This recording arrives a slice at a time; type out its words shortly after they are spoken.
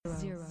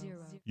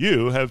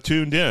You have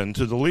tuned in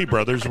to the Lee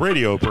Brothers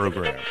radio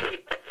program.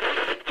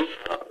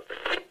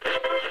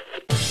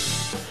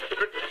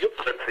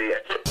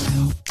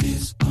 Help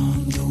is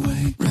on the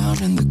way.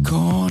 Round in the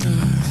corner.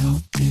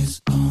 Help is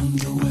on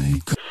the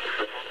way.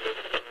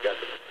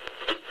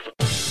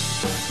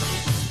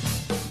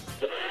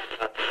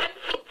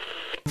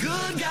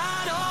 Good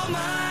God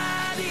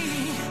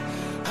Almighty,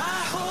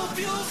 I hope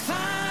you'll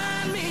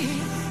find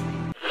me.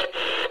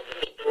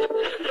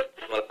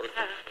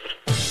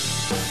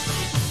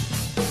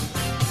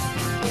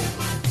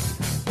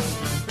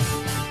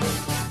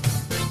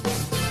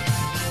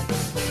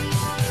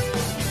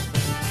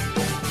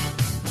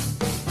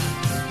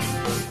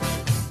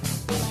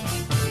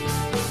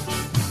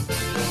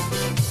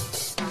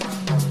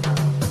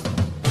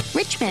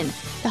 Richmond,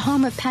 the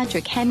home of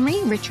Patrick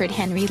Henry, Richard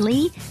Henry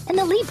Lee, and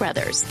the Lee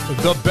brothers.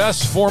 The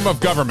best form of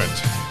government.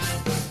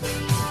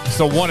 It's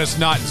the one that's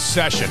not in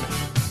session.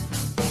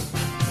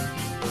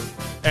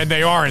 And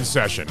they are in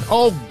session.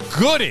 Oh,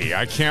 goody.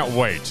 I can't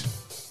wait.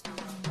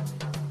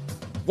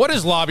 What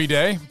is Lobby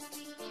Day?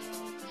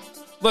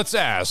 Let's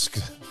ask.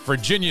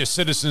 Virginia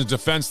Citizens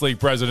Defense League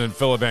President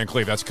Philip Van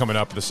Cleve. That's coming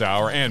up this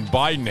hour. And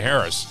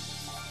Biden-Harris.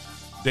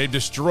 They've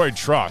destroyed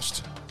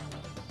trust.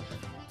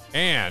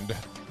 And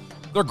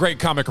they're great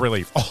comic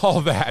relief.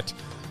 All that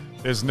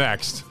is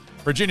next.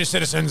 Virginia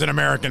Citizens and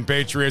American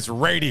Patriots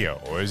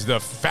Radio, as the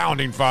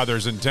founding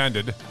fathers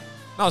intended.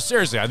 No,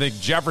 seriously, I think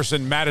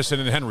Jefferson, Madison,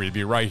 and Henry would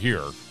be right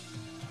here.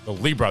 The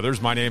Lee brothers.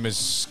 My name is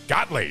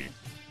Scott Lee.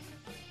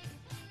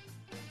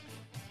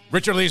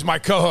 Richard Lee's my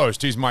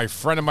co-host. He's my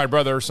friend and my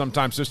brother,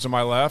 sometimes sits to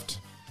my left.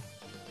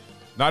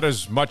 Not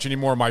as much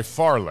anymore my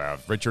far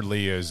left. Richard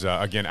Lee is,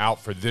 again, out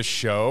for this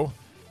show.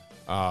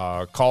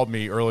 Called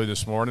me early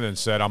this morning and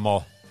said, I'm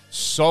a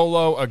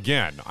solo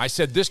again. I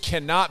said, this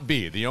cannot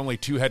be the only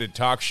two-headed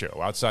talk show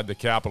outside the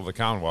capital of the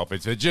Commonwealth.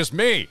 It's just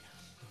me.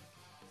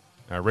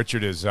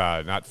 Richard is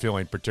not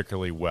feeling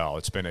particularly well.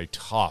 It's been a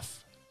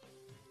tough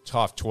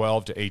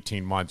 12 to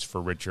 18 months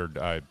for Richard.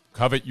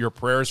 Covet your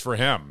prayers for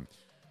him.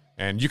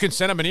 And you can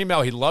send him an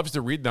email. He loves to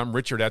read them.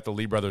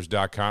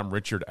 Richard@theleebrothers.com.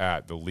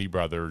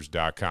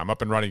 Richard@theleebrothers.com.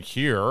 Up and running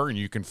here, and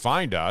you can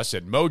find us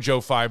at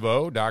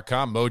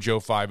mojo50.com,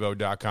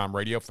 mojo50.com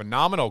radio.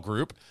 Phenomenal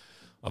group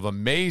of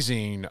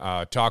amazing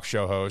talk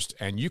show hosts,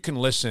 and you can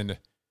listen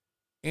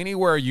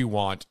anywhere you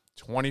want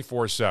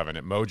 24/7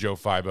 at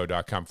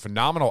mojo50.com.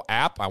 Phenomenal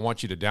app. I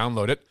want you to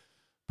download it,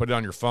 put it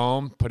on your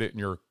phone, put it in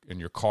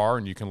your car,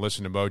 and you can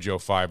listen to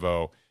Mojo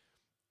 50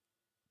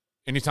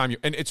 anytime you.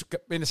 And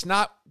it's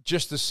not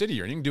just the city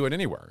here. You can do it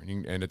anywhere,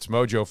 and it's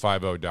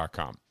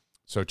mojo50.com.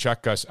 So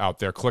check us out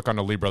there. Click on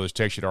the Lee Brothers,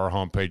 takes you to our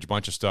homepage. A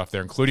bunch of stuff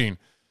there, including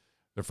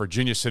the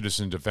Virginia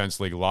Citizen Defense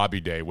League Lobby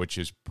Day, which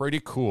is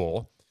pretty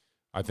cool.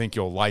 I think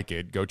you'll like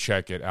it. Go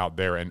check it out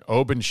there. And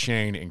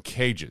Obenshain in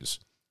cages.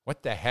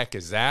 What the heck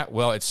is that?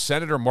 Well, it's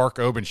Senator Mark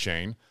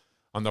Obenshain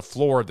on the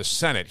floor of the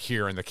Senate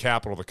here in the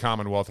capital of the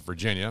Commonwealth of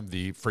Virginia,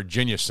 the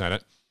Virginia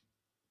Senate,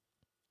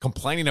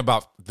 complaining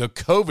about the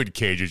COVID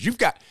cages.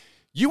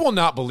 You will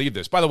not believe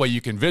this. By the way,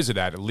 you can visit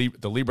at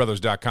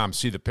theleebrothers.com,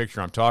 see the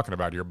picture I'm talking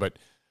about here. But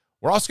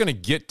we're also going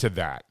to get to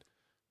that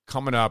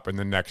coming up in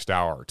the next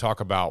hour. Talk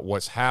about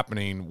what's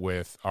happening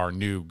with our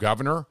new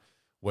governor,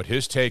 what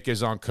his take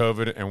is on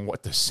COVID, and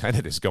what the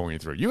Senate is going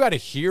through. You got to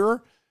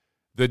hear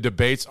the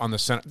debates on the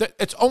Senate.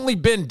 It's only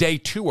been day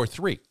 2 or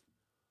 3,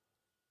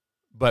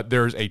 but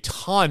there's a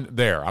ton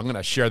there. I'm going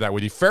to share that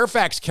with you.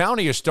 Fairfax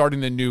County is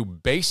starting a new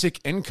basic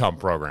income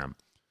program.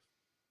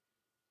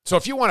 So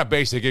if you want a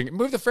basic income,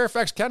 move to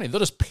Fairfax County. They'll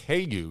just pay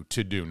you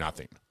to do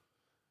nothing.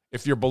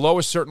 If you're below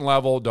a certain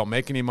level, don't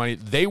make any money,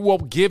 they will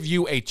give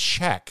you a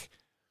check.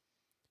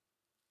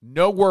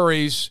 No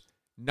worries.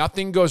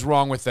 Nothing goes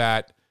wrong with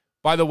that.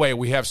 By the way,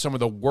 we have some of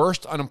the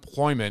worst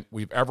unemployment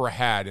we've ever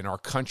had in our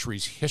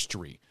country's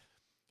history.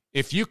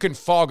 If you can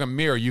fog a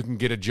mirror, you can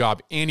get a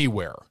job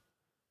anywhere.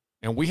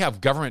 And we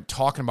have government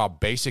talking about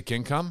basic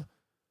income.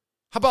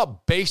 How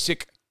about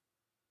basic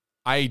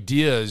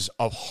ideas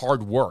of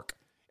hard work?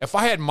 If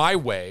I had my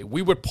way,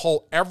 we would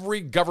pull every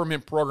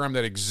government program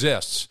that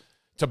exists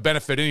to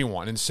benefit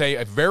anyone and say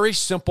a very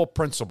simple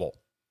principle.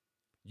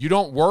 You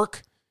don't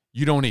work,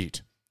 you don't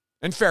eat.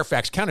 And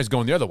Fairfax County is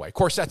going the other way. Of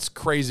course, that's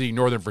crazy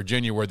Northern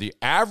Virginia, where the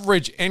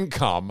average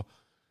income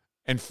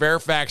in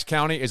Fairfax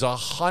County is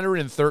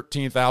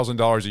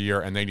 $113,000 a year,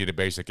 and they need a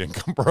basic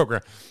income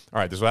program. All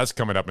right, so that's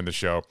coming up in the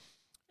show.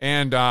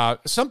 And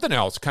something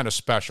else kind of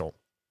special.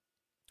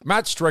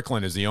 Matt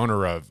Strickland is the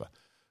owner of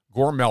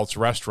Gourmet's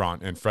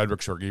restaurant in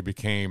Fredericksburg. He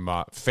became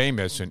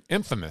famous and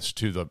infamous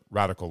to the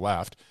radical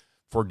left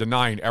for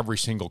denying every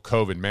single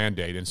COVID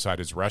mandate inside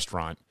his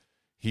restaurant.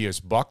 He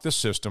has bucked the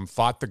system,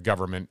 fought the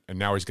government, and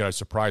now he's got a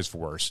surprise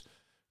for us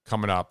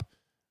coming up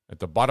at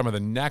the bottom of the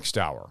next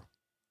hour.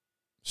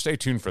 Stay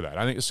tuned for that.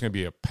 I think this is going to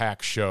be a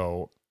packed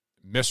show.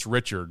 Miss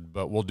Richard,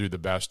 but we'll do the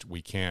best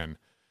we can.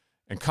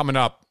 And coming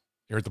up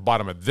here at the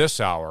bottom of this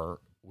hour,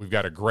 we've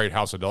got a great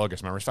House of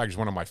Delegates member. In fact, he's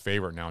one of my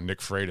favorite now, Nick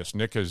Freitas.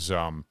 Nick has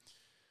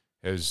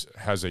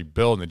a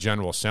bill in the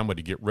General Assembly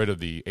to get rid of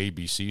the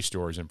ABC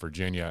stores in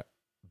Virginia.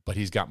 but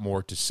he's got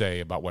more to say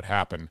about what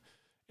happened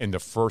in the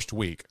first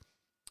week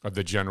of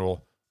the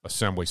General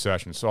Assembly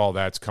session. So all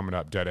that's coming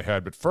up dead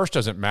ahead. But first,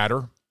 does it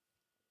matter?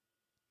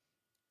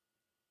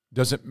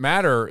 Does it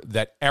matter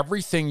that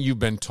everything you've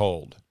been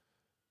told,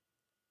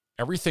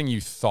 everything you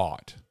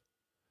thought,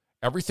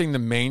 everything the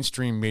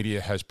mainstream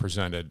media has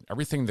presented,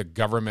 everything the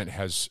government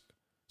has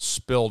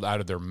spilled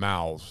out of their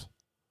mouths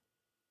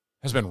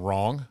has been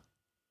wrong?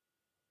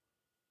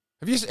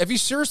 Have you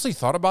seriously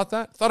thought about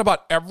that? Thought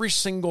about every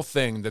single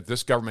thing that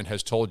this government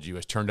has told you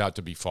has turned out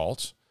to be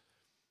false?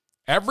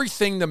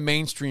 Everything the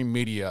mainstream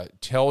media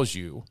tells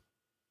you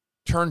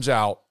turns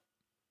out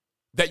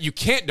that you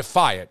can't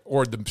defy it,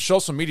 or the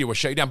social media will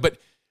shut you down. But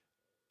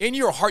in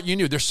your heart, you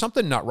knew there's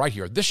something not right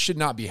here. This should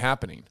not be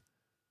happening.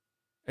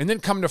 And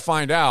then come to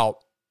find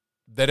out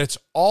that it's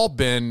all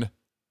been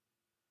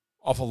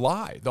of a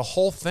lie, the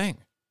whole thing.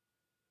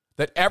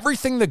 That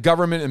everything the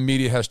government and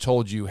media has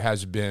told you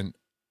has been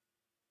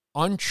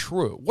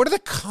untrue. What are the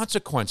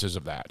consequences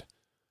of that?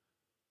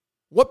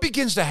 What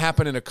begins to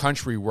happen in a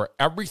country where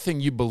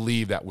everything you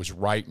believe that was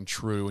right and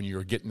true and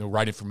you're getting the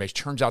right information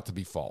turns out to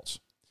be false?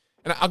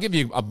 And I'll give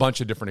you a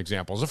bunch of different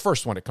examples. The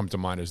first one that comes to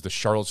mind is the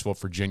Charlottesville,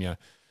 Virginia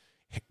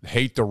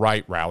Hate the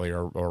Right rally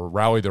or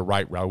Rally the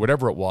Right rally,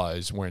 whatever it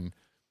was, when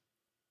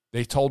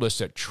they told us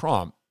that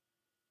Trump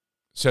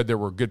said there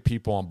were good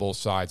people on both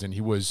sides and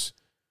he was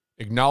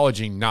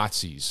acknowledging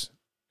Nazis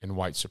and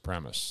white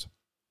supremacists.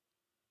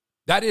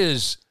 That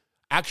is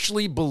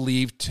actually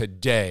believed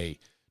today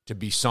to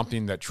be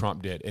something that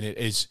Trump did, and it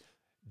is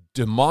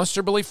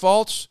demonstrably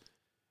false.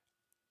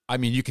 I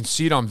mean, you can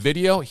see it on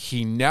video.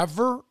 He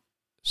never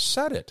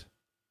said it.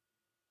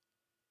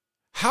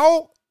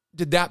 How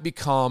did that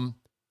become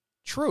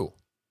true?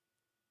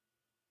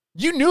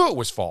 You knew it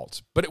was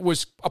false, but it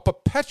was a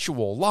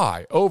perpetual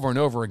lie over and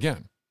over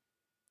again.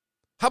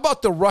 How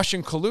about the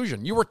Russian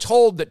collusion? You were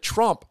told that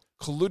Trump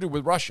colluded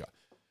with Russia,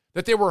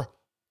 that they were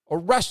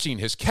arresting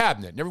his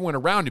cabinet and everyone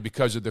around him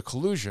because of the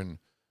collusion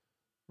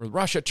with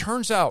Russia. It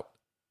turns out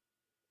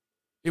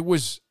it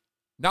was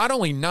not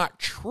only not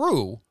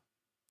true,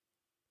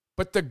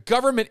 but the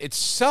government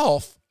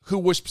itself, who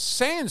was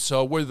saying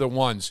so, were the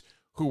ones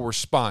who were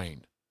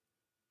spying.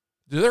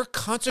 Are there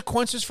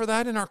consequences for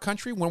that in our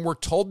country when we're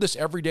told this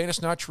every day and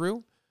it's not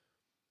true?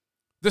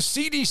 The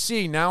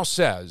CDC now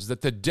says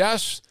that the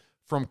deaths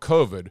from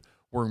COVID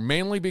were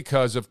mainly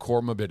because of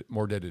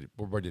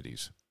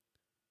comorbidities,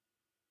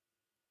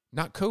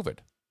 not COVID.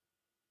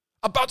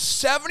 About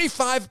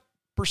 75%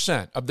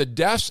 of the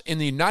deaths in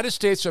the United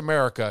States of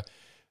America,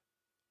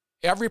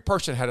 every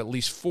person had at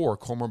least 4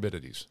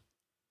 comorbidities.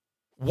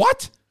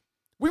 What?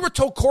 We were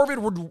told COVID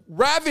would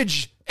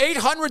ravage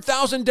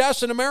 800,000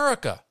 deaths in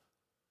America.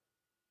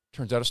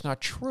 Turns out it's not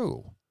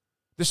true.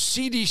 The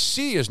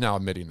CDC is now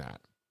admitting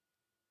that.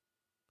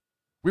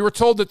 We were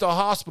told that the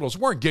hospitals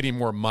weren't getting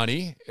more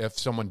money if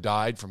someone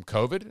died from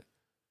COVID.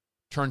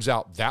 Turns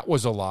out that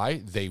was a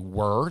lie. They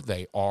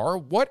are.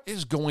 What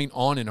is going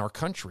on in our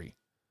country?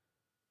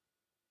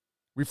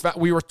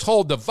 We were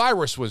told the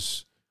virus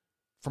was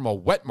from a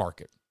wet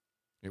market.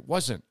 It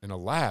wasn't in a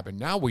lab. And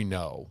now we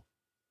know,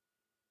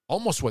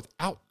 almost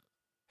without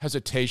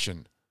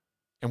hesitation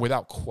and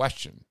without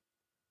question,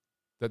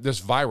 that this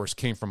virus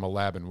came from a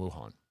lab in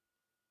Wuhan.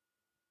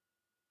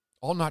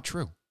 All not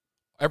true.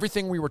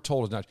 Everything we were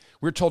told is not.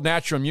 We were told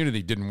natural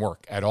immunity didn't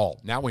work at all.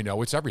 Now we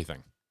know it's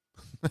everything.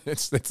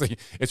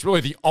 It's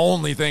really the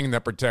only thing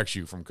that protects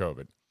you from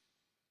COVID.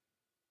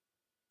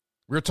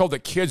 We were told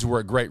that kids were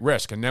at great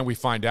risk, and then we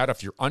find out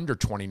if you're under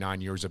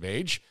 29 years of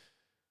age,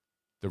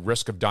 the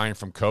risk of dying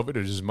from COVID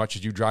is as much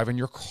as you drive in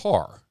your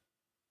car.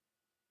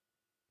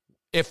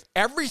 If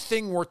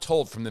everything we're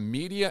told from the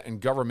media and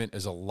government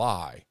is a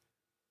lie,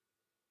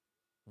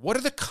 what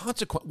are the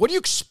consequences? What do you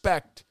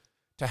expect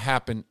to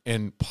happen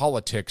in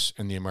politics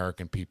and the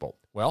American people?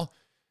 Well,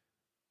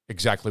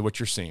 exactly what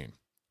you're seeing.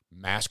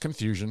 Mass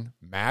confusion,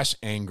 mass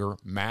anger,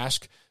 mass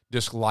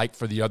dislike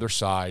for the other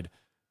side.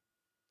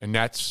 And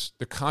that's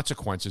the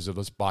consequences of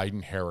this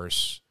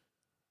Biden-Harris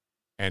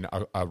and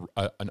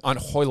an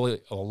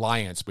unholy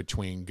alliance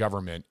between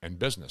government and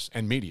business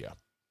and media.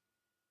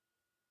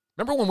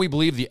 Remember when we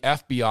believed the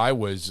FBI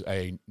was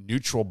a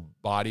neutral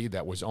body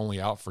that was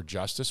only out for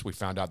justice? We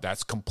found out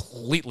that's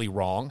completely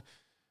wrong.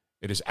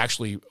 It is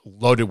actually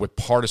loaded with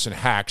partisan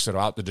hacks that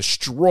are out to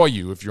destroy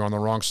you if you're on the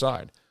wrong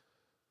side.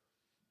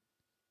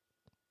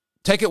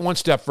 Take it one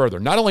step further.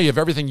 Not only if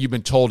everything you've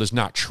been told is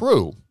not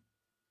true,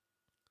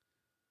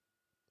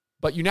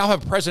 but you now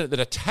have a president that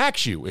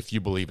attacks you if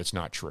you believe it's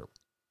not true.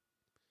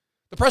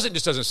 The president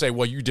just doesn't say,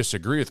 well, you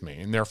disagree with me,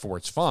 and therefore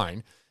it's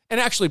fine. And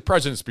actually,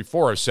 presidents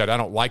before have said, I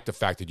don't like the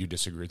fact that you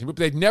disagree with me, but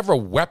they've never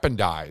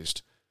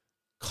weaponized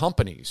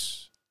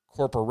companies,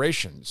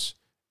 corporations,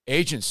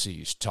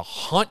 agencies to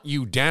hunt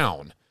you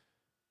down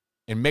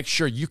and make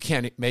sure you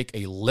can't make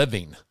a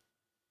living.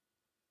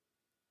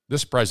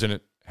 This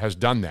president has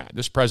done that.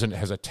 This president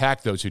has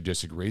attacked those who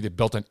disagree. They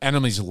built an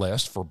enemies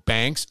list for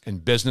banks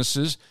and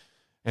businesses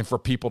and for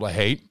people to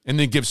hate, and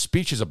then give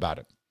speeches about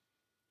it.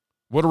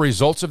 What are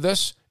results of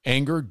this?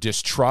 Anger,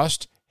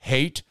 distrust,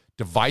 hate,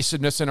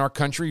 divisiveness in our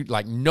country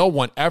like no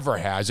one ever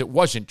has. It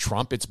wasn't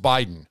Trump, it's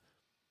Biden.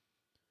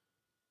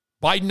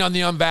 Biden on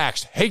the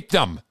unvaxxed, hate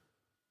them,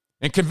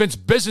 and convince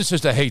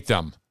businesses to hate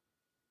them.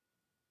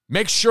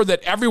 Make sure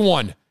that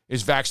everyone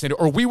is vaccinated,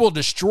 or we will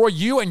destroy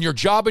you and your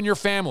job and your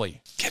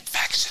family. Get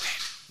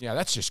vaccinated. Yeah,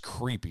 that's just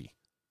creepy.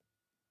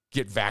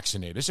 Get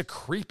vaccinated. It's the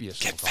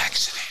creepiest. Get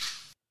vaccinated.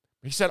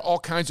 He said all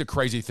kinds of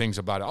crazy things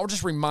about it. I'll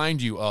just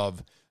remind you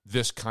of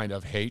this kind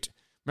of hate.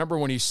 Remember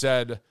when he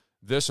said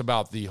this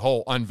about the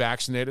whole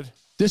unvaccinated?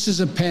 This is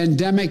a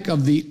pandemic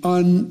of the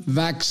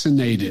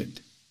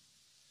unvaccinated.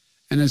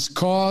 And it's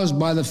caused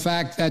by the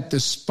fact that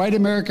despite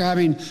America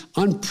having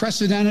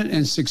unprecedented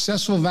and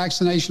successful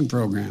vaccination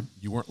program,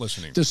 you weren't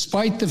listening.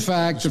 Despite the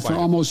fact that for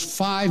almost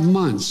 5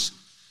 months,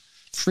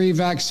 free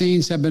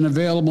vaccines have been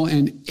available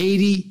in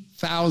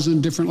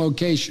 80,000 different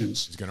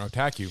locations. He's going to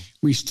attack you.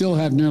 We still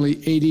have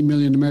nearly 80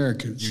 million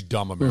Americans. You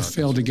dumb who Americans. have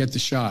failed to get the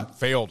shot.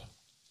 Failed.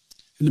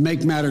 And to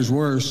make matters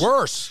worse,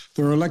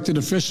 there are elected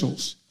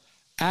officials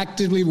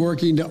actively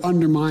working to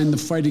undermine the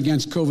fight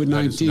against COVID-19.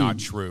 That is not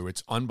true.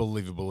 It's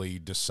unbelievably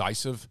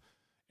decisive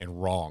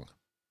and wrong.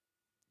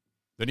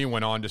 Then he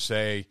went on to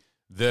say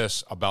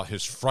this about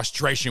his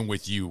frustration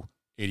with you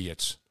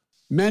idiots.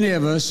 Many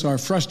of us are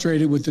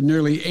frustrated with the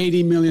nearly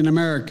 80 million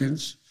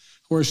Americans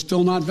who are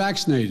still not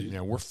vaccinated.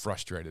 Yeah, we're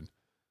frustrated.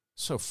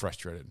 So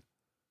frustrated.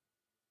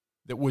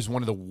 That was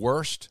one of the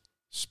worst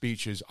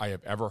speeches I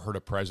have ever heard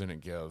a president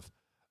give,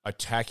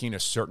 attacking a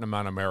certain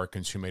amount of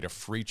Americans who made a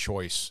free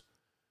choice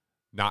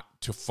not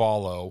to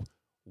follow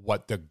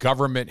what the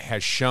government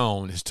has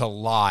shown is to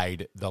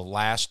lied the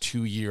last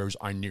 2 years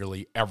on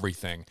nearly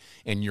everything.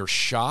 And you're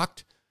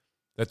shocked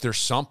that there's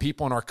some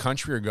people in our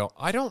country who go,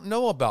 I don't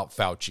know about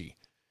Fauci.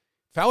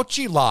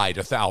 Fauci lied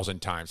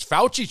 1,000 times.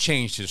 Fauci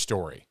changed his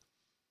story.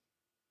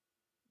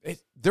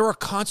 There are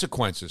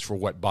consequences for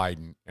what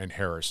Biden and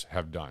Harris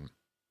have done.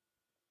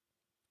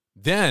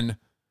 Then,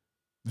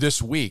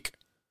 this week,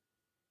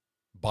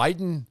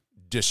 Biden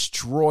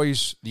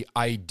destroys the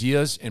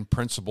ideas and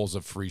principles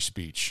of free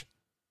speech.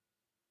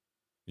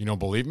 You don't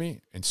believe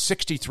me? In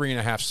 63 and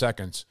a half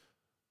seconds,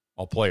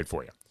 I'll play it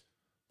for you.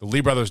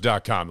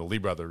 TheLeeBrothers.com,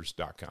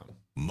 TheLeeBrothers.com.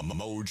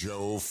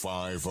 Mojo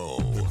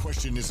 50. The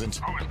question isn't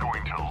who's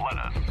going to let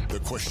us. The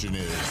question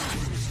is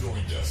who's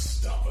going to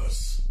stop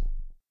us.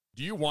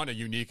 Do you want a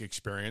unique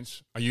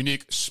experience? A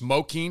unique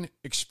smoking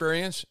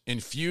experience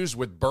infused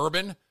with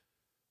bourbon?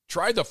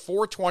 Try the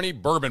 420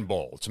 Bourbon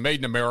Bowl. It's made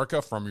in America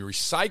from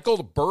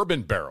recycled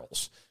bourbon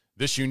barrels.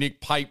 This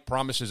unique pipe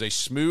promises a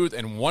smooth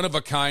and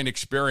one-of-a-kind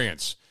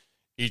experience.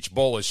 Each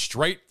bowl is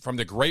straight from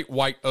the great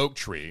white oak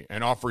tree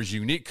and offers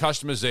unique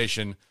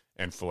customization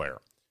and flair.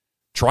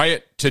 Try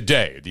it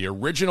today, the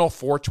original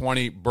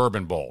 420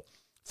 Bourbon Bowl.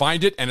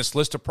 Find it and its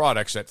list of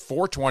products at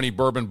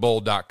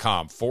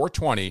 420bourbonbowl.com.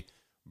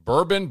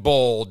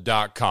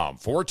 420bourbonbowl.com.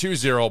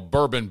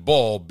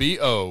 420bourbonbowl,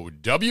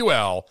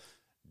 BOWL.com.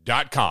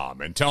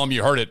 And tell them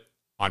you heard it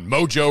on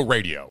Mojo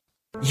Radio.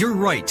 Your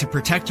right to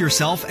protect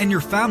yourself and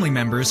your family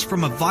members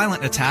from a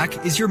violent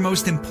attack is your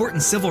most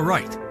important civil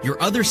right.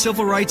 Your other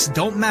civil rights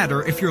don't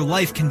matter if your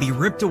life can be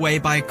ripped away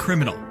by a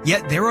criminal.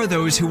 Yet there are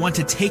those who want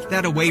to take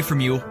that away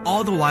from you,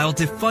 all the while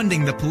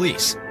defunding the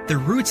police. The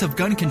roots of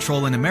gun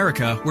control in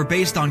America were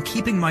based on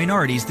keeping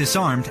minorities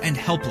disarmed and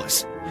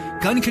helpless.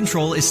 Gun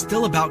control is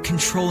still about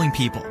controlling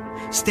people.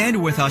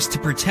 Stand with us to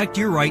protect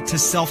your right to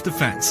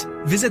self-defense.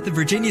 Visit the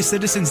Virginia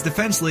Citizens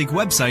Defense League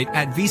website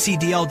at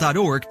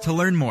vcdl.org to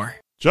learn more.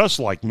 Just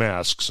like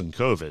masks and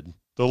COVID,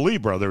 the Lee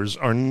brothers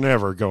are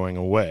never going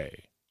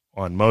away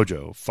on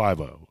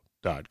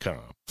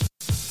Mojo50.com.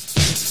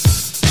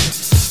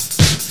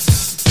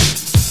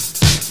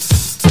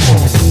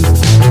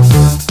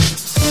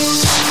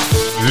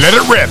 Let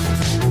it rip.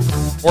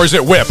 Or is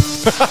it whip?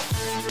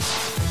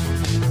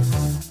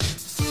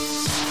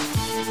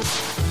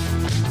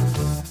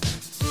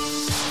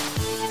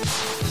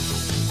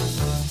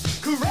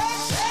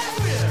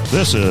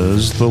 This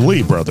is the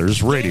Lee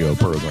Brothers radio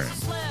program.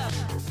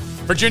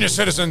 Virginia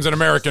citizens and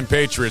American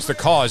patriots, the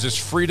cause is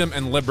freedom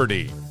and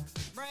liberty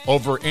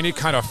over any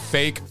kind of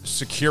fake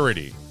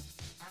security.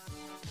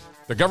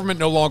 The government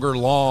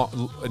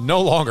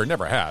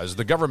never has.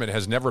 The government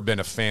has never been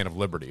a fan of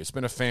liberty. It's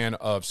been a fan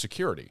of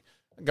security.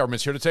 The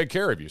government's here to take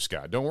care of you,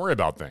 Scott. Don't worry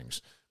about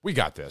things. We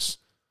got this.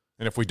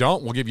 And if we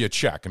don't, we'll give you a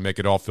check and make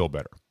it all feel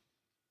better.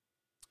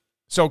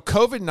 So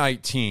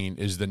COVID-19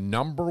 is the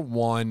number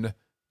one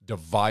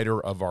divider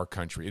of our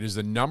country. It is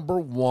the number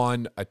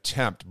one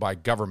attempt by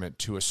government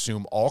to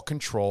assume all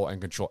control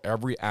and control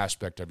every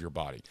aspect of your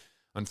body.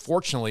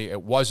 Unfortunately,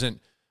 it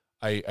wasn't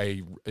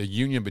a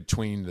union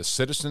between the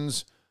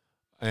citizens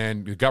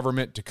and the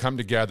government to come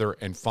together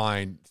and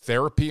find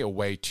therapy, a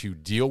way to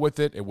deal with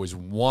it. It was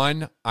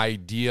one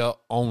idea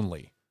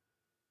only,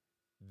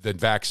 the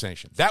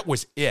vaccination. That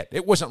was it.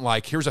 It wasn't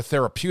like, here's a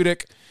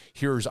therapeutic,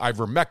 here's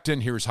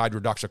ivermectin, here's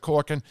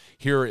hydroxychloroquine,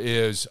 here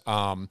is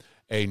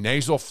a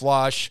nasal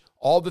flush.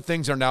 All the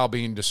things are now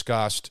being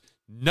discussed.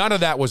 None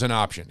of that was an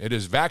option. It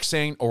is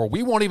vaccine, or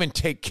we won't even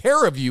take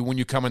care of you when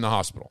you come in the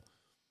hospital.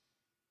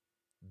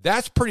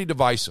 That's pretty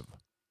divisive.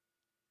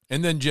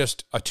 And then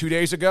just 2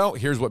 days ago,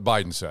 here's what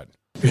Biden said.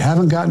 If you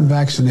haven't gotten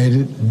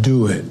vaccinated,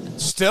 do it.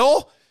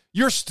 Still?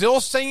 You're still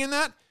saying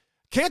that?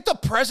 Can't the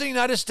president of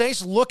the United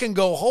States look and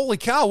go, holy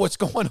cow, what's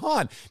going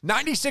on?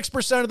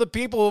 96% of the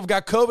people who have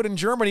got COVID in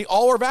Germany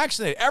all are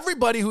vaccinated.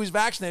 Everybody who's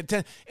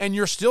vaccinated, and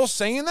you're still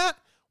saying that?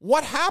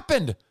 What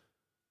happened?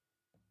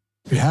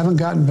 If you haven't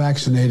gotten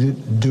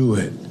vaccinated, do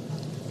it.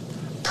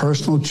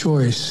 Personal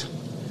choice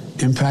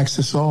impacts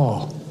us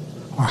all,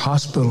 our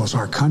hospitals,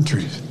 our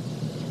countries.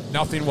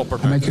 Nothing will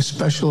prevent I make a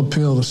special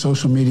appeal to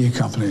social media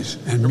companies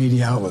and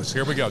media outlets.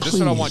 Here we go. This is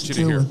what I want you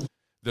to hear.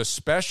 The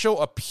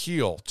special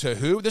appeal to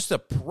who? This is the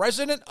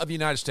President of the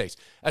United States.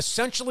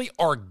 Essentially,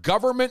 our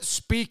government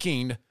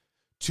speaking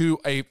to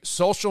a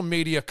social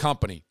media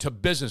company, to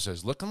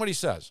businesses. Look at what he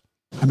says.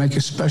 I make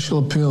a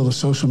special appeal to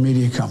social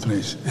media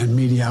companies and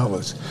media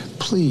outlets.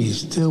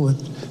 Please deal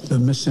with the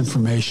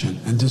misinformation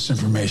and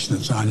disinformation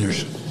that's on your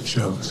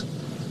shows.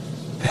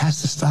 It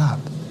has to stop.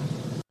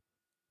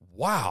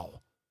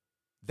 Wow.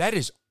 That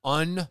is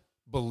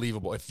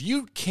unbelievable. If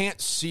you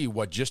can't see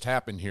what just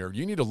happened here,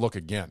 you need to look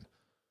again.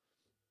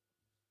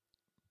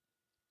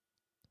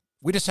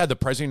 We just had the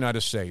President of the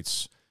United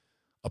States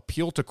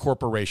appeal to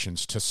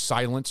corporations to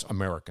silence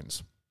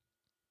Americans.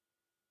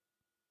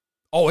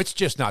 Oh, it's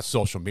just not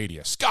social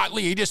media. Scott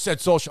Lee, he just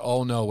said social.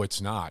 Oh, no, it's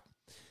not.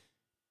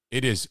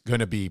 It is going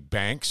to be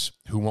banks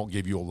who won't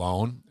give you a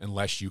loan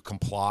unless you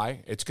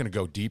comply. It's going to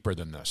go deeper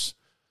than this.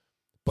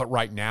 But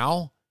right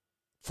now,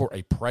 for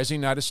a president of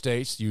the United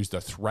States to use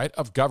the threat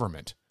of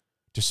government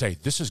to say,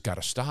 this has got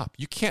to stop.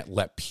 You can't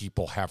let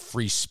people have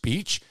free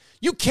speech.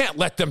 You can't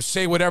let them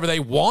say whatever they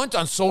want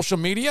on social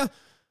media.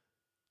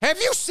 Have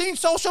you seen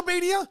social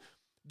media?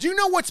 Do you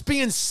know what's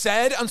being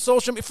said on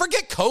social media?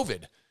 Forget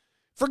COVID.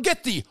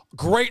 Forget the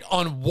great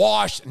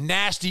unwashed,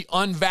 nasty,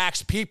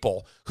 unvaxxed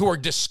people who are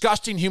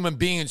disgusting human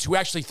beings who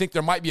actually think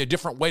there might be a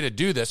different way to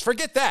do this.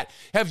 Forget that.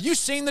 Have you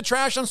seen the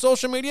trash on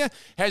social media?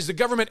 Has the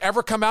government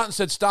ever come out and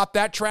said, stop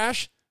that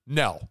trash?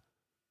 No.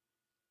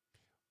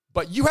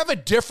 But you have a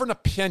different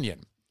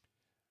opinion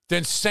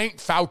than St.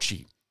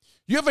 Fauci.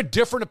 You have a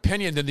different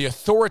opinion than the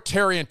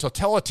authoritarian,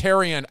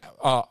 totalitarian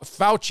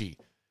Fauci.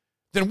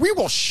 Then we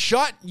will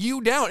shut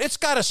you down. It's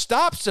got to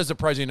stop, says the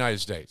President of the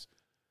United States.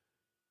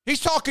 He's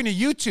talking to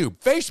YouTube,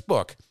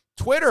 Facebook,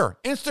 Twitter,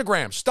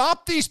 Instagram.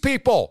 Stop these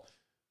people.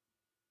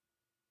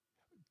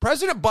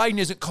 President Biden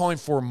isn't calling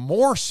for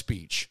more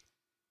speech,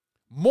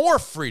 more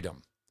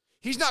freedom.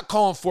 He's not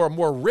calling for a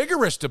more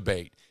rigorous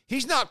debate.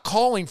 He's not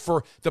calling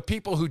for the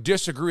people who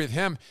disagree with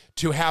him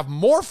to have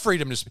more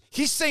freedom to speak.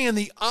 He's saying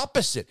the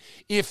opposite.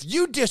 If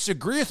you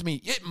disagree with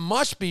me, it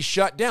must be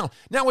shut down.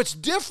 Now, it's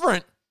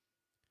different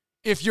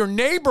if your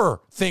neighbor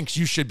thinks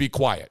you should be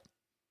quiet.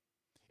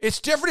 It's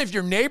different if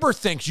your neighbor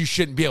thinks you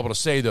shouldn't be able to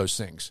say those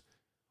things.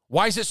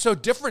 Why is it so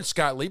different,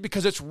 Scott Lee?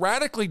 Because it's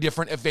radically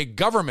different if a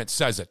government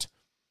says it.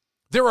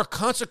 There are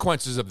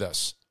consequences of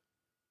this.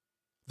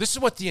 This is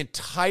what the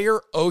entire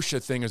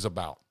OSHA thing is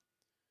about.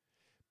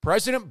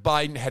 President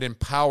Biden had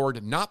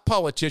empowered not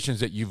politicians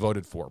that you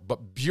voted for,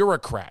 but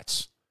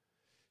bureaucrats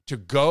to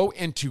go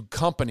into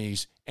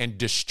companies and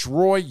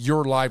destroy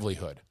your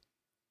livelihood.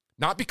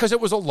 Not because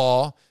it was a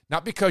law,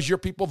 not because your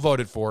people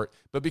voted for it,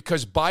 but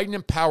because Biden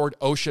empowered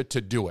OSHA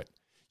to do it.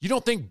 You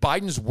don't think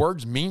Biden's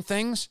words mean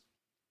things?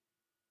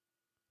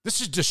 This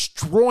is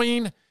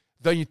destroying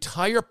the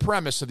entire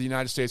premise of the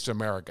United States of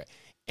America.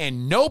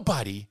 And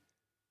nobody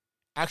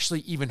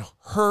actually even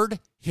heard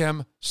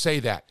him say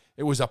that.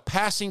 It was a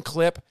passing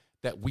clip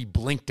that we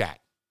blinked at.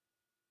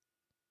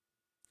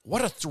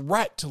 What a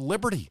threat to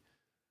liberty.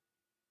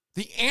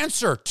 The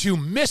answer to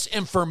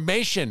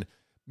misinformation,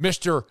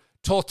 Mr.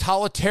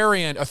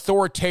 Totalitarian,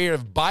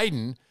 authoritative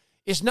Biden,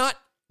 is not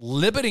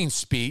limiting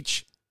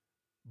speech,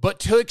 but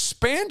to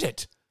expand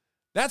it.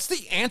 That's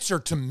the answer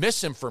to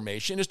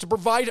misinformation, is to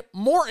provide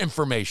more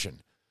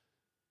information.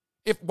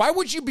 Why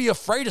would you be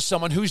afraid of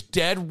someone who's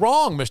dead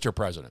wrong, Mr.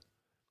 President?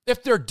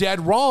 If they're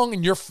dead wrong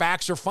and your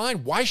facts are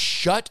fine, why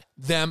shut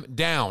them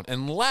down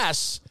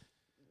unless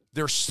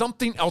there's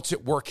something else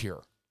at work here?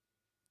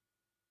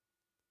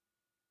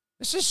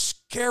 This is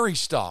scary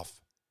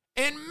stuff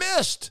and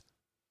missed.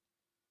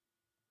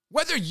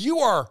 Whether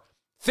you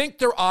think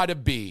there ought to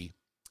be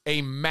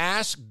a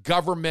mass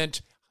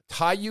government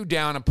tie you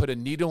down and put a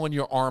needle in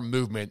your arm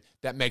movement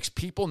that makes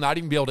people not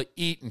even be able to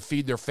eat and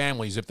feed their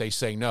families if they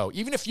say no,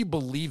 even if you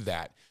believe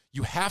that,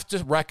 you have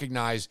to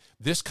recognize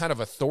this kind of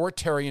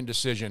authoritarian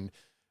decision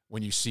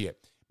when you see it.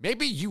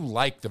 Maybe you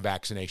like the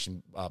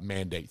vaccination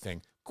mandate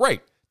thing. Great.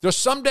 There's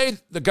someday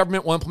the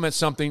government will implement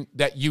something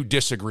that you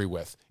disagree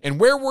with. And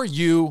where were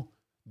you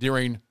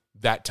during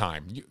that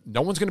time?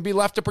 No one's going to be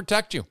left to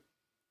protect you.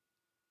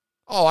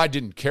 Oh, I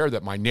didn't care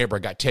that my neighbor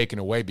got taken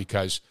away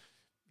because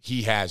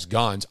he has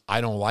guns. I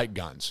don't like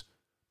guns.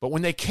 But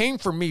when they came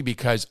for me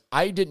because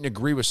I didn't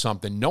agree with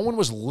something, no one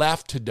was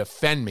left to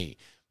defend me.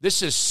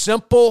 This is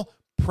simple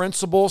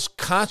principles,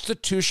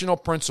 constitutional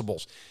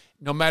principles.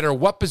 No matter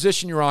what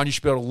position you're on, you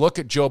should be able to look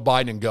at Joe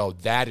Biden and go,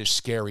 that is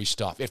scary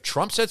stuff. If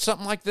Trump said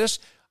something like this,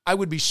 I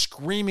would be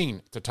screaming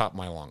at the top of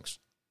my lungs.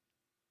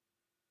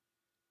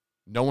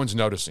 No one's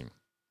noticing.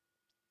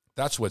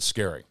 That's what's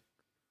scary.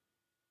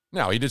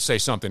 Now, he did say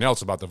something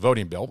else about the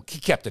voting bill. He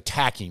kept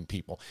attacking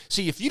people.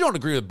 See, if you don't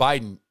agree with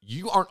Biden,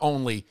 you aren't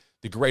only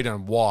the great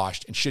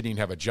unwashed and shouldn't even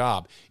have a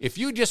job. If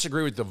you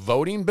disagree with the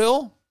voting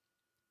bill,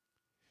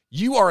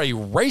 you are a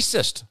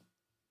racist.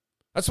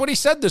 That's what he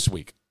said this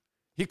week.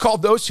 He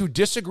called those who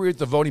disagree with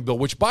the voting bill,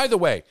 which, by the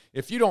way,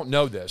 if you don't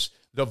know this,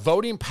 the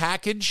voting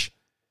package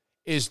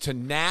is to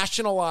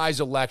nationalize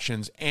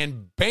elections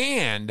and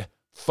ban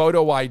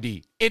photo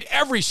ID in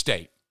every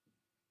state,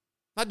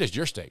 not just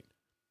your state.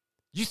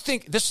 You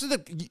think this is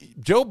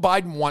Joe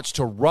Biden wants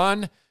to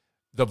run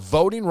the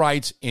voting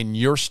rights in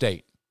your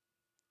state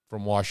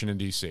from Washington,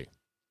 D.C.,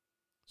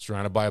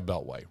 surrounded by a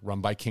beltway,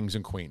 run by kings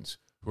and queens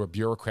who are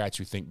bureaucrats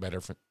who think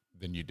better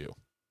than you do.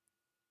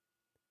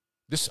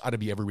 This ought to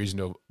be every reason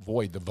to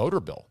avoid the voter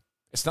bill.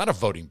 It's not a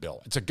voting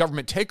bill. It's a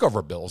government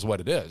takeover bill is what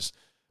it is.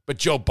 But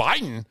Joe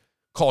Biden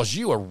calls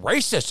you a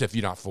racist if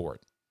you're not for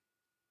it.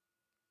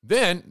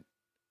 Then,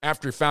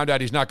 after he found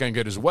out he's not going to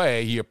get his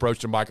way, he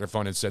approached a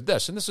microphone and said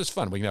this, and this is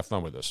fun. We can have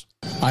fun with this.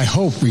 I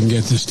hope we can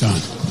get this done.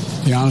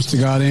 The honest to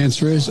God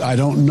answer is I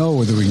don't know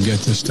whether we can get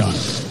this done.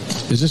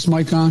 Is this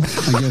mic on?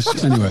 I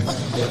guess. Anyway.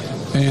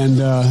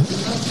 And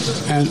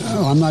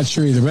I'm not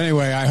sure either. But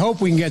anyway, I hope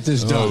we can get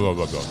this done.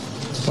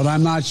 But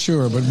I'm not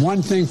sure. But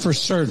one thing for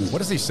certain. What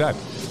has he said?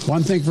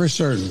 One thing for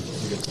certain.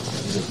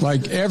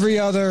 Like every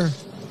other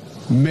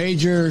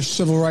major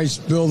civil rights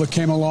bill that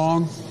came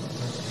along,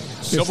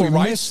 if we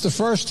missed the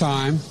first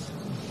time,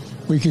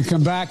 we could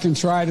come back and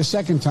try it a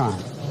second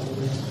time.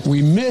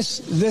 We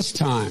missed this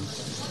time.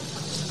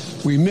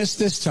 We missed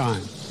this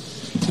time.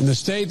 And the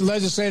state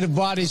legislative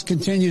bodies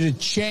continue to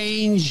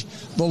change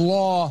the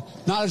law,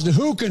 not as to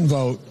who can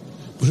vote,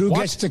 but who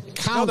gets to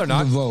count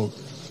the vote.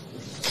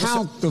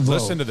 Count the vote.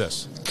 Listen to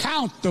this.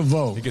 Count the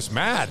vote. He gets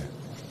mad.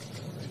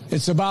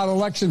 It's about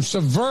election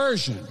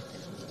subversion,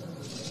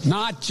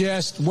 not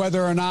just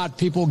whether or not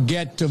people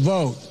get to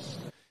vote.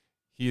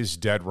 He is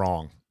dead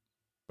wrong.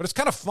 But it's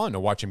kind of fun to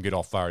watch him get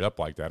all fired up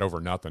like that over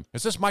nothing.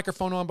 Is this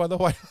microphone on, by the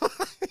way?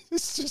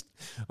 It's just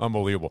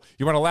unbelievable.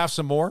 You want to laugh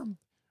some more?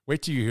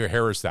 Wait till you hear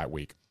Harris that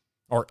week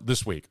or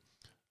this week.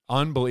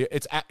 Unbelievable.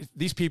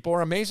 These people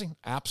are amazing.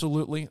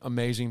 Absolutely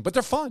amazing. But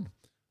they're fun.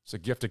 It's a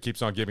gift that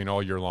keeps on giving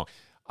all year long.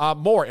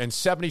 More in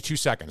 72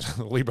 seconds.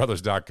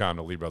 LeeBrothers.com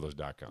to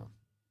LeeBrothers.com.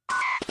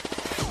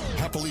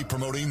 Happily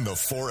promoting the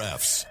 4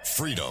 F's: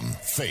 freedom,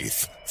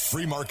 faith,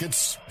 free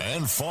markets,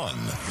 and fun.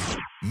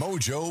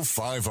 Mojo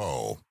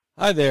 50.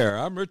 Hi there,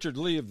 I'm Richard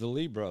Lee of the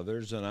Lee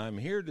Brothers, and I'm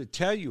here to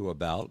tell you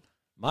about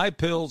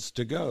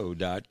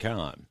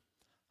mypillstogo.com.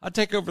 I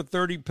take over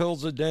 30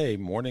 pills a day,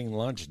 morning,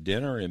 lunch,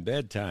 dinner, and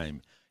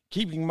bedtime.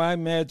 Keeping my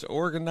meds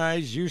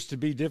organized used to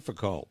be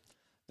difficult.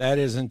 That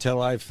is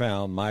until I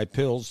found My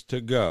Pills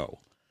to Go.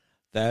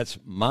 That's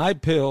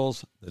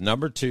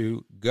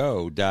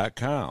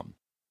mypills2go.com.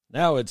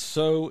 Now it's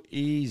so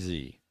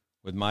easy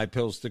with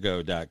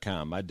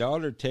mypillstogo.com. My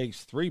daughter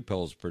takes 3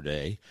 pills per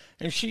day,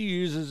 and she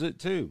uses it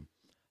too.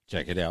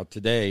 Check it out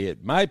today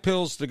at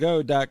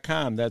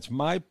mypillstogo.com. That's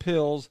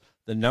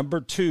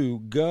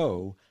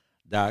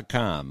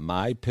mypills2go.com.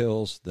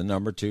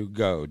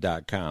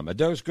 mypills2go.com. A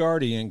Dose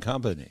Guardian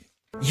company.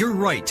 Your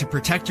right to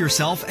protect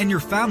yourself and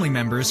your family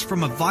members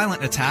from a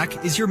violent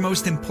attack is your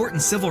most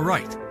important civil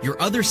right.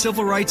 Your other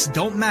civil rights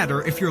don't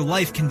matter if your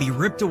life can be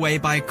ripped away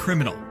by a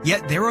criminal.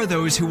 Yet there are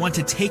those who want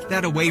to take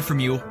that away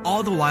from you,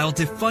 all the while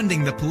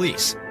defunding the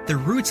police. The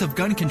roots of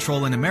gun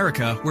control in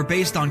America were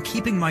based on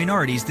keeping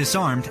minorities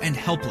disarmed and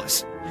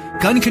helpless.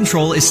 Gun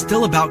control is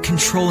still about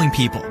controlling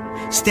people.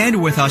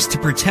 Stand with us to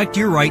protect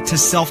your right to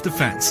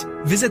self-defense.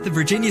 Visit the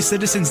Virginia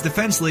Citizens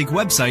Defense League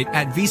website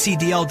at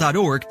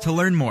vcdl.org to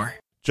learn more.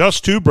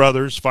 Just two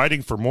brothers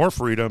fighting for more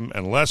freedom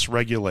and less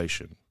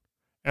regulation.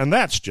 And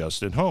that's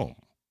just at home.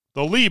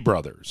 The Lee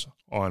Brothers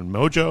on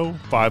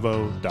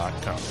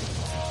Mojo50.com.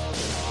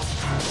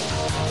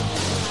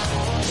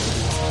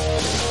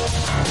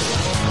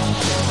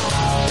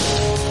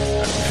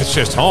 It's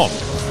just home.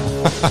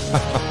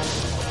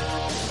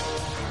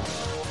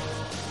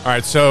 All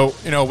right, so,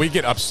 we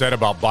get upset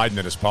about Biden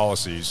and his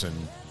policies and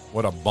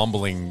what a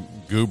bumbling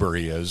goober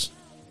he is.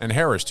 And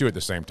Harris, too, at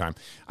the same time.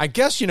 I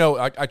guess,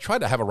 I try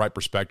to have a right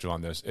perspective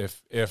on this. If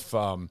it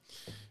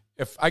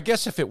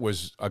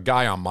was a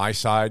guy on my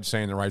side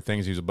saying the right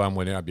things, he's a bum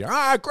with it, I'd be,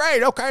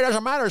 great, okay,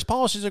 doesn't matter. His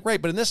policies are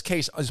great. But in this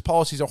case, his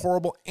policies are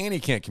horrible, and he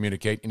can't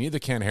communicate, and neither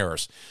can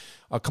Harris.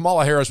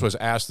 Kamala Harris was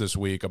asked this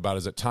week about,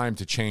 is it time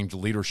to change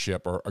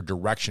leadership or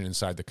direction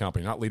inside the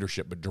company? Not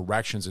leadership, but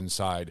directions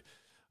inside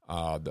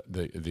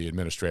the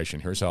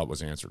administration. Here's how it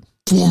was answered.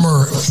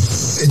 Former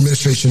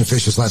administration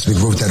officials last week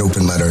wrote that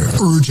open letter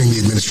urging the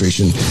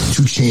administration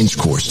to change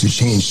course, to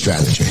change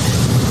strategy.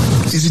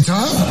 Is it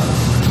time?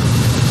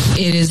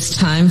 It is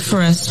time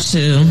for us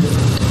to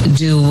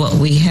do what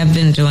we have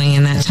been doing,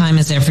 and that time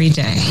is every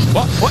day.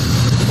 What?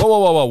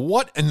 Whoa.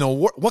 What in the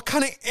world? What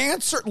kind of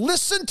answer?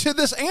 Listen to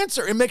this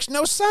answer. It makes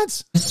no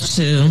sense.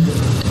 To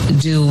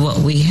do what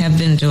we have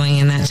been doing,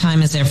 and that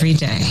time is every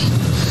day.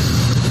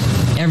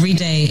 Every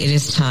day it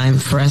is time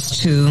for us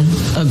to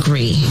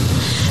agree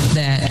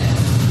that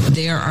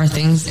there are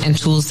things and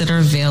tools that are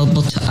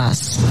available to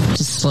us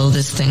to slow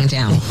this thing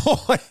down.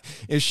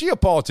 Is she a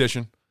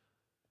politician?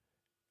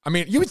 I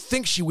mean, you would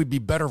think she would be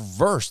better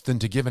versed than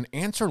to give an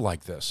answer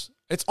like this.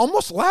 It's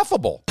almost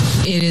laughable.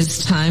 It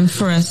is time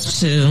for us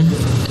to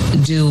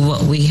do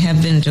what we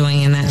have been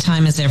doing, and that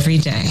time is every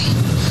day.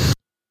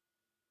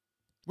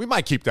 We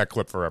might keep that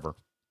clip forever.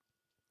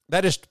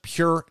 That is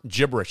pure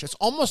gibberish. It's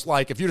almost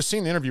like if you'd have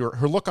seen the interview,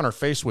 her look on her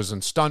face was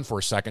in stun for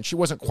a second. She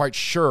wasn't quite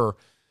sure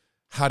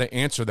how to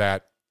answer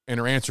that, and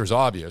her answer is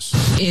obvious.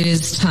 It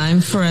is time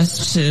for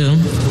us to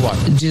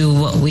do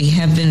what we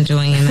have been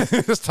doing. And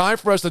it's time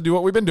for us to do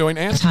what we've been doing.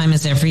 And time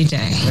is every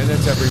day. And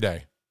it's every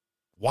day.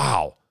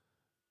 Wow.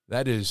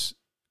 That is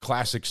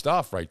classic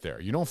stuff right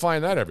there. You don't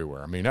find that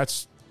everywhere. I mean,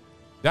 that's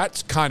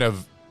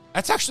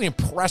actually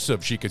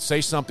impressive. She could say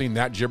something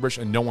that gibberish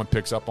and no one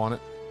picks up on it.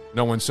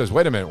 No one says,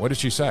 wait a minute, what did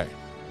she say?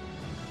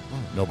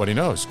 Nobody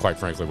knows, quite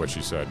frankly, what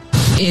she said.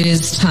 It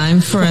is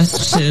time for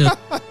us to...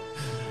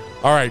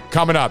 All right,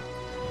 coming up,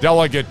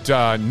 Delegate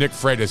Nick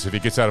Freitas, if he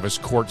gets out of his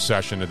court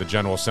session at the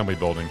General Assembly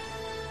building.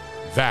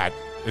 That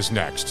is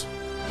next.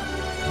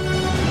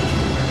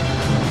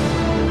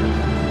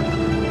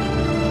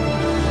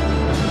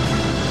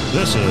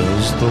 This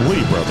is the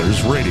Lee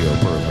Brothers radio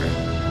program.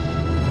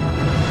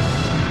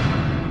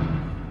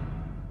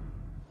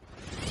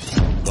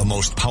 The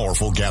most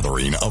powerful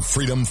gathering of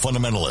freedom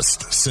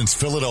fundamentalists since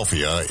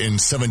Philadelphia in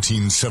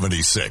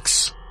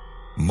 1776.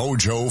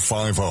 Mojo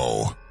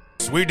 5-0.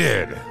 Yes, we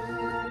did.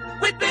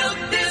 We built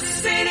this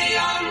city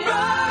on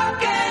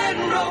rock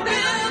and roll.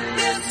 Built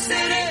this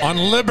city on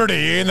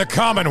liberty in the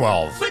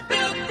Commonwealth. We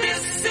built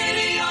this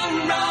city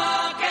on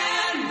rock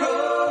and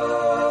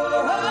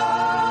roll.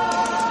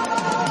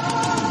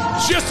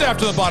 Just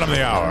after the bottom of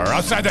the hour,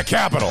 outside the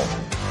capital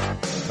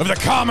of the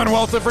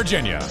Commonwealth of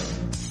Virginia.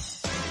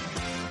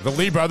 The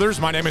Lee Brothers,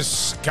 my name is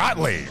Scott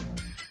Lee.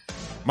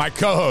 My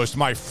co-host,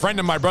 my friend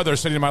and my brother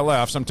sitting to my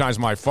left, sometimes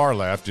my far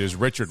left, is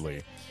Richard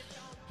Lee.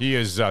 He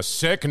is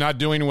sick, not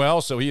doing well,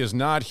 so he is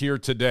not here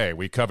today.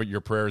 We covet your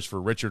prayers for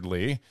Richard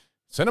Lee.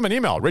 Send him an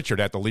email,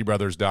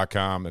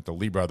 richard@theleebrothers.com,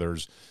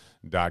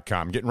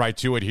 @theleebrothers.com. Getting right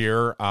to it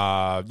here.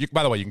 By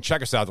the way, you can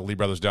check us out at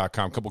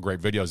theleebrothers.com. A couple great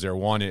videos there.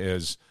 One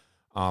is,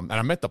 and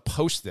I meant to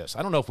post this.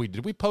 I don't know if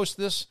did we post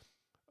this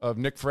of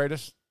Nick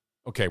Freitas?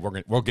 Okay,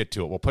 we'll get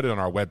to it. We'll put it on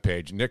our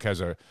webpage.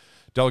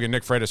 Delegate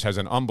Nick Freitas has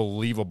an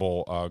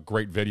unbelievable,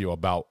 great video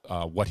about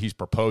what he's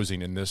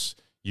proposing in this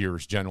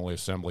year's General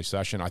Assembly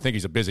session. I think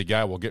he's a busy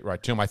guy. We'll get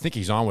right to him. I think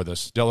he's on with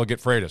us. Delegate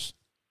Freitas.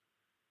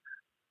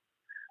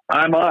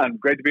 I'm on.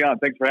 Great to be on.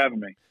 Thanks for having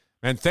me.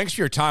 And thanks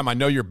for your time. I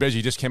know you're busy.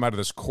 You just came out of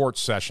this court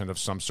session of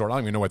some sort. I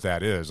don't even know what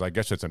that is. I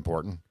guess it's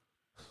important.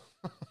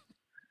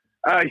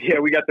 Yeah,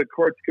 we got the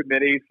courts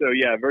committee. So,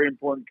 yeah, very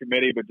important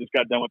committee, but just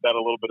got done with that a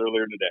little bit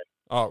earlier today.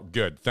 Oh,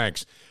 good.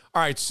 Thanks.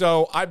 All right.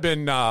 So I've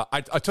been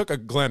I took a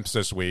glimpse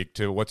this week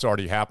to what's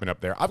already happened up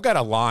there. I've got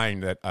a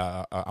line that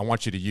I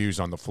want you to use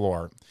on the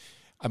floor.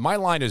 My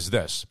line is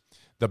this.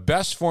 The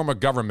best form of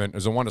government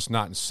is the one that's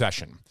not in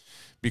session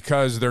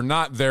because they're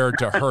not there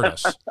to hurt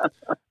us.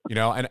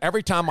 And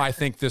every time I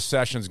think this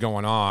session's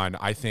going on,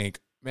 I think,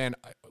 man,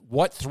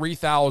 what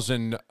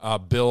 3,000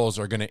 bills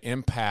are going to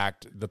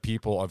impact the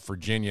people of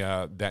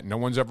Virginia that no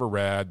one's ever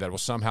read, that will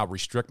somehow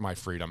restrict my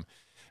freedom?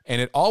 And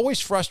it always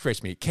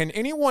frustrates me. Can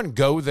anyone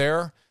go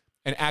there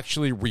and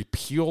actually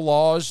repeal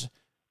laws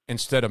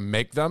instead of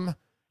make them?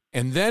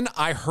 And then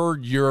I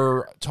heard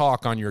your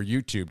talk on your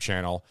YouTube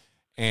channel,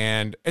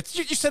 and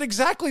you said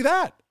exactly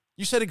that.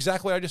 You said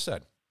exactly what I just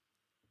said.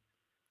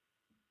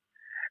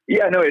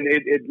 Yeah, no,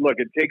 look,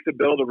 it takes a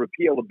bill to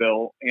repeal a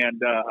bill,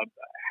 and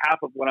half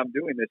of what I'm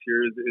doing this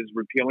year is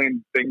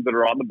repealing things that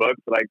are on the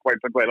books that I, quite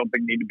frankly, I don't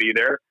think need to be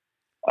there.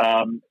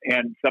 And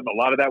a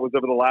lot of that was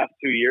over the last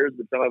 2 years,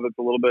 but some of it's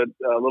a little bit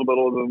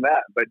older than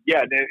that. But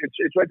yeah,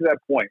 it's right to that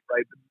point,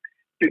 right?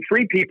 The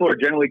free people are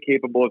generally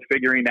capable of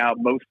figuring out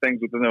most things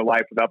within their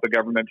life without the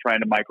government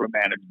trying to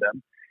micromanage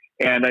them.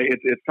 And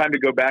it's time to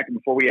go back, and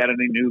before we add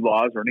any new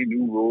laws or any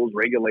new rules,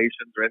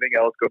 regulations, or anything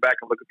else, go back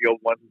and look at the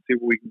old ones and see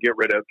what we can get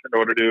rid of in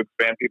order to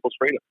expand people's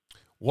freedom.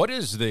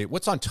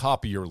 What's on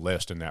top of your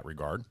list in that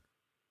regard?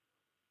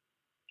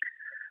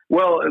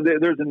 Well,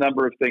 there's a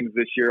number of things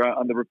this year.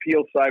 On the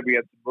repeal side, we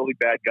had some really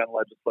bad gun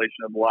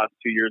legislation in the last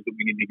 2 years that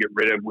we need to get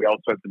rid of. We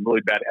also had some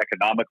really bad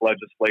economic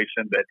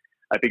legislation that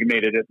I think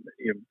made it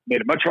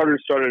much harder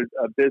to start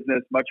a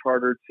business, much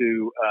harder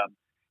to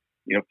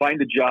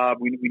find a job.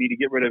 We need to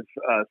get rid of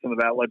some of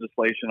that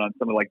legislation on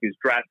some of like these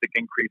drastic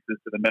increases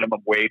to the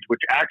minimum wage,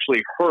 which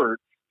actually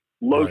hurts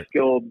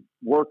low-skilled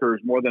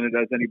workers more than it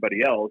does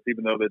anybody else,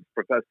 even though it's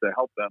professed to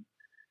help them.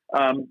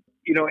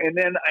 And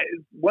then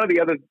one of the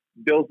other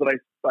bills that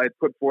I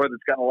put forward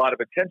that's gotten a lot of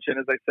attention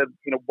is I said,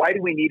 why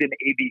do we need an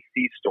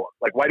ABC store?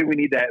 Like, why do we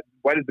need that?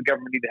 Why does the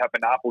government need to have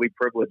monopoly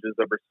privileges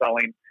over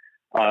selling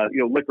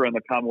liquor in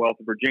the Commonwealth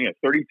of Virginia?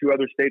 32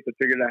 other states have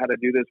figured out how to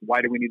do this.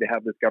 Why do we need to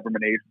have this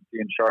government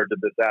agency in charge of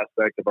this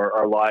aspect of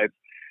our lives?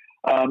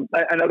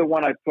 Another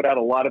one, I've put out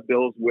a lot of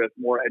bills with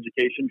more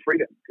education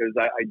freedom, because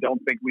I don't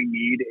think we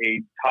need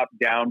a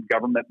top-down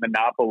government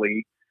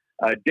monopoly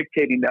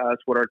dictating to us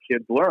what our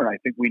kids learn. I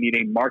think we need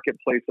a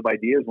marketplace of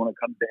ideas when it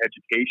comes to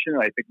education.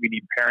 I think we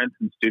need parents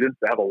and students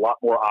to have a lot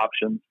more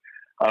options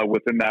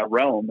within that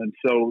realm. And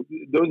so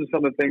those are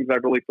some of the things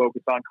I've really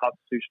focused on.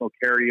 Constitutional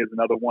carry is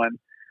another one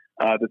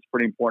that's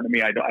pretty important to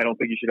me. I don't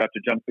think you should have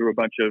to jump through a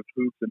bunch of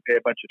hoops and pay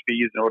a bunch of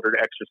fees in order to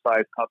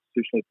exercise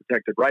constitutionally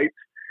protected rights.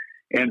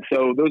 And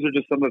so those are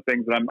just some of the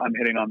things that I'm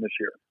hitting on this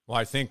year. Well,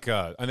 I think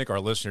our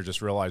listener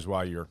just realized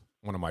why you're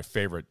one of my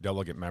favorite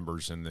delegate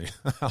members in the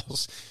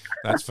House.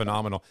 That's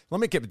phenomenal.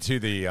 Let me get to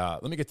the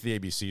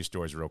ABC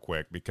stories real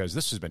quick, because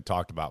this has been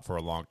talked about for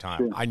a long time.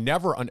 Sure.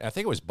 I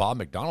think it was Bob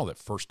McDonnell that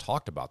first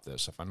talked about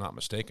this, if I'm not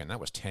mistaken. That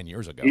was 10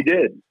 years ago. He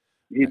did.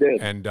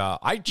 And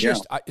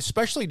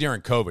especially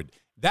during COVID,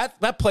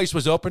 that place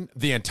was open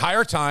the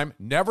entire time,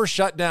 never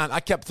shut down.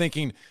 I kept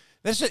thinking,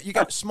 this is, you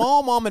got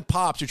small mom and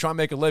pops who try to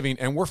make a living,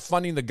 and we're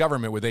funding the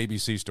government with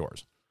ABC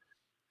stores.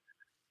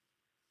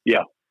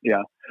 Yeah.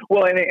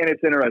 Well, and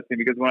it's interesting,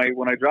 because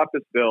when I dropped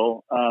this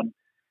bill,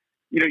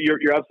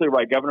 you're absolutely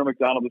right. Governor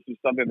McDonnell, this is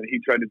something that he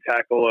tried to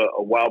tackle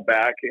a while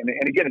back.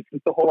 And again, it's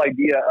just the whole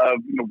idea of,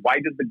 why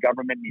does the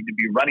government need to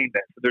be running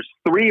this? So there's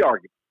three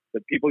arguments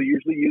that people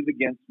usually use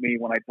against me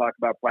when I talk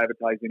about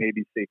privatizing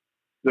ABC.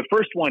 The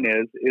first one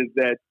is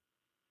that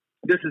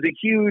this is a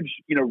huge,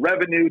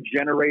 revenue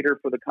generator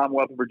for the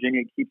Commonwealth of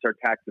Virginia. It keeps our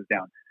taxes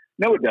down.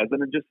 No, it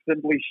doesn't. It just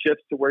simply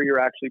shifts to where you're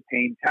actually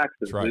paying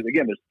taxes. Right.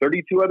 Again, there's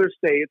 32 other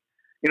states.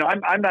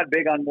 I'm not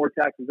big on more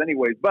taxes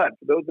anyways, but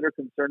for those that are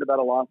concerned about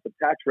a loss of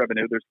tax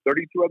revenue, there's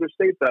 32 other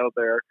states out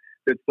there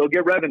that still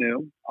get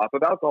revenue off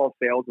of alcohol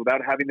sales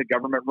without having the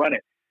government run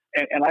it.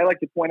 And I like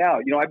to point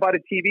out, I bought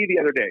a TV the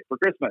other day for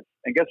Christmas,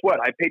 and guess what?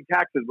 I paid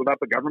taxes without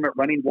the government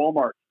running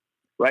Walmart.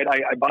 Right,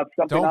 I bought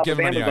something off of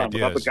Amazon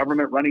without the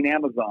government running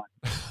Amazon.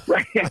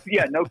 Right?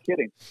 Yeah, no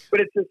kidding. But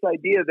it's this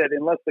idea that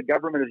unless the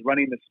government is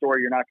running the store,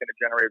 you're not going to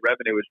generate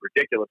revenue is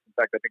ridiculous. In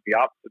fact, I think the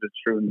opposite is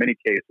true in many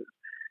cases.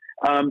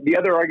 The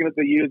other argument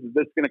they use is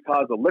this is going to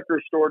cause a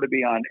liquor store to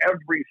be on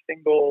every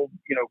single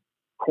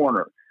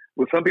corner.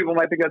 Well, some people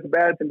might think that's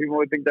bad. Some people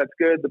might think that's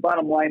good. The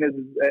bottom line is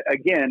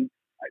again,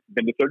 I've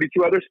been to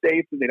 32 other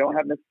states, and they don't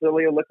have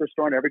necessarily a liquor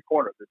store in every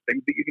corner. There's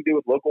things that you can do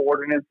with local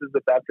ordinances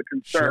if that's a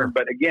concern. Sure.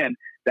 But again,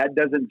 that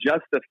doesn't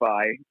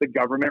justify the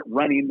government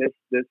running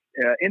this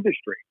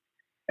industry.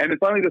 And then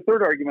finally, the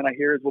third argument I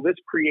hear is, well, this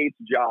creates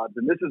jobs.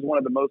 And this is one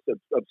of the most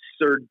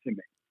absurd to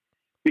me.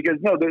 Because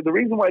no, the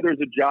reason why there's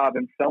a job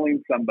in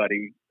selling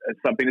somebody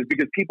something is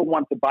because people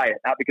want to buy it,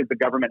 not because the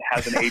government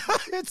has an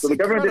agency. So the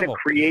government didn't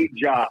create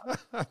jobs.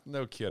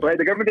 No kidding. Right?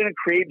 The government didn't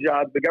create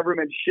jobs. The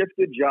government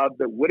shifted jobs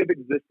that would have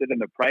existed in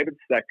the private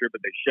sector,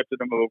 but they shifted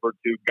them over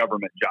to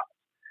government jobs.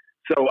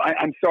 So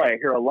I'm sorry, I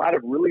hear a lot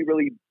of really,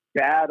 really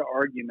bad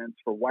arguments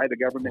for why the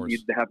government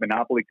needs to have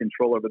monopoly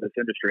control over this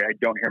industry. I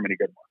don't hear many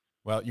good ones.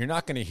 Well, you're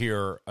not going to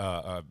hear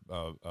an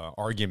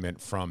argument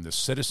from the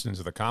citizens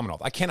of the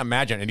Commonwealth. I can't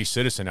imagine any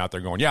citizen out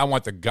there going, yeah, I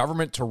want the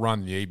government to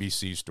run the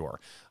ABC store.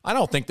 I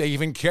don't think they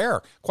even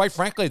care. Quite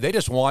frankly, they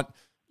just want,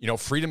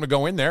 freedom to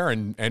go in there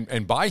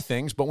and buy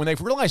things. But when they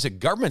realize that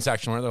government's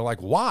actually running, they're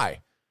like, why?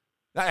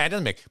 That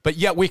doesn't make. But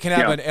yet we can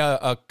have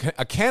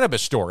a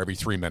cannabis store every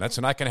 3 minutes,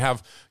 and I can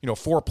have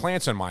 4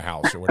 plants in my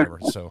house or whatever.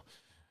 So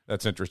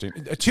that's interesting.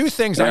 Two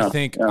things I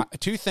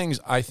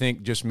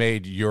think just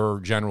made your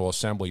General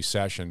Assembly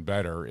session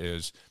better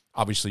is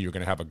obviously you're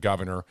going to have a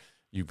governor.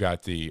 You've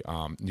got the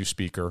new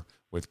speaker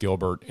with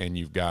Gilbert, and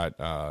you've got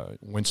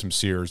Winsome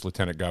Sears,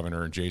 Lieutenant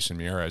Governor, and Jason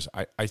Mieres.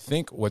 I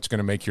think what's going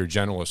to make your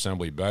General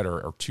Assembly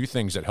better are two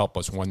things that help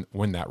us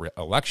win that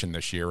election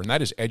this year, and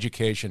that is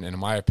education and, in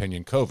my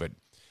opinion, COVID.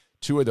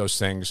 Two of those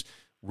things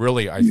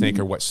really, I think,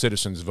 are what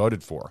citizens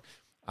voted for.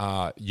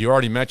 You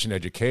already mentioned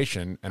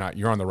education, and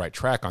you're on the right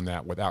track on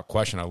that without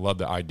question. I love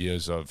the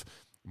ideas of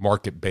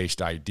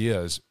market-based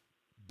ideas.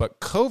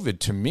 But COVID,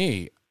 to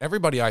me,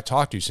 everybody I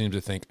talk to seems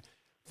to think,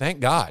 thank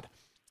God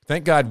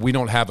we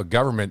don't have a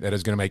government that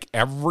is going to make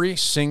every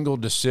single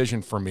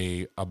decision for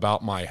me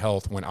about my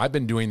health when I've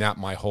been doing that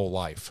my whole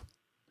life.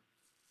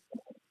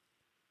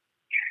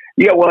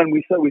 Yeah, well, and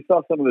we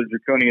saw some of the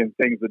draconian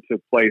things that took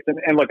place.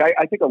 And look,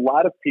 I think a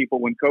lot of people,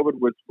 when COVID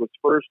was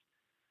first,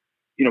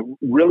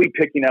 really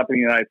picking up in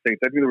the United States,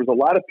 I think there was a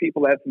lot of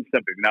people that had some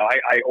sympathy. Now,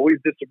 I always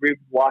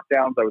disagreed with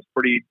lockdowns. I was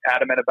pretty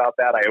adamant about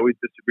that. I always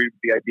disagreed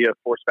with the idea of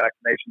forced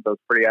vaccinations. I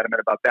was pretty adamant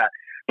about that.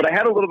 But I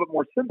had a little bit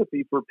more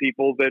sympathy for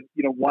people that,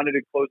 wanted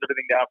to close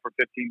everything down for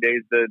 15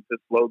 days to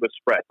slow the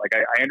spread. Like,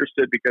 I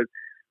understood because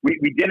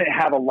we didn't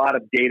have a lot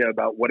of data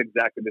about what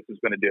exactly this was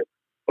going to do.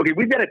 Okay,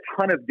 we've got a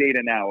ton of data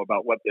now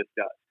about what this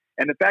does.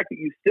 And the fact that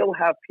you still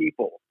have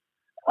people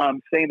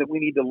saying that we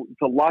need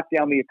to lock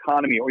down the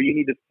economy, or you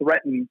need to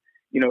threaten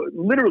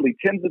literally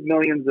tens of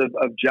millions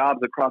of jobs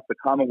across the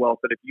Commonwealth,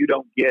 that if you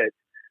don't get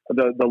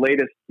the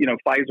latest,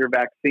 Pfizer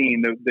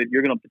vaccine, that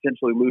you're going to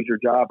potentially lose your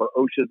job, or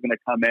OSHA is going to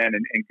come in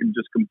and can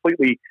just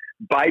completely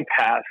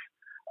bypass,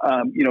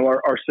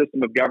 our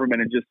system of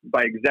government, and just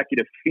by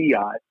executive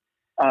fiat,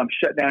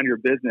 shut down your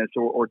business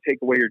or take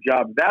away your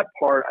job. That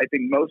part, I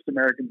think most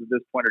Americans at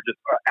this point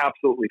are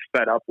absolutely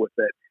fed up with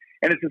it.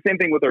 And it's the same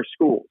thing with our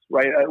schools,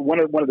 right? One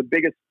of the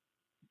biggest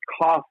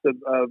costs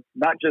of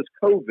not just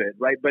COVID,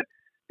 right, but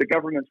the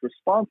government's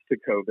response to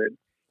COVID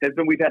has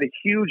been we've had a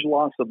huge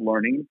loss of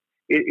learning.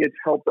 It's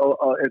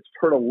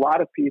hurt a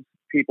lot of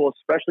people,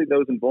 especially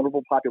those in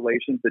vulnerable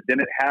populations that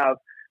didn't have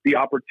the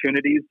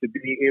opportunities to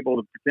be able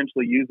to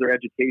potentially use their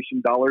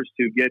education dollars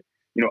to get,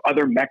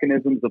 other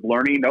mechanisms of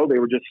learning. No, they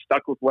were just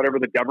stuck with whatever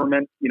the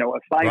government,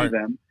 assigned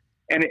them.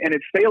 And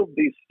it failed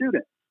these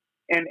students.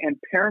 And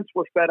parents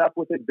were fed up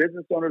with it.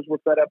 Business owners were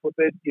fed up with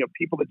it.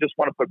 People that just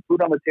want to put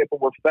food on the table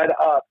were fed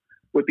up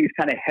with these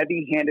kind of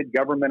heavy-handed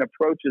government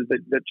approaches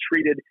that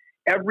treated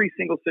every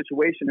single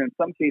situation, in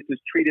some cases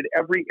treated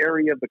every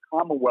area of the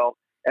Commonwealth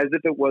as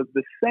if it was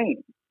the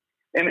same.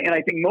 And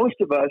I think most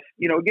of us,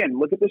 again,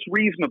 look at this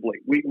reasonably.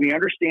 We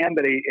understand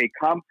that a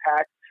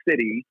compact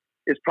city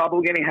is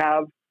probably going to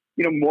have,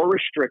 more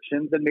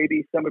restrictions than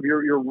maybe some of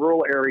your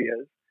rural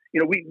areas.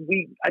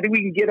 I think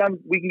we can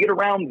get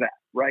around that,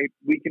 right?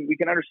 We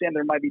can understand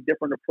there might be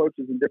different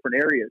approaches in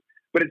different areas,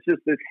 but it's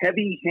just this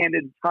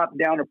heavy-handed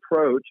top-down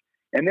approach.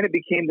 And then it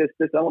became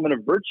this element of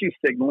virtue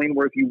signaling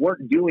where if you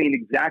weren't doing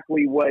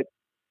exactly what,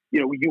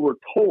 you were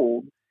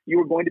told, you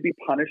were going to be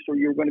punished or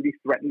you were going to be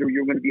threatened or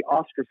you were going to be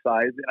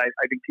ostracized. And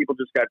I think people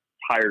just got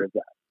tired of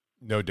that.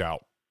 No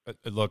doubt.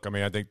 Look,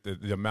 I think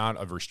the amount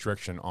of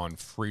restriction on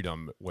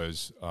freedom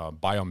was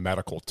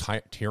biomedical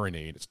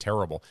tyranny. It's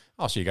terrible.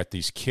 Also, you got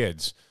these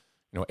kids,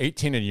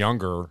 18 and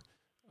younger,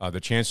 the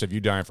chance of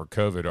you dying for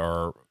COVID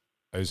are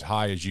as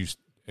high as you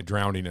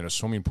drowning in a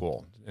swimming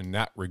pool. In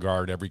that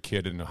regard, every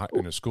kid in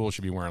a school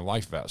should be wearing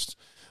life vests.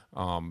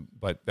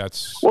 But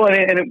that's... Well,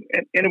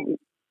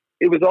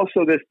 it was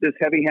also this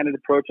heavy-handed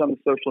approach on the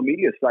social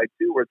media side,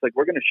 too, where it's like,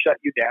 we're going to shut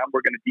you down.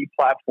 We're going to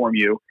deplatform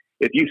you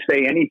if you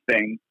say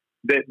anything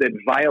that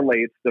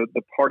violates the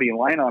party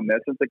line on this.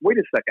 And it's like, wait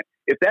a second.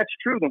 If that's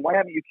true, then why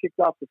haven't you kicked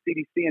off the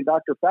CDC and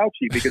Dr.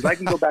 Fauci? Because I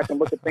can go back and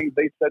look at things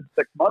they said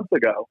 6 months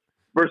ago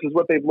versus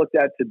what they've looked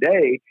at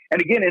today.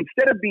 And again,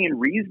 instead of being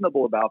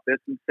reasonable about this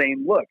and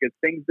saying, look, as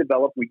things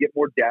develop, we get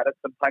more data,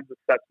 sometimes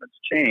assessments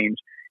change.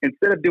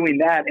 Instead of doing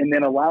that and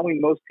then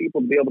allowing most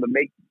people to be able to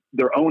make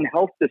their own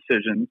health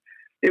decisions,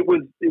 it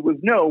was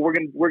no, we're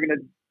going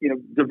to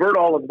divert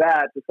all of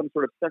that to some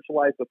sort of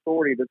centralized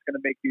authority that's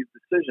going to make these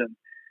decisions.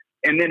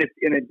 And then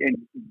and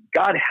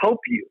God help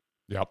you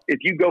if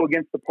you go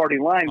against the party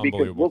line,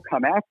 because we'll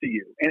come after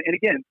you. And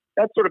again,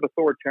 that sort of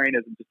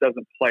authoritarianism just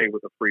doesn't play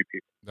with the free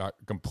people. I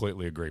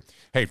completely agree.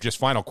 Hey, just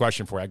final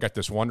question for you. I got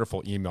this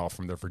wonderful email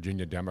from the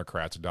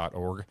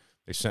VirginiaDemocrats.org.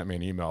 They sent me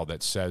an email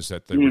that says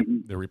that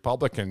the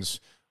Republicans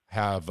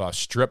have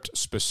stripped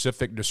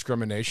specific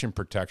discrimination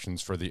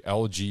protections for the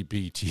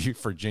LGBT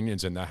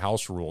Virginians in the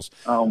House rules.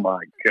 Oh,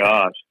 my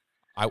gosh.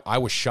 I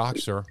was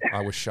shocked, sir.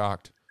 I was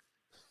shocked.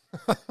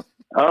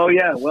 Oh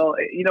yeah, well,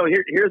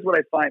 here's what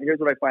I find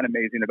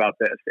amazing about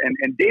this.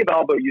 And Dave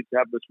Albo used to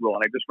have this rule,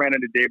 and I just ran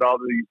into Dave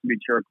Albo, who used to be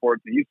chair of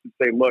courts, and he used to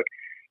say, look,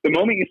 the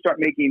moment you start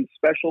making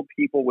special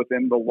people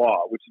within the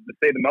law, which is to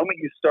say, the moment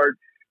you start,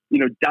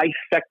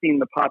 dissecting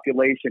the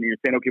population, and you're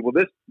saying, okay, well,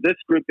 this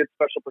group gets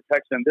special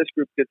protection, and this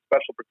group gets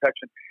special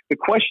protection. The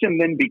question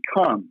then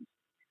becomes,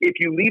 if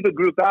you leave a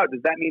group out,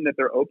 does that mean that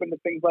they're open to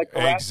things like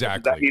harassment?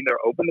 Exactly. Does that mean they're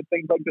open to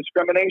things like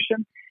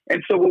discrimination?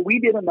 And so what we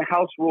did in the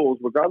House rules,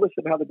 regardless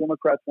of how the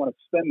Democrats want to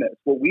spin this,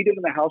 what we did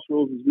in the House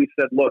rules is we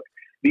said, look,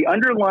 the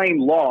underlying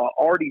law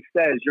already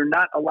says you're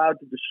not allowed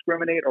to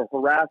discriminate or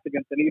harass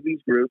against any of these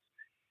groups.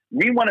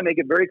 We want to make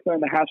it very clear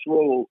in the House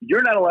rule,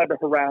 you're not allowed to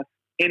harass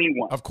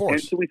anyone. Of course.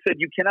 And so we said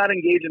you cannot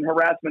engage in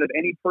harassment of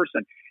any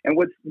person. And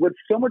what's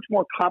so much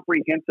more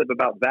comprehensive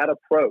about that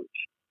approach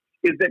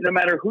is that no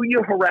matter who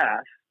you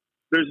harass,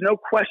 there's no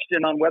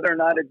question on whether or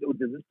not does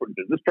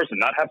this person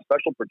not have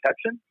special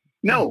protection?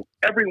 No,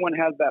 everyone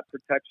has that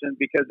protection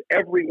because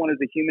everyone is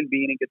a human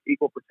being and gets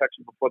equal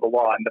protection before the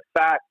law. And the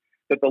fact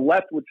that the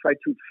left would try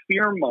to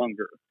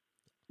fearmonger,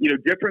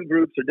 different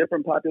groups or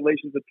different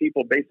populations of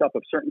people based off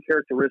of certain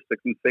characteristics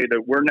and say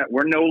that we're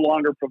no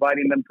longer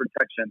providing them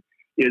protection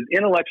is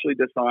intellectually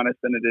dishonest.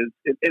 And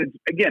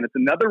it's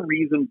another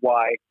reason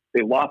why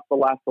they lost the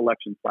last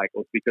election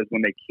cycles, because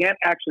when they can't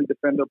actually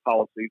defend their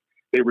policies,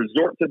 they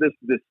resort to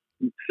this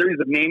series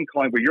of name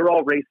calling where you're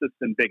all racist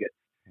and bigots.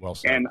 Well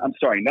said. And I'm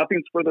sorry,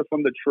 nothing's further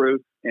from the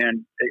truth.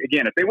 And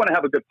again, if they want to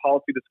have a good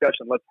policy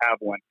discussion, let's have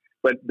one.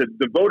 But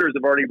the voters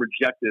have already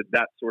rejected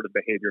that sort of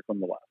behavior from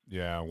the left.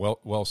 Yeah,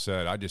 well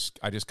said. I just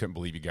couldn't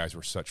believe you guys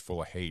were such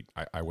full of hate.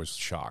 I was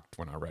shocked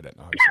when I read it.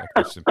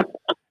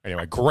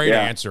 Anyway, great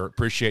answer.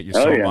 Appreciate you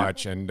so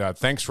much, and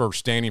thanks for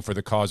standing for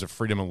the cause of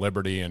freedom and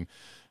liberty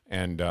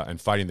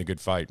and fighting the good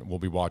fight. We'll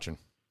be watching.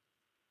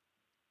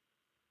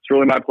 It's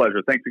really my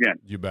pleasure. Thanks again.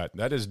 You bet.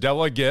 That is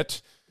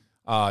Delegate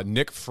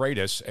Nick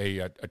Freitas,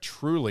 a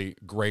truly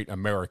great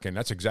American.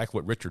 That's exactly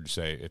what Richard would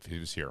say if he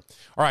was here.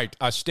 All right,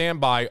 stand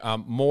by.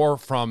 More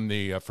from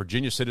the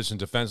Virginia Citizens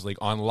Defense League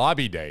on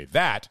Lobby Day.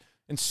 That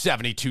in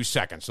 72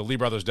 seconds.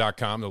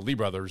 TheLeeBrothers.com,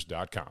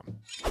 TheLeeBrothers.com.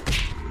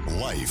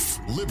 Life,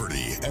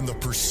 liberty, and the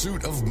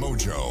pursuit of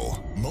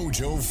mojo.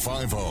 Mojo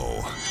 50.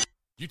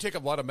 Do you take a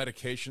lot of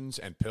medications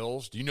and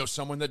pills? Do you know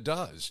someone that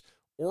does?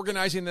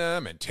 Organizing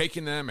them and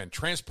taking them and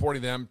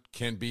transporting them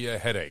can be a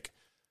headache,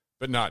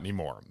 but not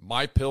anymore.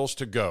 My Pills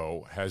to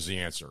Go has the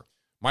answer.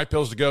 My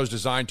Pills to Go is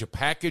designed to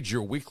package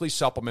your weekly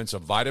supplements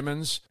of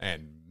vitamins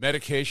and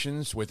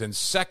medications within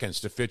seconds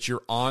to fit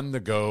your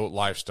on-the-go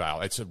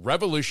lifestyle. It's a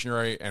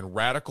revolutionary and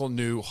radical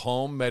new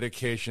home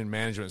medication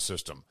management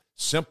system.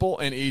 Simple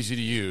and easy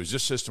to use,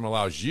 this system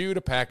allows you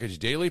to package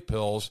daily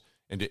pills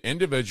into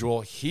individual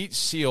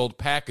heat-sealed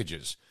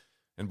packages.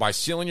 And by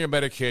sealing your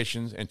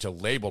medications into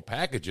labeled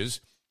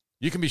packages,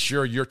 you can be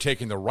sure you're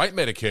taking the right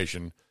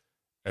medication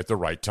at the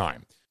right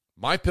time.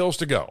 My Pills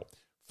to Go.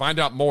 Find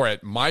out more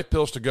at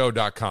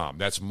mypillstogo.com.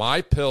 That's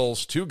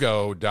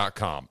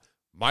mypillstogo.com.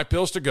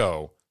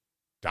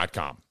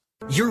 mypillstogo.com.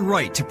 Your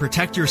right to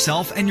protect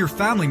yourself and your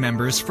family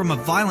members from a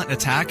violent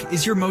attack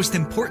is your most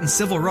important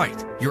civil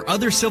right. Your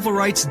other civil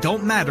rights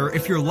don't matter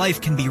if your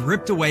life can be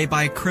ripped away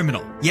by a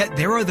criminal. Yet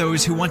there are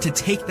those who want to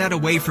take that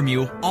away from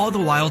you, all the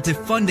while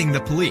defunding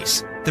the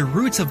police. The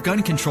roots of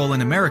gun control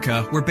in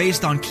America were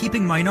based on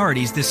keeping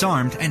minorities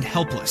disarmed and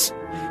helpless.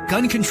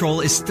 Gun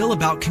control is still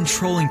about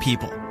controlling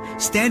people.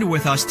 Stand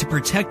with us to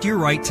protect your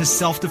right to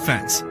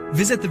self-defense.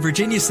 Visit the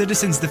Virginia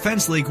Citizens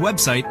Defense League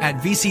website at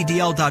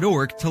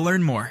vcdl.org to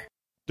learn more.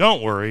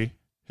 Don't worry.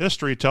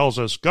 History tells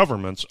us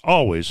governments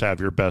always have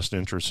your best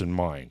interests in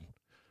mind.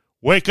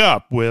 Wake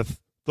up with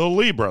the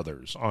Lee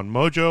Brothers on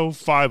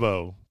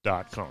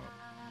mojo50.com.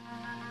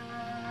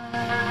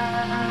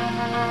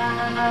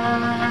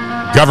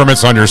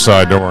 Government's on your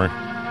side, don't worry.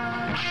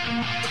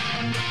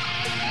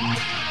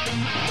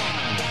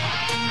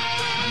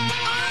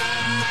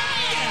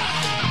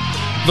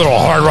 Little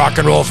hard rock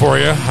and roll for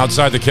you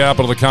outside the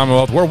capital of the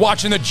Commonwealth. We're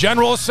watching the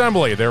General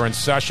Assembly. They're in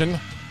session.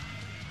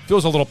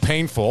 Feels a little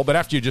painful, but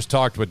after you just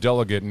talked with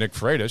Delegate Nick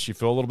Freitas, you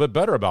feel a little bit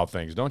better about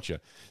things, don't you?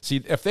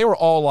 See, if they were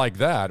all like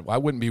that, I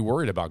wouldn't be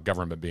worried about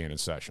government being in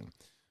session.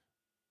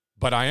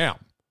 But I am.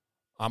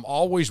 I'm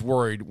always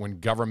worried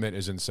when government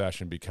is in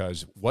session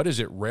because what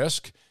is at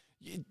risk?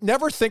 You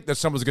never think that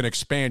someone's going to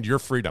expand your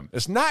freedom.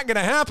 It's not going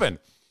to happen.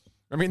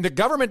 I mean, the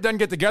government doesn't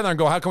get together and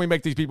go, how can we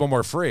make these people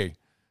more free?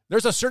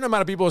 There's a certain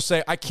amount of people who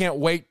say, I can't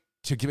wait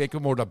to make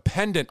them more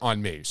dependent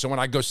on me. So when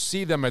I go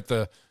see them at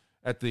the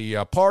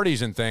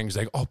parties and things,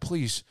 they go, oh,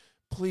 please,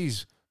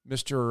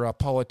 Mr.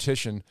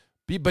 Politician,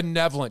 be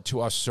benevolent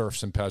to us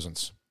serfs and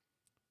peasants.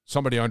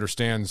 Somebody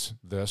understands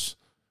this,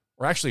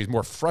 or actually is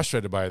more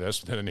frustrated by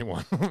this than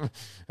anyone,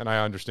 and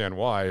I understand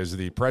why, is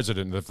the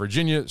president of the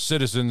Virginia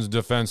Citizens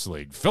Defense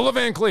League, Philip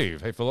Van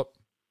Cleve. Hey, Philip.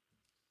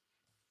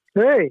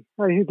 Hey,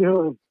 how you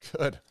doing?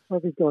 Good.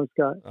 How's it going,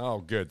 Scott? Oh,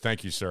 good.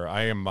 Thank you, sir.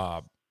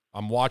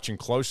 I'm watching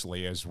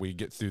closely as we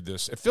get through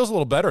this. It feels a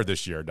little better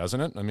this year,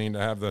 doesn't it? I mean, to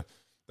have the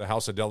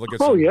House of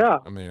Delegates. Oh, yeah.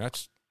 I mean,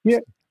 that's... Yeah.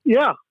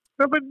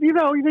 But, you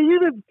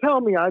didn't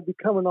tell me I'd be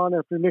coming on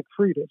after Nick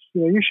Freitas.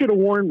 You should have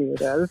warned me of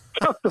that. It's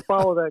tough to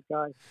follow that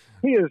guy.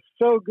 He is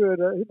so good.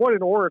 What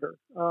an orator.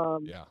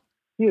 Yeah.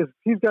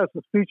 He's got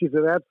some speeches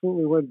that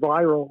absolutely went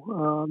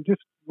viral.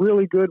 Just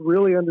really good,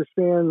 really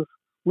understands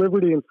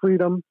liberty and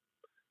freedom.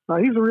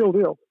 He's a real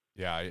deal.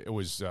 Yeah, it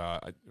was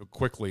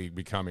quickly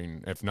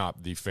becoming, if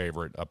not the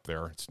favorite up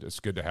there. It's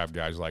good to have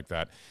guys like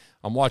that.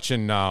 I'm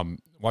watching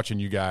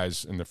you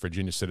guys in the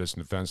Virginia Citizen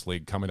Defense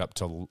League coming up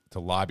to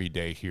Lobby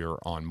Day here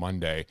on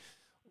Monday.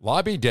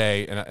 Lobby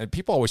Day, and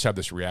people always have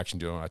this reaction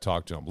to it when I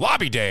talk to them.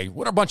 Lobby Day,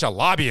 what are a bunch of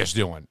lobbyists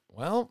doing?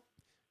 Well,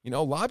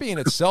 lobbying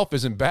itself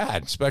isn't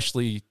bad,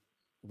 especially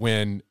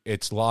when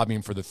it's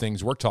lobbying for the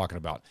things we're talking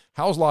about.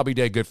 How's Lobby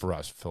Day good for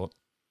us, Philip?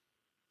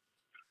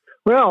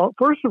 Well,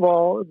 first of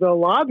all, the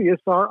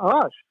lobbyists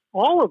are us,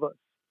 all of us.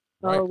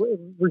 Right.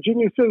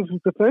 Virginia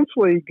Citizens Defense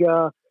League,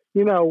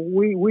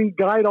 we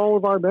guide all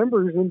of our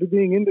members into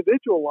being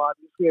individual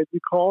lobbyists. You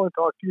call and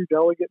talk to your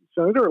delegate and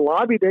senator.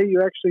 Lobby Day,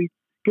 you actually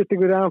get to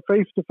go down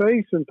face to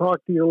face and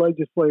talk to your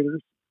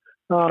legislators.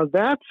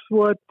 That's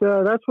what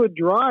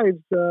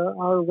drives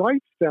our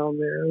rights down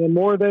there. The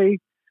more they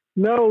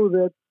know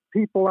that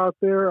people out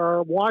there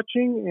are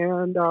watching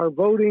and are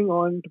voting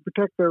on to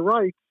protect their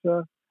rights,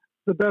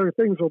 the better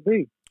things will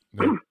be.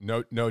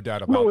 No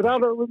doubt about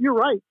that. You're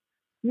right.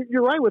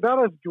 You're right. Without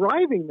us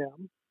driving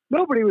them,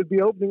 nobody would be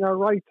opening our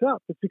rights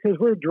up. It's because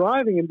we're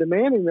driving and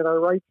demanding that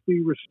our rights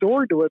be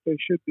restored to what they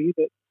should be,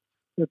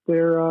 that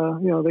they're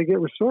they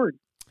get restored.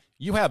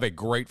 You have a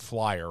great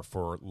flyer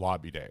for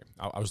Lobby Day.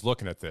 I was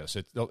looking at this.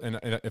 And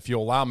if you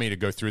allow me to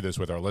go through this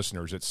with our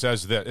listeners, it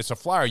says that it's a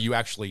flyer you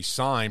actually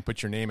sign,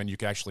 put your name, and you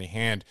can actually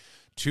hand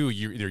to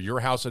either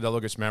your House of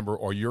Delegates member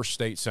or your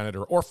state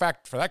senator, or for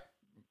that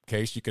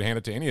case, you can hand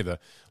it to any of the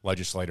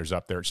legislators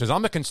up there. It says,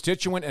 I'm a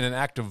constituent and an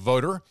active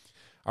voter.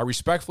 I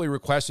respectfully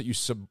request that you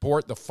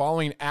support the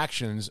following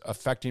actions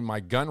affecting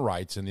my gun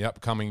rights in the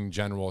upcoming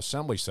General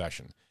Assembly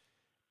session.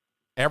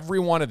 Every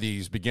one of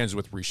these begins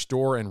with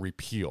restore and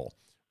repeal.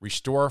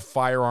 Restore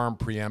firearm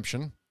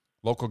preemption.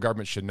 Local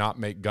government should not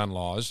make gun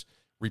laws.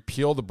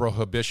 repeal the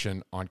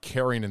prohibition on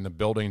carrying in the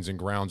buildings and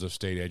grounds of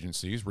state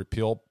agencies,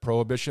 repeal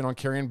prohibition on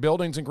carrying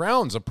buildings and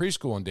grounds of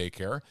preschool and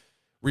daycare,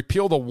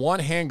 repeal the one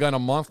handgun a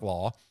month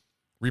law,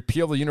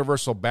 repeal the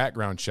universal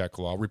background check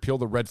law, repeal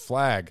the red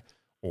flag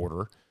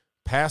order,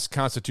 pass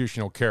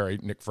constitutional carry.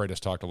 Nick Freitas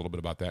talked a little bit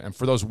about that. And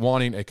for those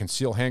wanting a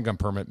concealed handgun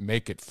permit,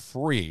 make it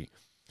free.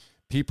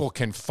 People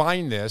can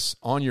find this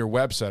on your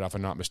website, if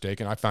I'm not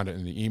mistaken. I found it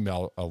in the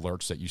email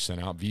alerts that you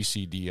sent out,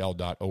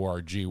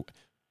 vcdl.org.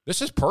 This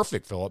is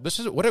perfect, Philip. This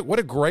is what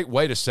a great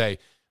way to say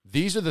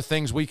these are the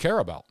things we care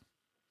about.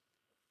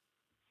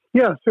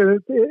 Yeah, so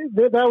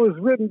that was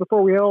written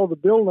before we had all the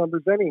bill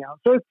numbers anyhow.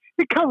 So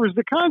it covers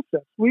the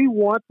concept. We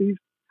want these.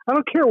 I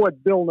don't care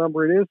what bill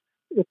number it is.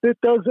 If it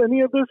does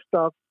any of this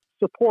stuff,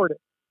 support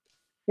it.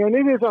 And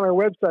it is on our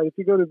website. If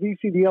you go to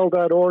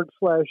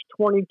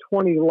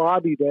vcdl.org/2020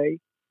 Lobby Day,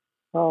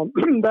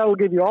 that will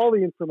give you all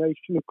the information,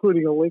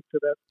 including a link to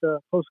that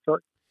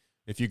postcard.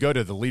 If you go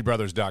to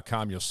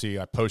theleebrothers.com, you'll see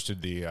I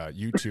posted the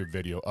YouTube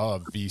video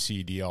of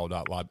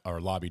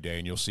Lobby Day,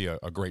 and you'll see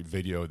a great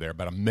video there,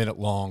 about a minute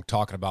long,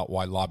 talking about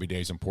why Lobby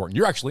Day is important.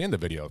 You're actually in the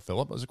video,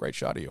 Philip. It was a great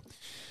shot of you.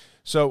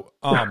 So,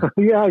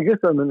 yeah, I guess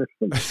I'm in it.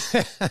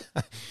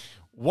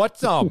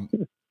 What?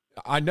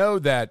 I know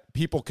that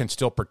people can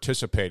still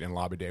participate in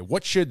Lobby Day.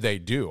 What should they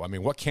do? I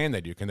mean, what can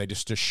they do? Can they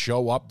just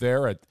show up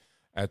there at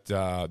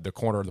the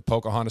corner of the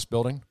Pocahontas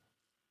building?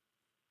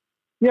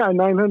 Yeah,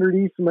 900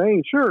 East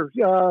Main. Sure.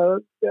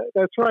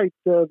 That's right.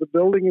 The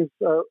building is,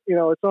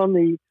 it's on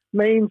the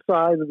main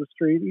side of the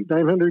street,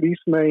 900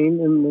 East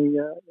Main. And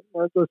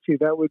let's see,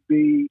 that would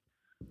be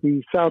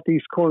the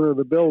southeast corner of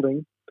the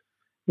building.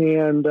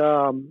 And,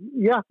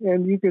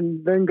 and you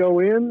can then go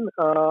in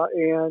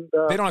and...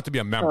 they don't have to be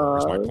a member,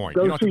 is my point.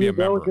 You don't have to be a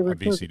member of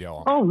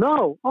VCDL. Oh,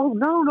 no.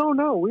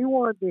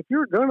 If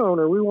you're a gun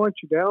owner, we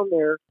want you down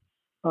there.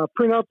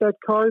 Print out that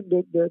card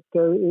that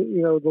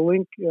the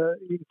link you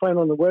can find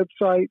on the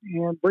website,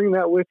 and bring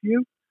that with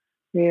you,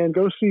 and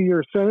go see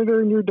your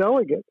senator and your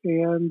delegate,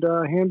 and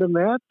hand them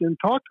that, and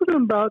talk to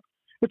them about.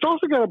 It's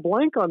also got a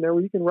blank on there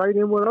where you can write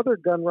in what other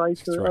gun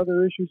rights or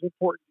other issues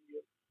important to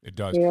you. It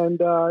does. And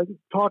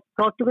talk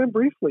to them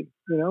briefly,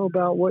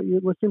 about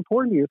what's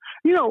important to you.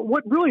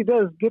 What really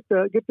does get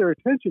their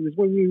attention is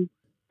when you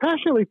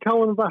passionately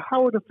tell them about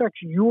how it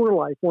affects your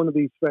life. One of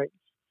these things.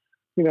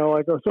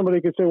 Like somebody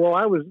could say, well,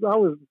 I was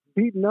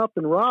beaten up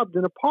and robbed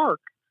in a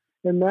park,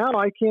 and now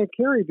I can't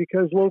carry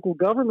because local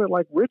government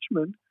like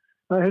Richmond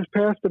has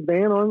passed a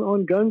ban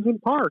on guns in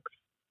parks.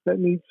 That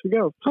needs to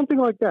go. Something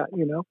like that,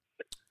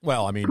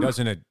 Well, I mean,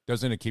 doesn't it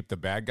keep the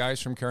bad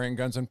guys from carrying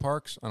guns in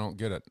parks? I don't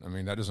get it. I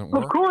mean, that doesn't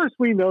work. Of course,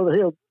 we know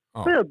they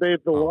obey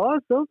the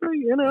laws, don't they?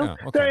 Yeah,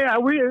 okay.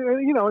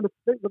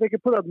 If they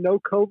could put up no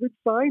COVID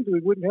signs, we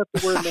wouldn't have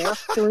to wear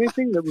masks or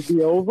anything. That would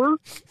be over.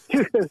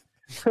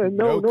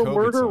 No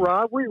murder, sign.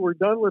 Robbery. We're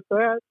done with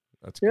that.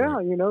 That's great.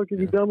 Can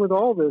be done with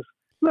all this.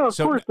 No, of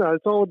course not.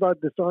 It's all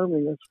about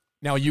disarming us.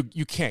 Now,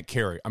 you can't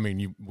carry. I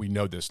mean, we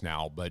know this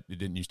now, but it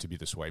didn't used to be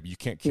this way. But you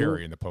can't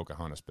carry in the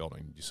Pocahontas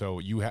building. So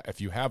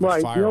if you have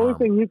a firearm, the only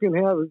thing you can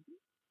have is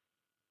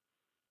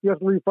you have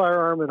to leave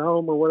firearm at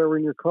home or whatever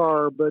in your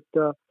car. But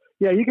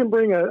you can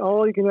bring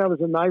all you can have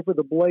is a knife with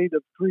a blade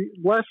of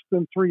less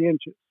than 3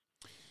 inches.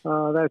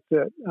 That's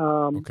it.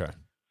 Okay.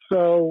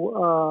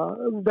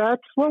 So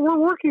that's what we're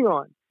working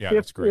on. Yeah,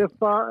 that's great. If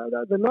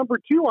the number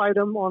 2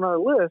 item on our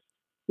list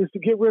is to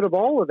get rid of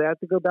all of that,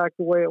 to go back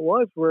the way it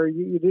was, where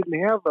you didn't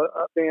have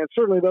a ban.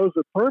 Certainly those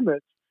with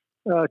permits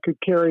could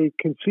carry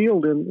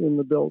concealed in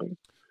the building.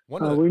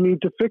 We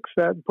need to fix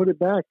that and put it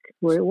back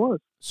the way it was.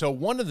 So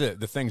one of the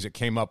things that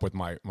came up with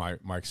my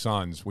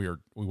sons, we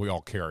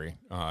all carry,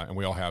 and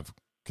we all have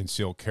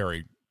concealed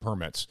carry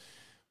permits.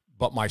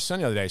 But my son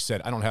the other day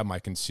said, I don't have my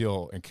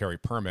conceal and carry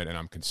permit, and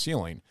I'm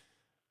concealing.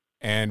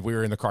 And we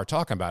were in the car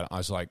talking about it. I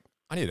was like,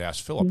 I need to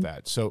ask Philip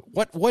that. So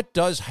what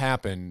does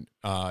happen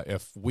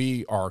if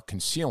we are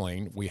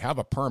concealing, we have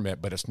a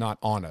permit, but it's not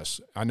on us?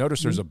 I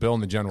noticed there's a bill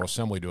in the General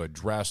Assembly to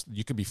address,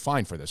 you could be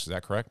fined for this. Is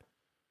that correct?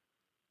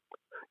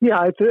 Yeah,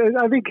 I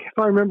think if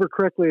I remember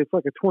correctly, it's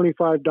like a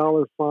 $25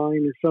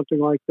 fine or something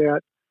like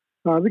that,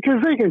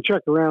 because they can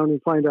check around and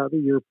find out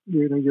that your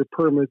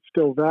permit's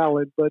still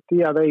valid. But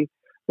yeah, they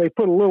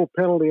put a little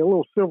penalty, a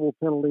little civil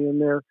penalty in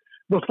there.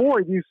 Before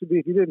it used to be,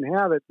 if you didn't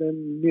have it,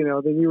 then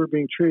you were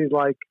being treated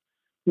like,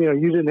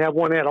 you didn't have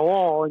one at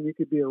all, and you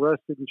could be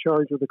arrested and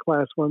charged with a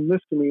Class 1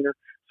 misdemeanor.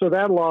 So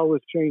that law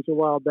was changed a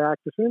while back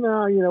to say,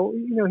 no,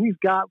 he's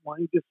got one,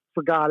 he just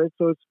forgot it.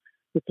 So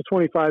it's a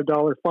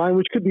 $25 fine,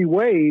 which could be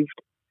waived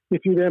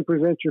if you then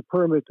present your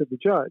permit to the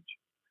judge.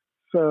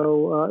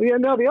 So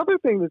now the other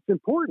thing that's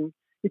important,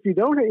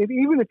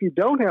 even if you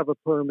don't have a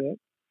permit,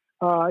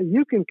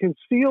 you can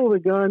conceal the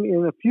gun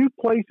in a few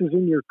places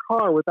in your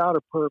car without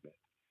a permit.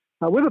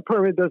 With a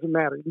permit, it doesn't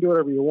matter. You can do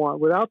whatever you want.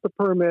 Without the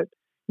permit,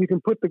 you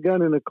can put the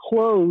gun in a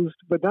closed,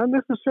 but not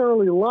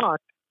necessarily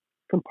locked,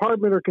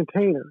 compartment or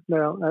container.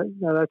 Now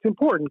that's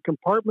important,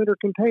 compartment or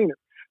container.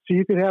 So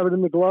you could have it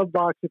in the glove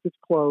box if it's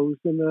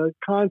closed, in the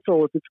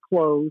console if it's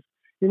closed,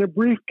 in a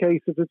briefcase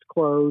if it's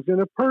closed,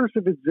 in a purse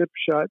if it's zip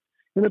shut,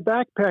 in a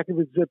backpack if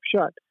it's zipped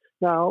shut.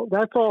 Now,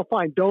 that's all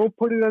fine. Don't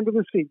put it under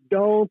the seat.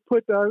 Don't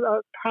put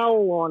a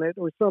towel on it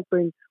or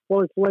something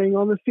while it's laying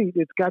on the seat.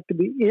 It's got to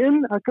be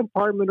in a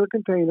compartment or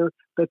container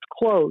that's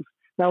closed.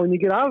 Now, when you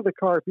get out of the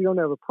car, if you don't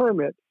have a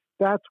permit,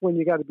 that's when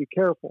you got to be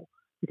careful.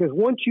 Because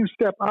once you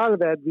step out of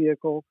that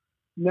vehicle,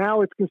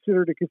 now it's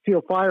considered a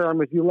concealed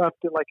firearm if you left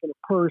it like in a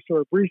purse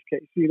or a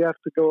briefcase. So you'd have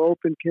to go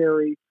open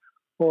carry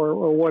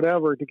or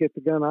whatever to get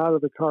the gun out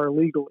of the car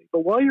legally.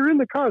 But while you're in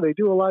the car, they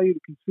do allow you to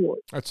conceal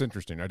it. That's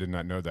interesting. I did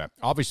not know that.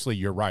 Obviously,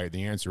 you're right.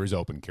 The answer is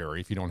open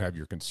carry. If you don't have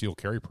your concealed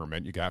carry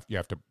permit, you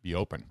have to be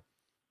open.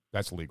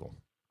 That's legal.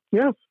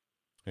 Yes.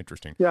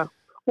 Interesting. Yeah.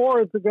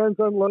 Or if the gun's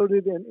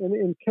unloaded and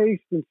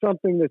encased in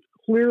something that's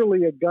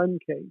clearly a gun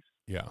case,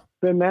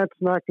 then that's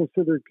not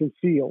considered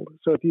concealed.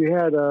 So if you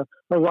had a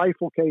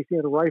rifle case, you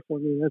had a rifle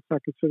in it, that's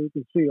not considered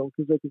concealed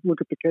because they can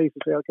look at the case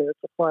and say, okay, that's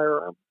a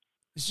firearm.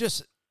 It's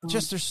just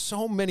there's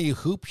so many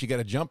hoops you got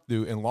to jump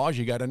through and laws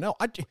you got to know.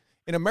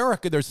 In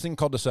America, there's a thing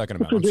called the Second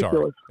Amendment. I'm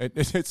sorry.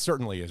 It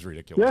certainly is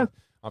ridiculous. Yeah.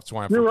 That's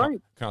why I'm for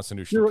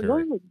constitutional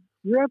carry.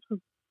 You're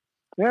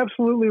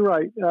absolutely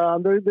right.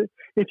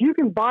 If you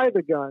can buy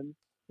the gun,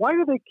 why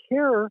do they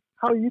care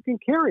how you can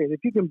carry it? If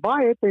you can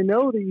buy it, they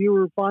know that you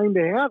were fine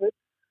to have it.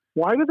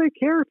 Why do they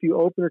care if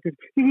you open it? If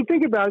you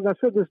think about it, and I've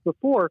said this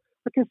before,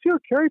 a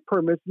concealed carry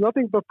permit is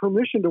nothing but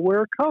permission to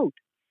wear a coat.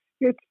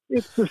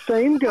 It's the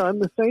same gun,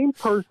 the same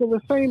person, the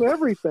same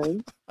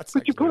everything.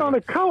 But you put on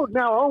a coat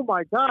now. Oh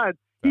my God,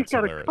 he's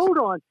got a coat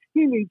on.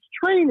 He needs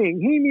training.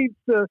 He needs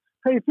to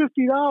pay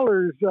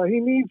 $50. He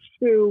needs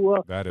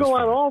to fill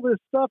out all this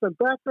stuff and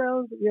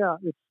background. Yeah,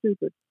 it's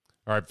stupid.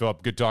 All right,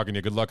 Philip. Good talking to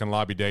you. Good luck on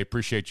Lobby Day.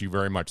 Appreciate you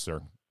very much,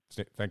 sir.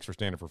 Thanks for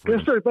standing for freedom.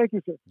 Yes, sir. Thank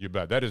you, sir. You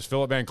bet. That is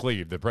Philip Van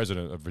Cleve, the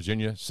president of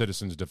Virginia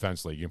Citizens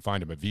Defense League. You can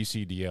find him at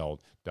vcdl.org.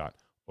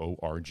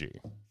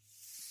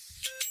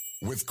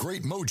 With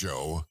great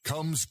mojo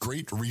comes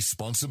great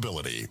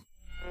responsibility.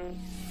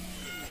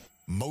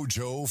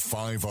 Mojo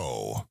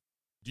 50.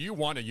 Do you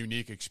want a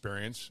unique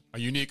experience? A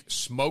unique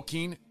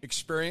smoking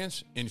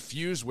experience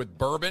infused with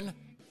bourbon?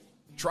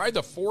 Try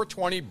the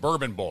 420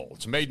 Bourbon Bowl.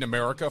 It's made in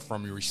America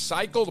from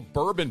recycled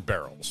bourbon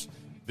barrels.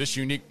 This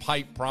unique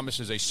pipe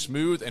promises a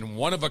smooth and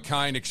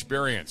one-of-a-kind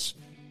experience.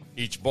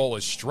 Each bowl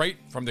is straight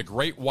from the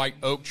great white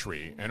oak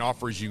tree and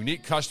offers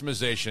unique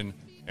customization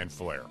and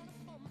flair.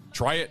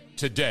 Try it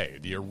today,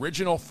 the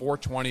original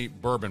 420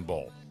 Bourbon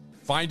Bowl.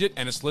 Find it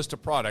and its list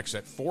of products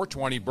at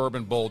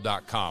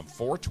 420bourbonbowl.com.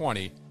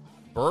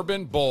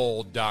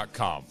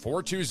 420bourbonbowl.com.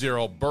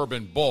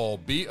 420bourbonbowl,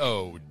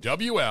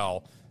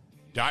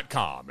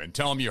 BOWL.com. And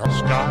tell them you heard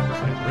Scott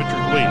and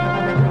Richard Lee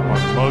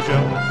on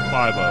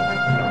Mojo 50.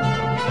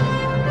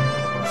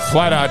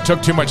 Flat out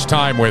took too much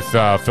time with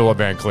Philip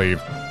Van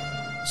Cleve.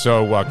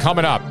 So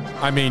coming up,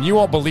 I mean, you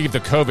won't believe the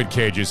COVID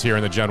cages here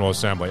in the General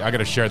Assembly. I got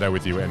to share that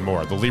with you and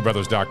more.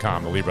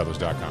 TheLeeBrothers.com,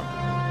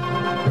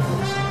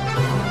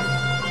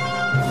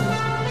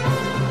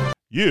 TheLeeBrothers.com.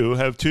 You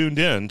have tuned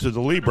in to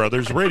the Lee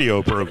Brothers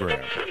radio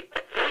program.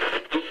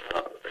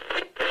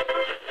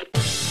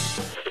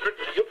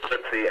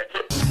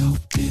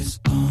 Help is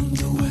on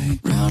the way.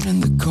 Round in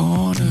the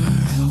corner.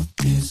 Help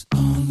is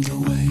on the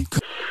way.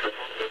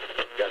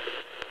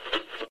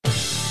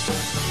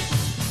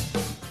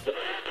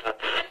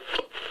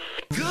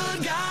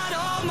 Good God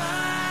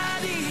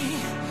Almighty,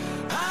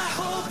 I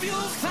hope you'll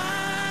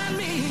find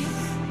me.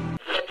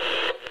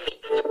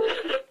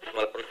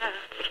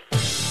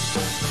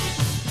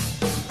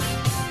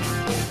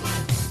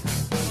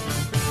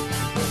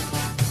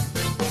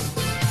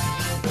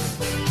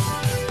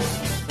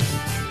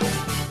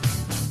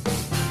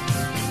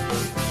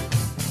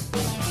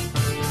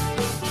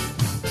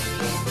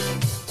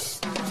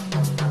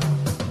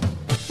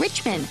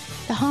 Richmond,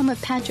 the home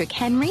of Patrick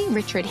Henry,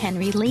 Richard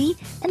Henry Lee,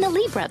 and the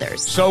Lee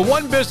brothers. So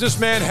one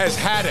businessman has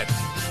had it.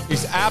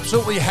 He's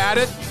absolutely had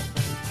it.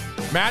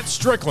 Matt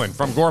Strickland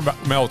from Gourmet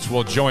Melts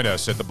will join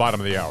us at the bottom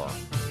of the hour.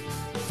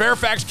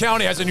 Fairfax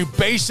County has a new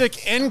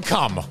basic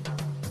income.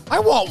 I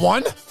want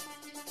one.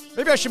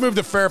 Maybe I should move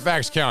to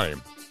Fairfax County.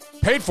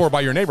 Paid for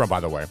by your neighbor, by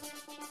the way.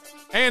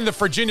 And the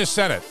Virginia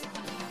Senate.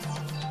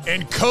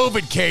 And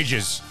COVID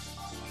cages.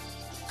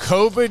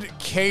 COVID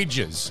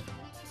cages.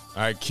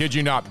 I kid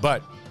you not,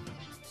 but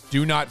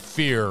do not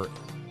fear.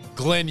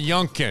 Glenn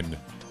Youngkin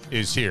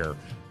is here.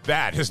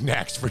 That is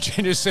next.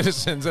 Virginia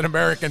Citizens and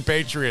American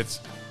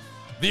Patriots.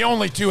 The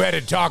only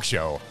two-headed talk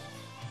show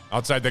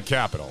outside the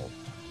capital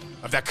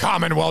of the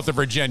Commonwealth of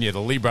Virginia.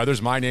 The Lee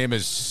brothers. My name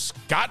is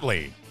Scott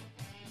Lee.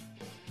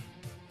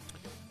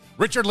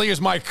 Richard Lee is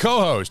my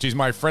co-host. He's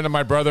my friend and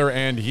my brother,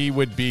 and he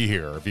would be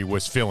here if he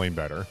was feeling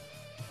better.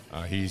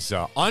 He's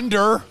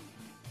under...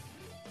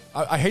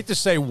 I hate to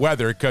say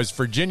weather because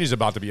Virginia's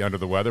about to be under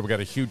the weather. We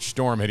got a huge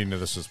storm hitting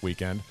to us this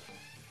weekend.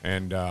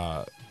 And,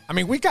 I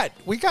mean, we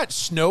got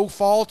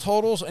snowfall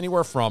totals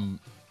anywhere from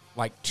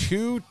like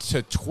 2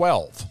 to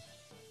 12.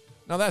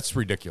 Now, that's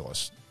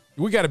ridiculous.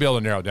 We got to be able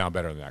to narrow it down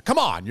better than that. Come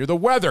on, you're the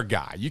weather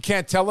guy. You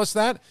can't tell us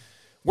that?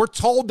 We're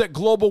told that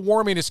global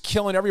warming is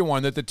killing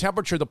everyone, that the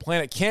temperature of the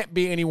planet can't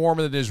be any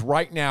warmer than it is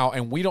right now,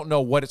 and we don't know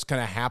what it's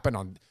going to happen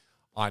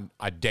on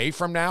a day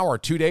from now or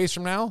 2 days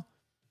from now?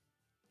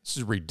 This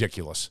is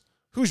ridiculous.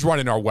 Who's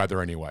running our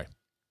weather anyway?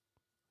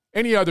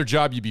 Any other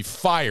job, you'd be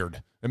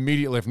fired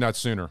immediately, if not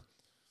sooner.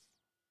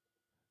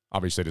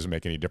 Obviously, it doesn't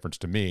make any difference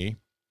to me.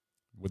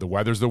 The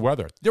weather's the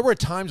weather. There were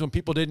times when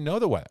people didn't know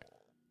the weather.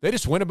 They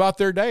just went about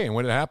their day, and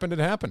when it happened, it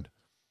happened.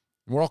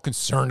 And we're all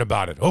concerned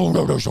about it. Oh,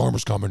 no, storm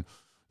is coming.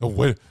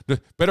 Oh,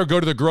 better go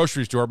to the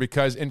grocery store,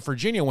 because in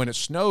Virginia, when it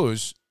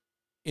snows,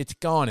 it's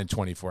gone in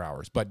 24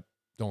 hours. But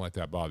don't let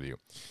that bother you.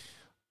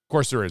 Of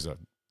course, there is a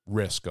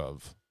risk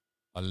of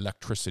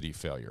electricity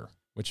failure,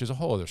 which is a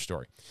whole other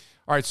story.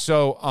 All right,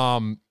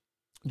 so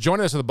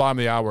joining us at the bottom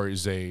of the hour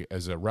is a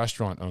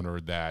restaurant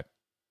owner that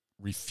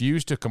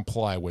refused to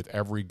comply with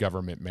every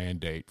government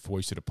mandate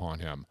foisted upon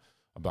him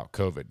about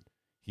COVID.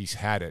 He's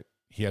had it.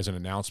 He has an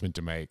announcement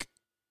to make,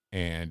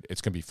 and it's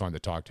going to be fun to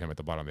talk to him at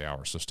the bottom of the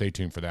hour. So stay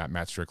tuned for that.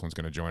 Matt Strickland's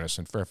going to join us,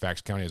 and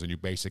Fairfax County has a new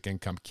basic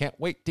income. Can't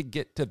wait to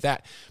get to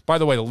that. By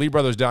the way, the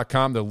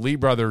LeeBrothers.com,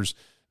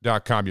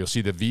 you'll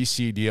see the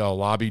VCDL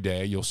Lobby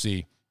Day. You'll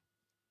see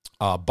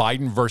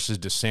Biden versus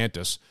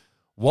DeSantis.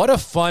 What a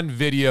fun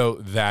video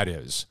that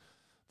is.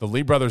 The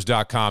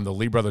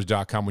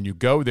LeeBrothers.com, when you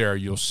go there,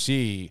 you'll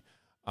see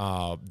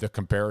the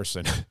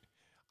comparison.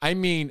 I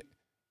mean,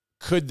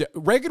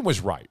 Reagan was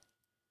right.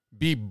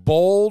 Be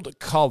bold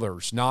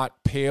colors,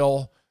 not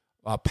pale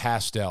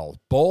pastel.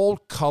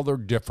 Bold color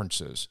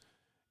differences.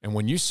 And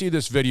when you see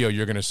this video,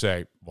 you're going to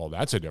say, well,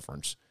 that's a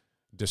difference.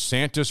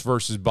 DeSantis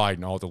versus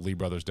Biden, all at the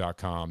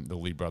LeeBrothers.com, the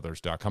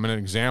LeeBrothers.com. And an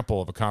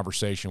example of a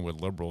conversation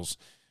with liberals,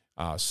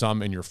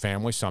 some in your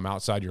family, some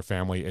outside your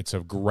family. It's a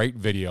great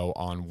video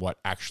on what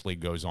actually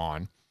goes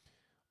on.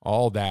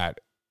 All that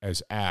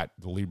is at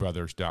the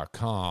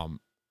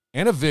LeeBrothers.com.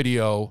 And a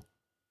video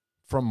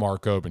from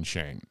Mark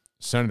Obenshain,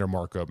 Senator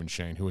Mark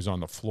Obenshain, who was on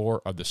the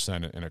floor of the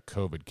Senate in a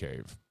COVID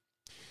cave.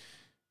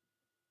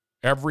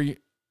 Every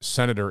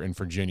senator in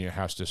Virginia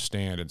has to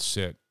stand and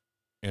sit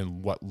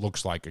in what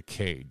looks like a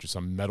cage. It's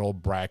a metal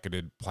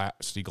bracketed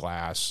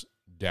plexiglass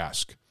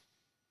desk.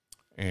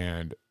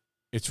 And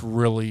it's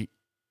really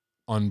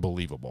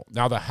unbelievable.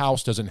 Now, the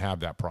House doesn't have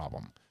that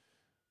problem.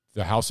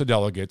 The House of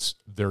Delegates,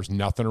 there's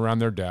nothing around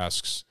their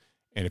desks.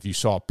 And if you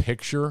saw a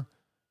picture,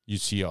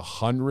 you'd see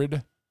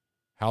 100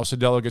 House of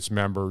Delegates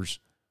members.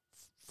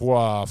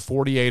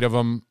 48 of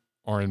them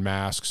are in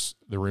masks.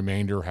 The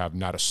remainder have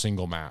not a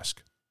single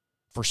mask.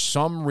 For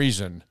some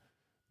reason,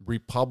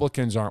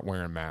 Republicans aren't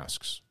wearing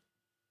masks.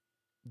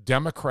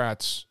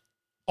 Democrats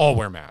all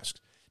wear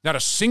masks. Not a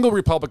single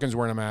Republican's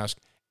wearing a mask.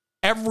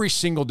 Every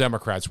single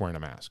Democrat's wearing a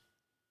mask.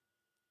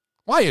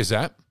 Why is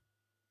that?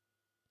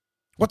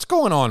 What's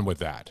going on with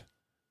that?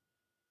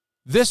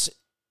 This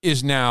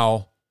is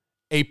now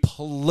a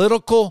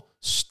political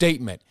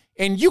statement,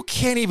 and you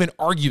can't even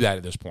argue that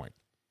at this point.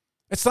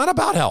 It's not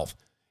about health.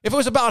 If it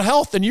was about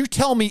health, then you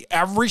tell me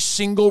every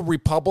single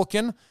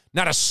Republican,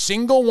 not a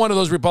single one of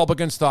those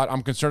Republicans thought,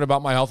 I'm concerned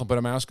about my health and put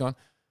a mask on.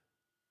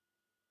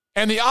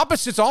 And the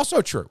opposite's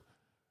also true.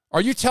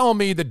 Are you telling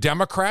me the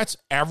Democrats,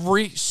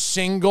 every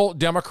single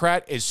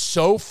Democrat is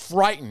so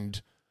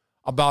frightened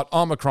about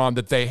Omicron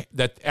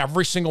that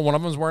every single one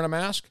of them is wearing a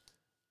mask?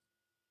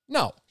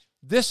 No.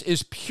 This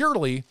is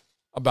purely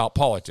about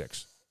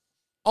politics.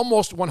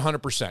 Almost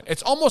 100%.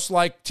 It's almost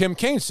like Tim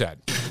Kaine said.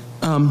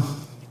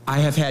 I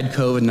have had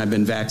COVID and I've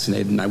been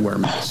vaccinated and I wear a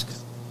mask.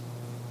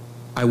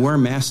 I wear a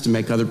mask to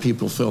make other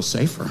people feel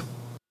safer.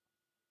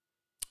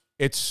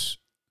 It's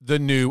the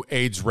new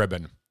AIDS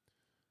ribbon.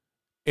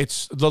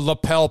 It's the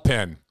lapel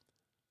pin.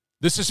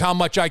 This is how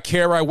much I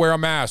care. I wear a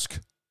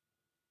mask.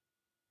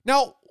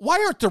 Now,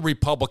 why aren't the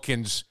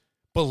Republicans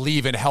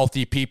believe in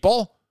healthy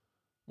people?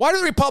 Why do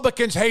the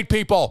Republicans hate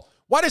people?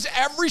 Why does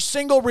every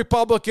single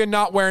Republican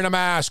not wearing a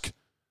mask?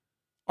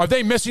 Are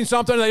they missing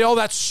something? Are they all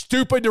that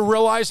stupid to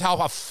realize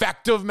how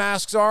effective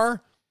masks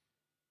are?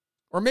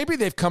 Or maybe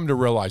they've come to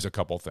realize a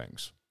couple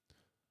things.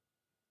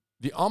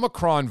 The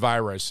Omicron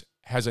virus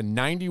has a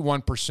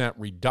 91%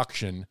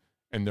 reduction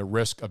in the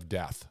risk of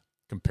death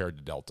compared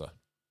to Delta.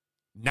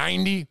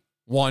 91%.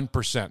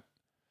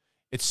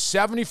 It's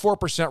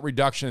 74%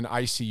 reduction in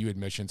ICU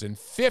admissions and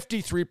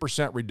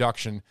 53%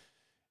 reduction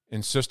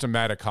in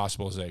systematic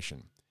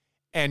hospitalization.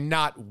 And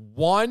not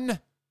one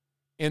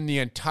in the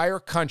entire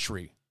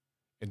country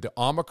in the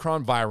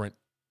Omicron variant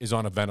is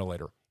on a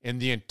ventilator. In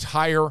the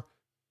entire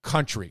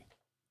country.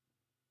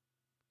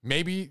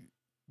 Maybe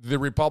the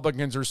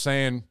Republicans are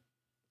saying,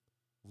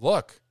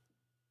 look,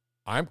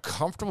 I'm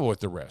comfortable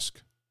with the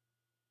risk.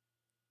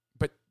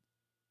 But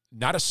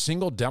not a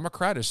single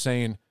Democrat is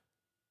saying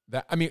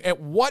that. I mean, at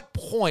what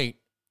point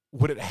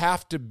would it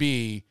have to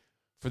be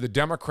for the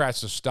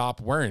Democrats to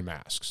stop wearing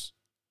masks?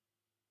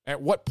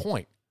 At what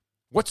point?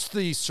 What's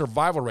the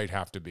survival rate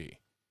have to be?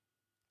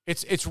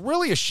 It's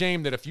really a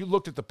shame that if you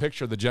looked at the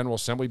picture of the General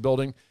Assembly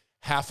building,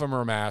 half of them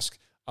are masked,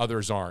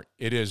 others aren't.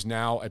 It is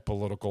now a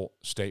political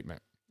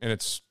statement. And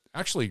it's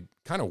actually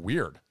kind of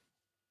weird.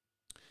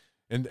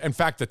 And in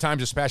fact, the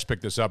Times-Dispatch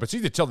picked this up. It's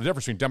easy to tell the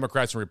difference between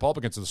Democrats and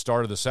Republicans at the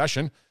start of the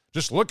session.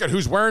 Just look at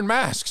who's wearing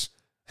masks.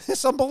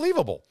 It's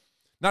unbelievable.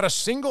 Not a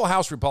single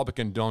House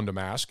Republican donned a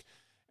mask.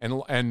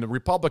 And the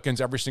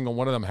Republicans, every single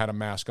one of them had a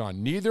mask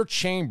on. Neither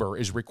chamber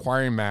is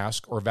requiring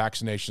masks or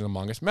vaccinations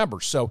among its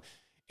members. So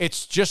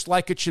it's just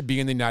like it should be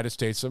in the United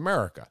States of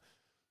America.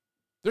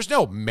 There's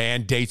no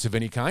mandates of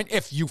any kind.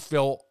 If you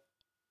feel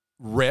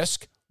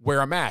risk,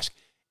 wear a mask.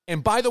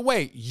 And by the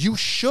way, you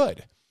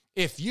should.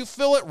 If you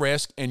feel at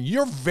risk and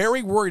you're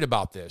very worried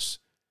about this,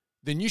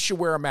 then you should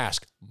wear a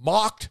mask.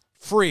 Mocked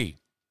free.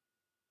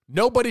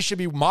 Nobody should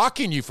be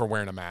mocking you for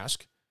wearing a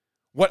mask.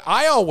 What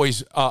I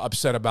always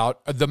upset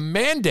about are the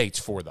mandates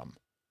for them.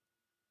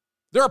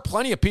 There are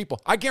plenty of people.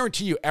 I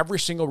guarantee you every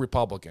single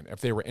Republican, if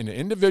they were in an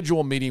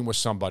individual meeting with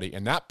somebody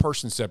and that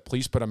person said,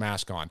 please put a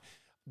mask on,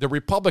 the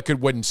Republican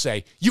wouldn't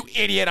say, you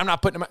idiot, I'm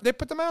not putting a mask. They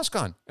put the mask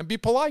on and be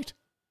polite.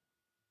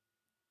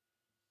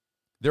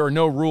 There are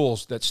no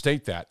rules that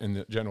state that in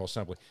the General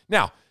Assembly.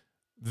 Now,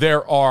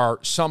 there are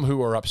some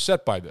who are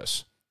upset by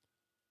this.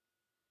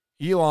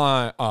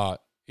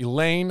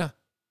 Elaine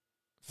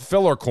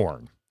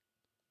Fillercorn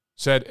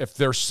said, if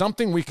there's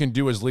something we can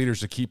do as leaders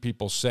to keep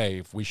people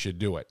safe, we should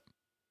do it.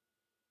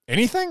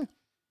 Anything?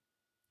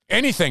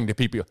 Anything to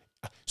keep people.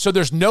 So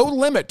there's no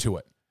limit to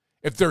it.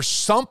 If there's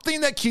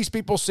something that keeps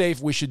people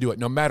safe, we should do it.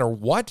 No matter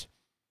what,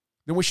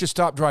 then we should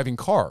stop driving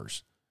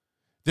cars.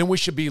 Then we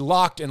should be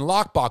locked in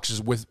lock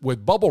boxes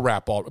with bubble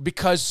wrap all,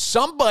 because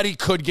somebody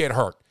could get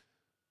hurt.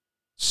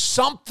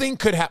 Something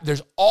could happen.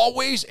 There's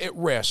always at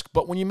risk.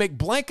 But when you make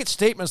blanket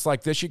statements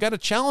like this, you got to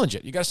challenge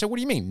it. You got to say, what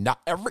do you mean?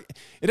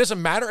 It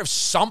doesn't matter if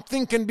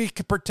something can be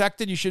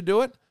protected, you should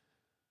do it.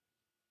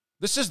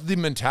 This is the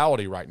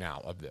mentality right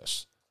now of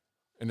this.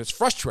 And it's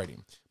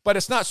frustrating. But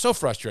it's not so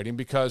frustrating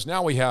because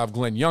now we have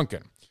Glenn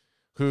Youngkin,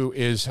 who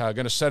is going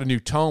to set a new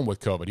tone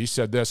with COVID. He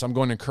said this, I'm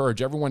going to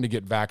encourage everyone to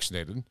get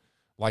vaccinated,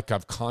 like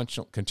I've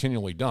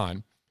continually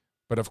done.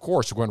 But of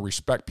course, we're going to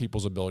respect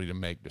people's ability to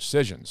make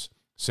decisions,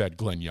 said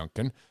Glenn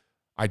Youngkin.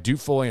 I do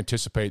fully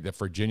anticipate that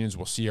Virginians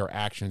will see our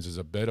actions as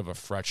a bit of a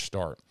fresh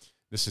start.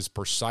 This is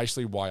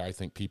precisely why I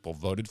think people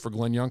voted for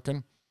Glenn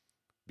Youngkin,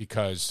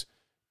 because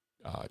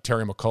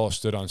Terry McAuliffe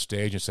stood on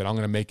stage and said, I'm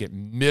going to make it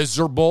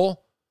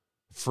miserable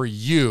for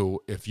you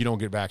if you don't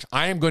get vaccinated.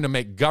 I am going to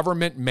make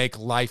government make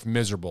life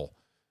miserable.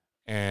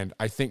 And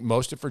I think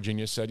most of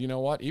Virginia said, you know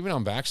what, even though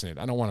I'm vaccinated,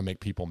 I don't want to make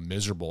people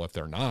miserable if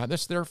they're not.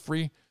 That's their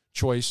free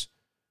choice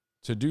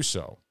to do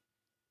so.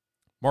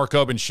 Mark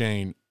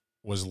Obenshain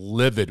was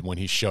livid when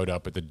he showed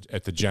up at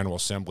the General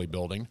Assembly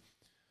building,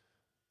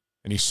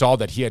 and he saw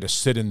that he had to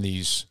sit in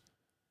these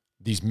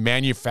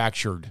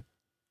manufactured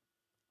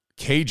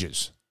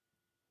cages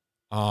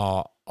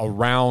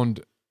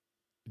around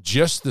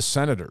just the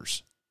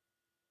senators.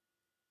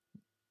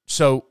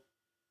 So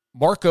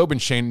Mark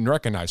Obenshain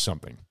recognized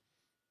something.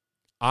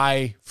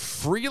 I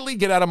freely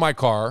get out of my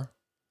car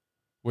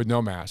with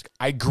no mask.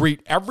 I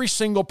greet every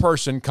single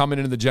person coming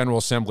into the General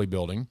Assembly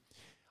building.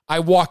 I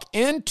walk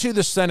into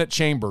the Senate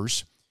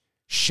chambers,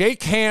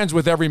 shake hands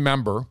with every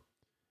member,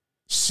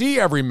 see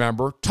every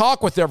member,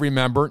 talk with every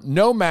member,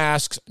 no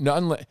masks,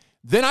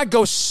 then I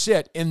go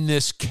sit in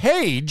this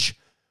cage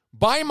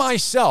by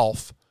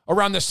myself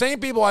around the same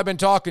people I've been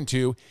talking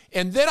to,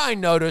 and then I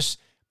notice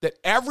that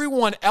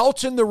everyone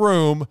else in the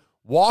room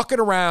walking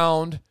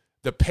around,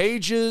 the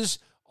pages,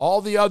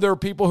 all the other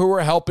people who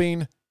are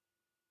helping,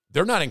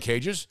 they're not in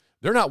cages.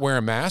 They're not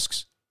wearing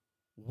masks.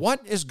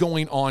 What is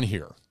going on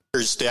here?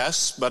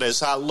 Desks, but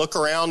as I look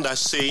around, I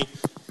see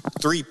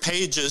 3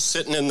 pages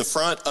sitting in the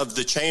front of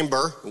the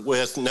chamber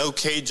with no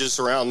cages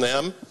around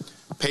them.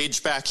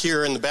 Page back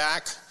here in the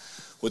back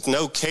with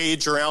no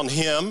cage around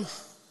him.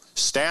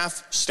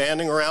 Staff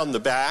standing around the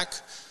back,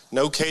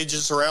 no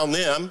cages around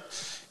them.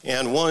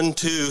 And 1,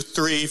 2,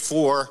 3,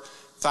 4,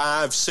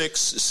 5, 6,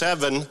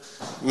 7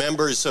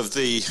 members of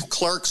the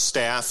clerk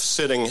staff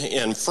sitting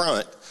in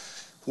front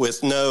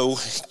with no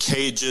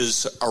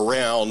cages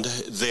around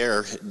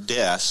their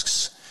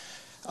desks.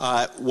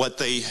 What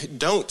they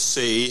don't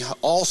see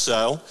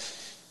also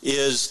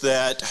is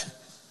that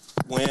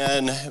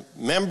when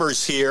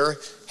members here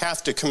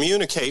have to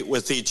communicate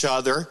with each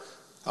other,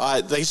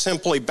 they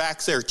simply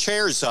back their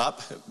chairs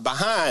up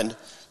behind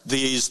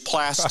these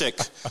plastic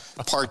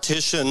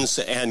partitions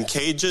and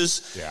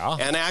cages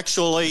and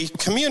actually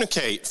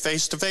communicate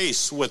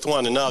face-to-face with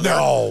one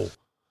another.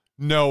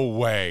 No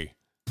way.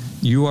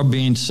 You are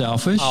being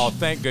selfish. Oh,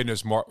 thank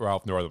goodness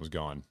Ralph Northam was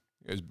gone.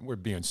 We're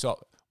being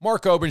selfish.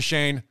 Mark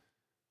Obenshain,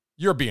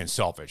 you're being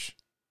selfish.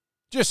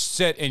 Just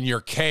sit in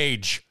your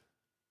cage.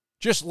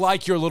 Just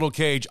like your little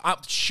cage. I'm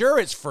sure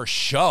it's for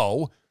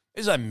show.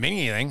 It doesn't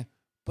mean anything,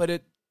 but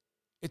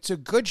it's a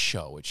good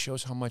show. It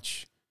shows how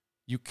much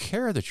you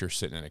care that you're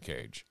sitting in a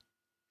cage.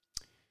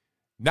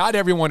 Not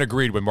everyone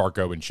agreed with Mark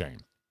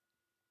Obenshain.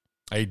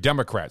 A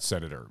Democrat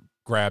senator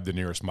grabbed the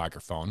nearest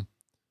microphone,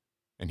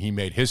 and he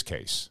made his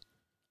case.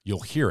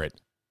 You'll hear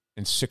it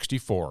in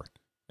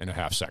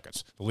 64.5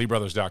 seconds.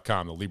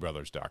 TheLeeBrothers.com,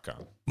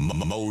 TheLeeBrothers.com.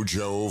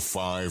 Mojo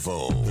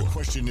 50. The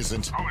question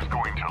isn't who's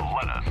going to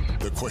let us.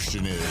 The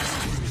question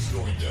is who's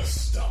going to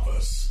stop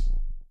us.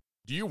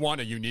 Do you want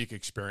a unique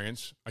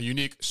experience, a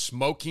unique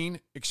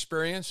smoking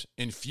experience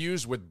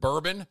infused with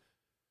bourbon,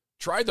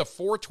 Try the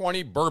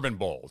 420 Bourbon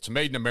Bowl. It's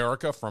made in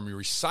America from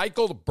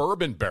recycled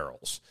bourbon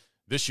barrels.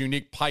 This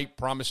unique pipe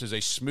promises a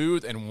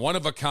smooth and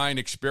one-of-a-kind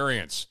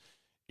experience.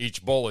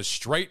 Each bowl is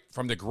straight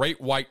from the great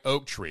white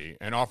oak tree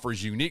and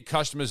offers unique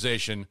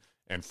customization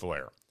and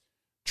flair.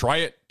 Try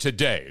it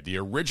today, the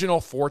original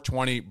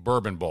 420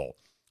 Bourbon Bowl.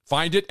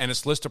 Find it and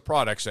its list of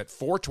products at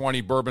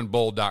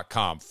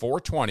 420bourbonbowl.com.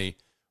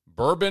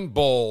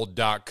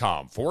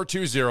 420bourbonbowl.com.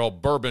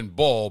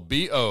 420bourbonbowl,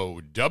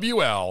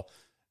 BOWL.com.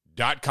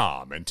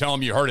 And tell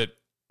them you heard it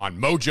on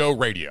Mojo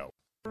Radio.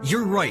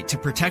 Your right to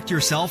protect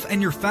yourself and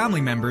your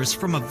family members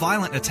from a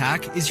violent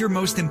attack is your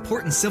most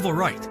important civil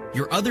right.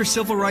 Your other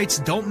civil rights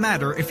don't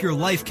matter if your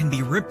life can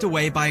be ripped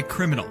away by a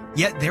criminal.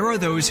 Yet there are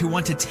those who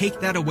want to take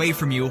that away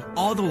from you,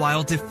 all the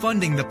while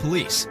defunding the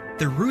police.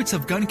 The roots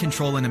of gun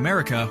control in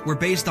America were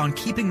based on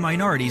keeping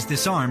minorities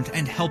disarmed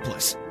and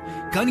helpless.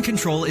 Gun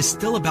control is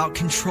still about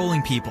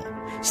controlling people.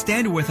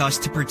 Stand with us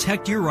to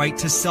protect your right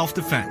to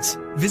self-defense.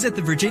 Visit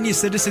the Virginia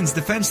Citizens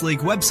Defense League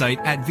website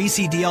at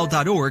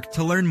vcdl.org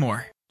to learn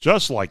more.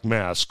 Just like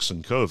masks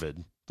and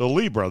COVID, the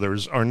Lee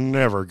brothers are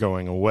never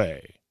going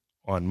away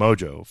on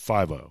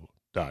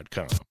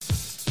Mojo50.com.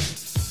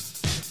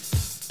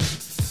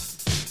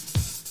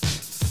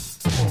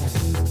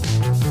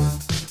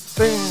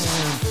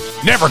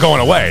 Never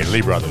going away,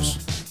 Lee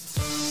brothers.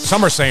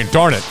 Some are saying,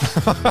 darn it.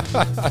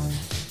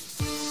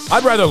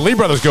 I'd rather Lee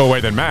brothers go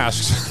away than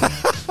masks.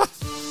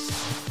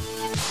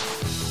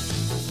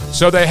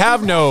 So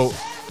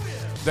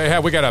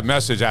we got a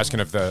message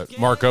asking if the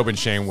Mark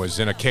Obenshain was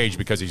in a cage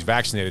because he's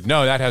vaccinated.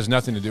 No, that has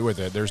nothing to do with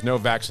it. There's no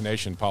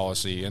vaccination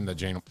policy in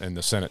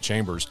the Senate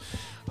chambers.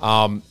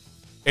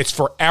 It's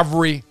for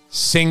every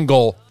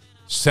single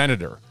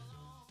senator.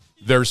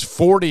 There's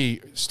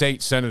 40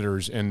 state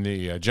senators in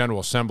the General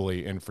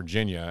Assembly in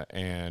Virginia,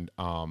 and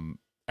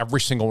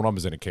every single one of them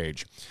is in a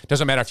cage.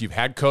 Doesn't matter if you've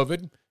had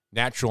COVID,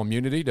 natural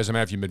immunity. Doesn't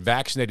matter if you've been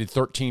vaccinated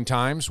 13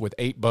 times with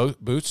 8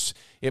 boosts.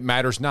 It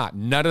matters not.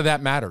 None of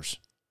that matters.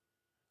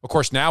 Of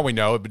course, now we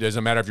know it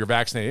doesn't matter if you're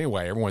vaccinated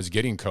anyway. Everyone's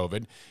getting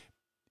COVID.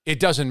 It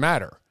doesn't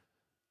matter.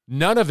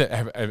 None of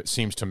it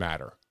seems to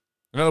matter.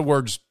 In other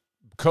words,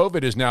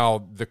 COVID is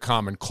now the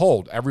common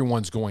cold.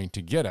 Everyone's going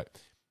to get it.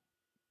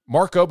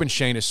 Mark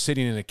Obenshain is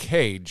sitting in a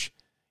cage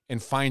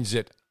and finds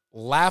it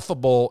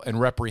laughable and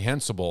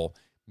reprehensible,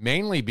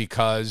 mainly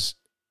because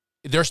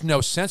there's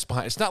no sense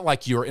behind it. It's not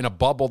like you're in a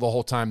bubble the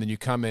whole time, then you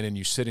come in and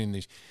you sit in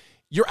these.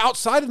 You're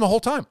outside the whole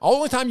time. The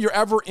only time you're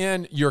ever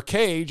in your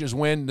cage is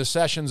when the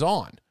session's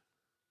on.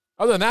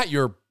 Other than that,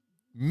 you're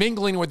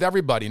mingling with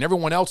everybody, and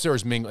everyone else there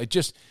is mingling.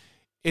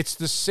 It's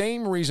the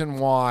same reason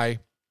why,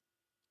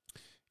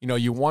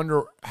 you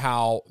wonder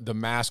how the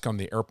mask on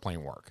the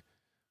airplane work.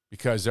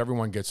 Because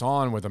everyone gets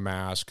on with a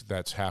mask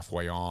that's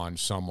halfway on,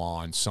 some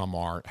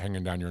aren't,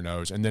 hanging down your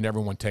nose, and then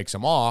everyone takes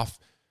them off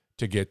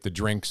to get the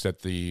drinks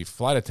that the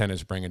flight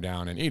attendant's bringing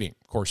down and eating.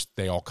 Of course,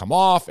 they all come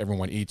off,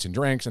 everyone eats and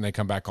drinks, and they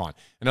come back on.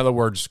 In other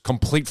words,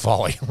 complete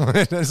folly.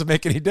 It doesn't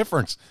make any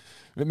difference.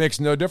 It makes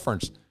no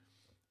difference.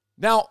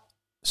 Now,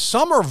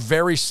 some are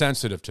very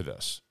sensitive to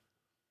this.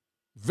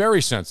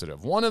 Very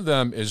sensitive. One of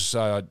them is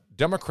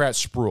Democrat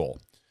Spruill.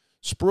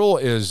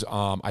 Spruill is,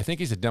 I think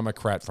he's a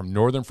Democrat from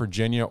Northern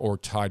Virginia or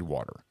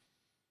Tidewater.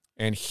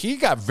 And he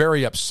got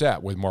very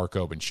upset with Mark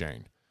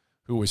Obenshain,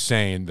 who was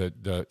saying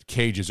that the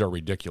cages are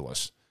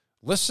ridiculous.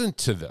 Listen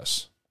to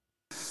this.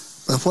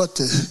 But what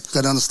you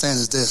got to understand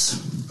is this.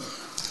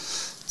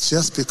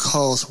 Just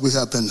because we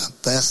have been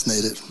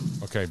vaccinated.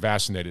 Okay,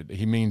 vaccinated.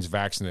 He means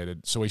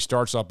vaccinated. So he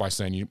starts off by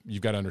saying,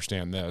 you've got to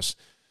understand this.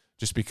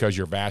 Just because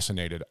you're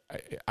vaccinated.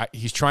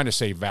 He's trying to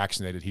say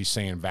vaccinated. He's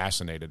saying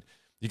vaccinated.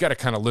 You got to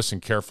kind of listen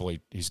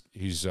carefully. He's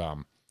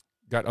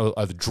got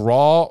a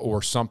draw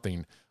or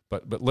something,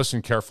 but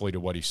listen carefully to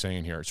what he's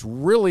saying here. It's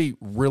really,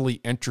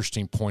 really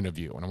interesting point of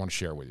view, and I want to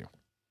share with you.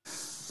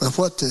 But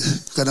what you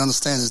got to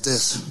understand is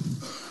this.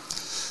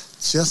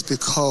 Just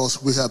because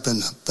we have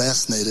been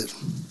vaccinated,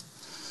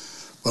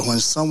 but when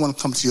someone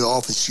comes to your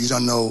office, you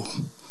don't know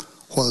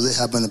whether they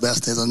have been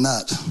vaccinated or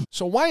not.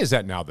 So why is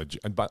that now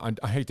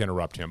I hate to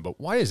interrupt him, but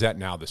why is that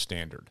now the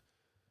standard?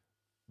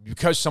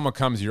 Because someone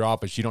comes to your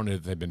office, you don't know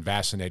if they've been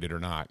vaccinated or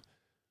not.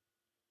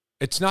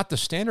 It's not the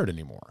standard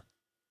anymore.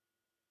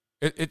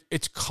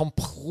 It's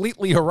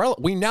completely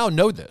irrelevant. We now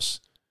know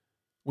this.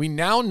 We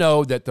now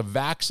know that the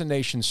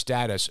vaccination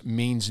status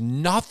means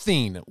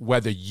nothing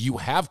whether you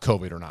have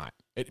COVID or not.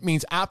 It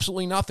means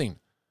absolutely nothing.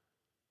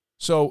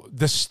 So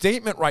the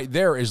statement right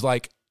there is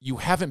like, you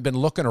haven't been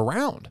looking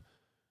around.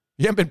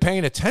 You haven't been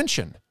paying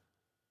attention.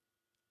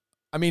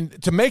 I mean,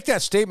 to make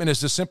that statement is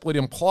to simply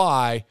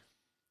imply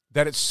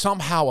that it's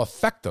somehow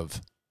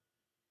effective,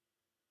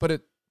 but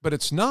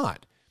it's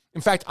not. In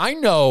fact, I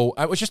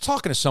was just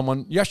talking to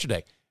someone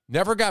yesterday,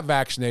 never got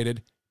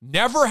vaccinated,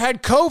 never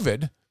had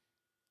COVID,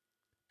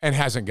 and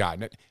hasn't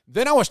gotten it.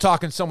 Then I was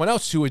talking to someone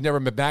else who had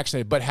never been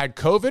vaccinated, but had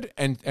COVID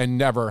and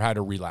never had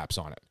a relapse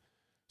on it.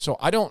 So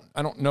I don't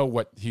know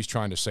what he's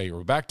trying to say.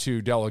 We're back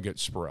to Delegate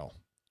Spruill.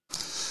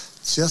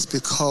 Just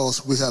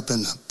because we have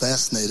been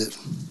vaccinated,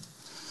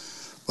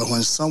 but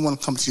when someone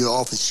comes to your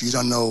office, you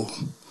don't know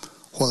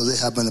whether they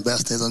have been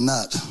vaccinated or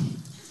not.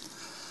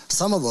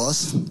 Some of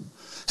us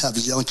have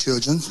young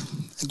children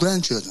and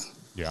grandchildren.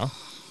 Yeah.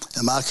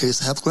 In my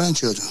case, I have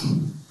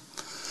grandchildren.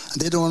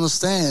 And they don't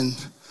understand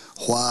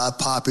why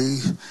Poppy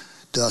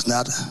does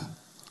not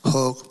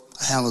hug,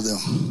 handle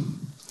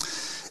them.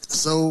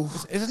 So,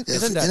 isn't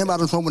if that,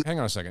 anybody hang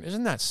on a second.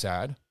 Isn't that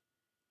sad?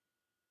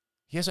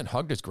 He hasn't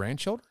hugged his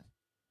grandchildren?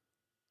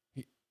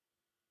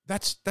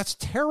 That's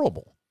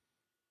terrible.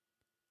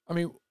 I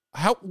mean,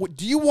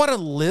 do you want to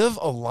live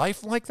a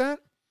life like that?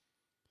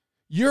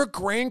 Your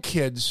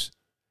grandkids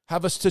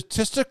have a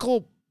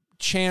statistical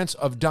chance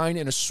of dying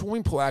in a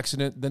swimming pool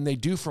accident than they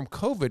do from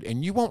COVID,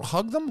 and you won't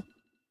hug them?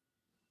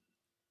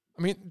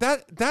 I mean,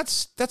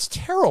 that's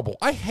terrible.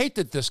 I hate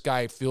that this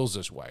guy feels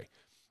this way.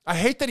 I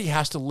hate that he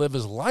has to live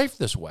his life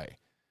this way.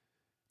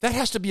 That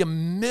has to be a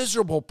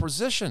miserable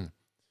position.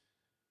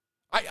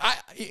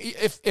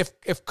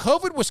 If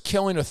COVID was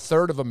killing a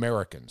third of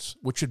Americans,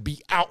 which would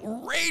be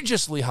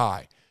outrageously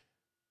high,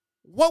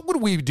 what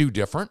would we do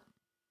different?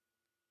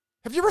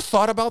 Have you ever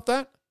thought about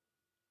that?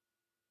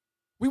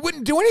 We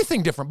wouldn't do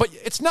anything different, but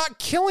it's not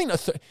killing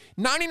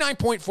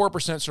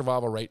 99.4%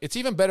 survival rate. It's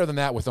even better than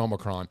that with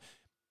Omicron.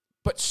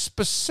 But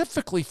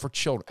specifically for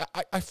children,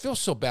 I feel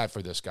so bad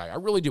for this guy. I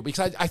really do,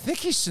 because I think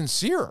he's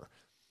sincere.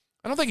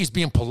 I don't think he's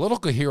being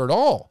political here at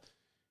all.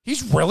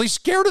 He's really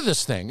scared of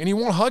this thing, and he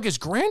won't hug his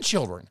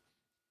grandchildren.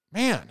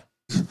 Man.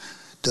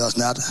 Does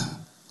not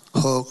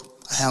hug,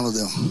 handle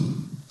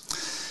them.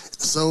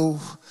 So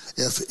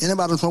if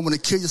anybody want to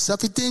kill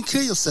yourself, you didn't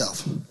kill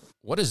yourself.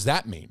 What does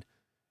that mean?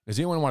 Does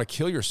anyone want to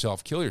kill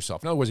yourself, kill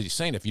yourself? In other words, he's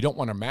saying if you don't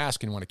want a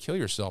mask and you want to kill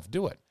yourself,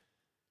 do it.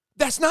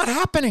 That's not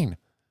happening.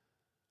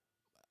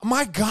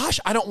 My gosh,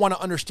 I don't want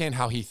to understand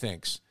how he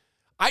thinks.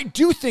 I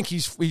do think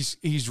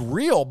he's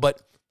real,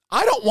 but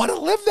I don't want to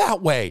live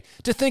that way.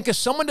 To think if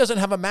someone doesn't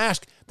have a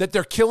mask that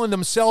they're killing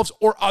themselves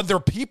or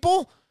other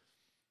people,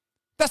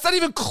 that's not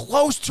even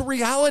close to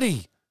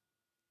reality.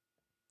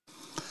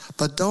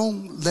 But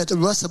don't let the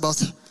rest of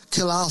us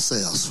kill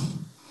ourselves.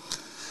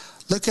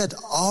 Look at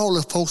all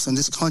the folks in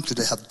this country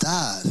that have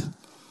died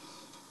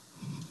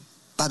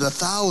by the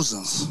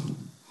thousands.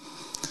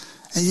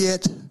 And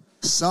yet,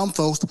 some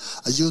folks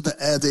are using it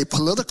as a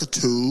political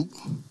tool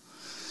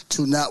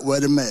to not wear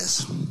the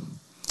mask.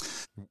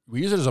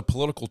 We use it as a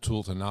political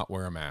tool to not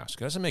wear a mask.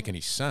 It doesn't make any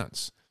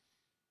sense.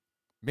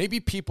 Maybe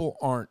people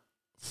aren't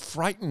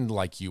frightened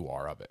like you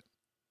are of it.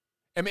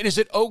 I mean, is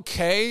it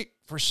okay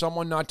for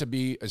someone not to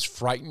be as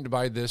frightened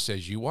by this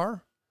as you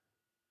are?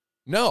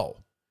 No,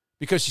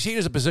 because you see it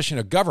as a position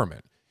of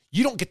government.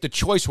 You don't get the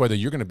choice whether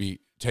you're going to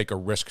take a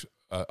risk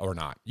or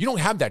not. You don't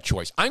have that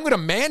choice. I'm going to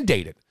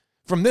mandate it.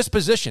 From this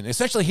position,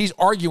 essentially, he's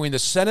arguing the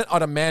Senate ought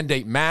to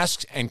mandate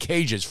masks and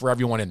cages for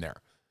everyone in there.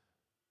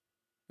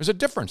 There's a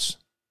difference.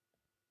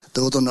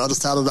 Those on the other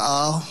side of the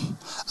aisle,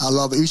 I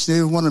love each and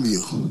every one of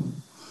you.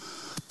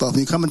 But when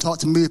you come and talk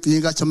to me, if you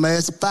ain't got your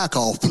mask, back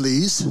off,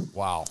 please.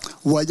 Wow.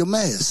 Wear your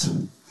mask.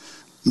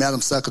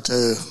 Madam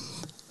Secretary,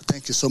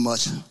 thank you so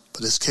much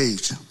for this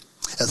cage,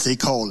 as they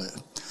call it.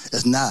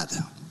 It's not.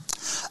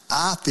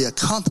 I feel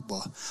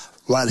comfortable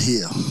right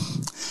here.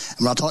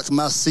 And when I talk to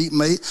my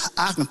seatmate,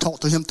 I can talk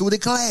to him through the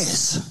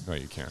glass. No,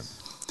 you can't.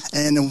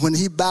 And when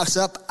he backs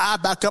up, I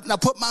back up and I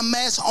put my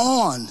mask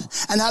on.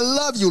 And I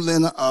love you,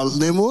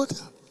 Linwood.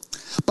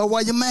 But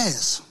wear your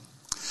mask.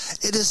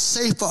 It is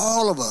safe for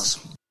all of us.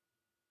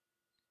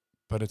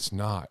 But it's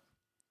not.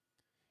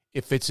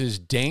 If it's as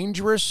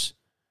dangerous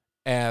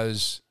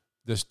as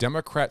this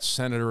Democrat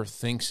senator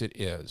thinks it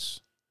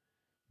is,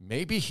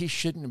 maybe he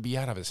shouldn't be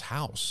out of his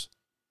house.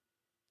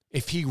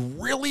 If he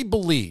really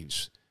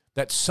believes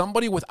that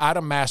somebody without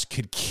a mask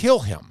could kill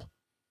him,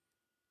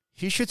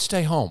 he should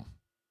stay home.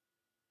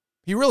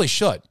 He really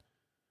should,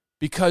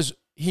 because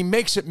he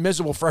makes it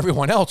miserable for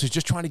everyone else who's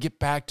just trying to get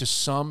back to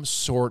some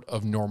sort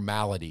of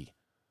normality.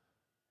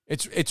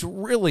 It's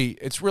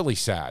really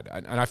sad,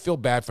 and I feel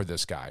bad for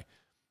this guy.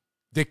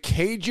 The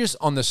cages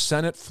on the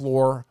Senate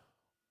floor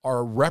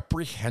are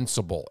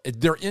reprehensible.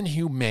 They're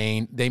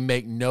inhumane. They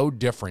make no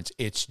difference.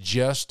 It's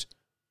just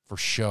for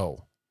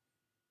show.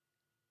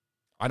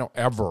 I don't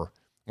ever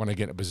want to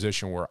get in a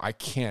position where I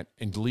can't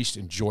at least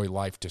enjoy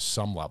life to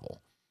some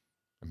level.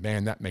 And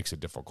man, that makes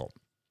it difficult.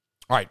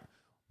 All right,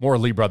 more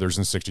Lee Brothers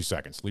in 60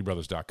 seconds.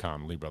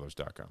 LeeBrothers.com,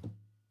 LeeBrothers.com.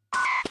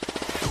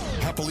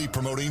 Happily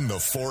promoting the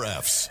 4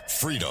 F's: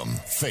 freedom,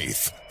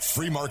 faith,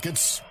 free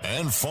markets,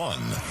 and fun.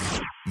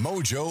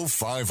 Mojo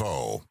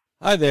 50.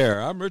 Hi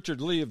there, I'm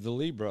Richard Lee of the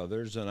Lee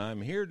Brothers, and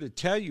I'm here to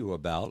tell you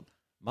about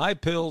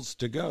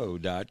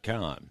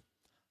mypillstogo.com.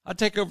 I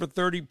take over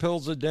 30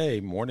 pills a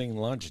day, morning,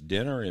 lunch,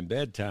 dinner, and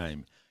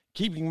bedtime.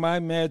 Keeping my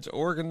meds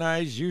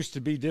organized used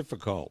to be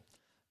difficult.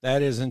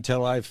 That is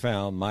until I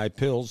found My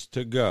Pills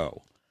to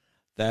Go.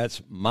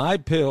 That's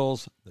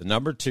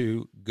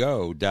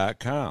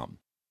mypills2go.com.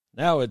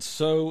 Now it's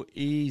so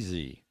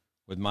easy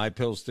with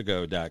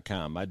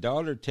mypillstogo.com. My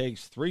daughter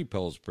takes 3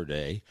 pills per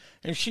day,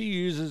 and she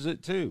uses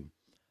it too.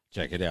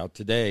 Check it out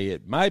today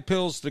at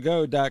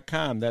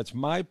mypillstogo.com. That's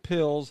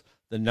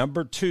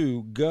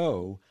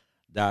mypills2go.com.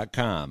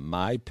 mypills.com.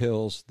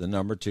 mypills, the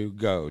number 2,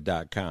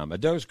 go.com. A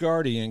Dose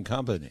Guardian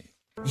company.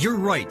 Your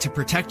right to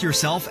protect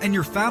yourself and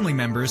your family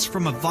members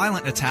from a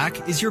violent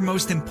attack is your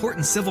most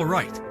important civil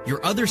right.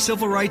 Your other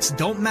civil rights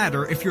don't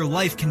matter if your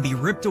life can be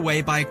ripped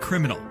away by a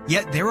criminal.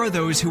 Yet there are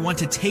those who want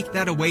to take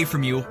that away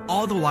from you,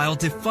 all the while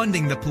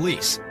defunding the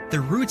police.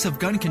 The roots of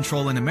gun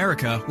control in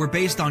America were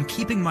based on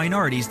keeping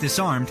minorities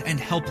disarmed and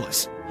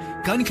helpless.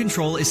 Gun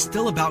control is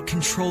still about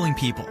controlling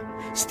people.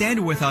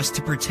 Stand with us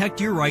to protect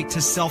your right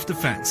to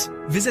self-defense.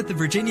 Visit the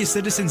Virginia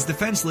Citizens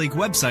Defense League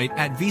website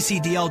at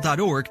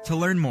vcdl.org to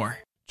learn more.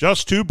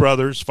 Just two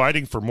brothers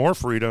fighting for more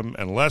freedom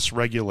and less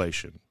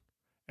regulation.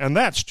 And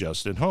that's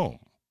just at home.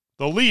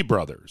 The Lee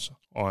Brothers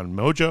on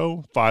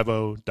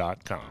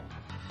mojo50.com.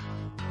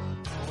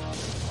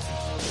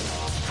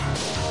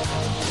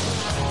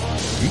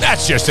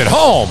 That's just at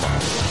home.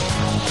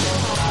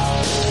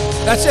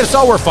 That's it. That's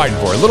all we're fighting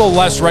for. A little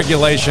less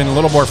regulation, a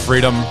little more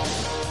freedom.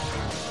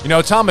 You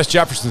know, Thomas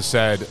Jefferson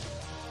said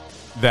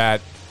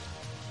that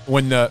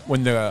when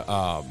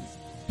the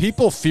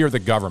people fear the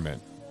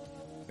government,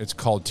 it's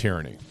called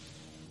tyranny.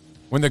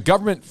 When the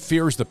government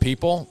fears the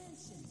people,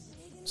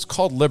 it's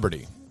called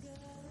liberty.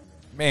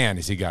 Man,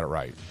 has he got it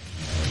right.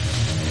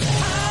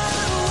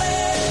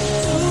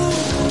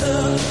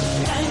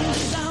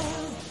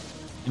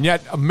 And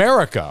yet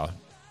America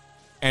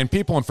and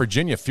people in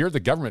Virginia feared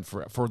the government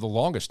for the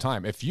longest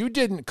time. If you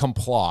didn't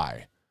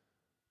comply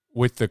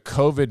with the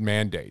COVID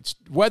mandates,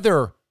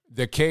 whether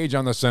the cage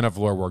on the Senate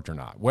floor worked or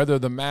not, whether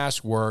the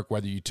mask worked,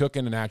 whether you took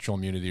in a natural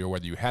immunity or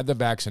whether you had the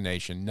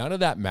vaccination, none of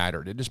that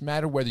mattered. It just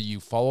mattered whether you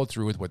followed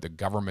through with what the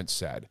government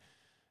said.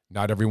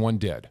 Not everyone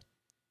did.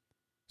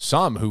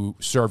 Some who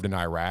served in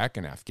Iraq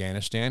and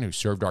Afghanistan, who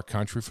served our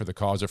country for the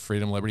cause of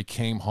freedom and liberty,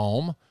 came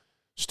home,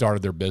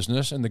 started their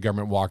business, and the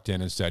government walked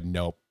in and said,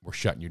 nope, we're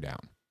shutting you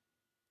down.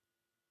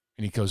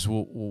 And he goes,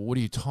 well, what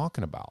are you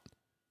talking about?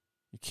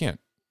 You can't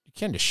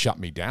just shut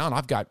me down.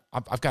 I've got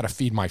to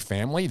feed my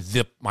family.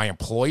 My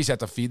employees have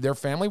to feed their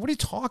family. What are you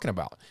talking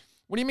about?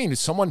 What do you mean?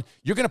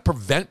 You're going to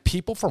prevent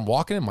people from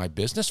walking in my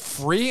business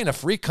free in a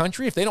free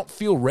country? If they don't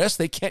feel risk,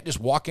 they can't just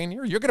walk in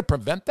here? You're going to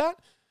prevent that?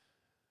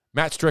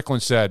 Matt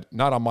Strickland said,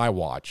 not on my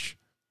watch.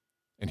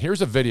 And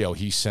here's a video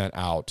he sent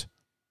out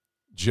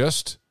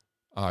just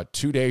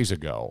 2 days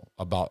ago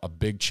about a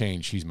big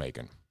change he's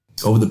making.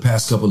 Over the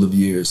past couple of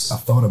years, I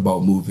thought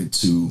about moving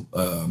to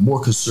a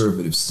more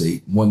conservative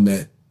state, one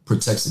that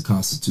protects the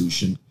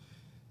Constitution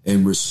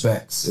and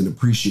respects and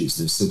appreciates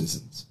their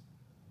citizens.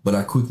 But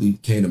I quickly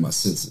came to my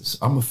senses.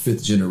 I'm a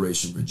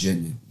fifth-generation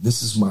Virginian.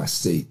 This is my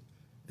state,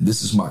 and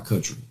this is my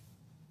country.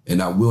 And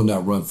I will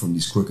not run from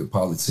these crooked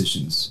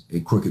politicians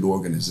and crooked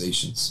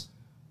organizations.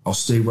 I'll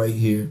stay right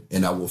here,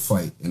 and I will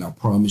fight. And I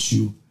promise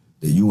you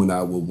that you and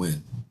I will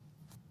win.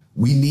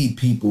 We need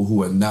people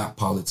who are not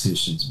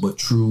politicians, but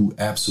true,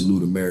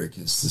 absolute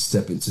Americans to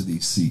step into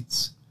these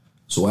seats.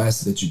 So I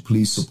ask that you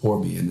please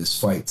support me in this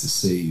fight to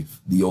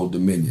save the Old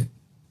Dominion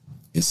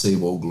and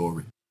save Old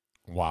Glory.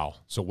 Wow.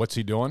 So what's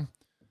he doing?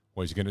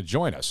 Well, he's going to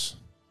join us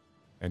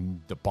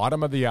in the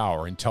bottom of the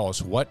hour and tell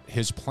us what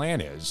his plan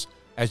is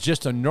as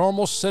just a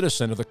normal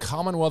citizen of the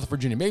Commonwealth of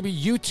Virginia. Maybe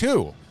you,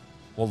 too,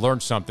 will learn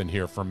something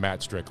here from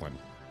Matt Strickland.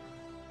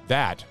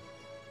 That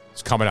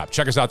is coming up.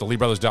 Check us out,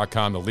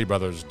 theleebrothers.com,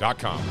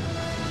 theleebrothers.com.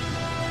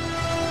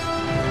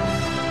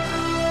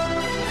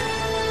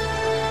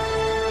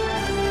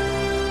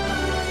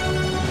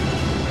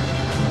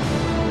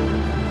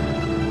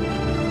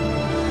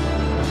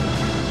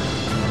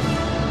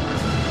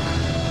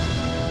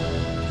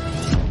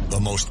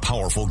 Most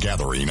powerful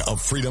gathering of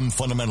freedom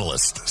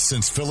fundamentalists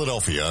since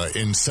Philadelphia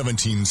in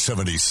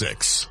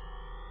 1776.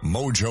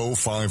 Mojo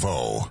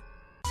 50.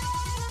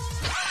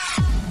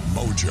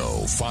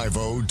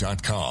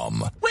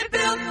 Mojo50.com. We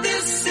built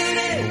this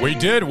city. We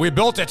did. We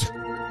built it.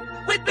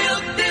 We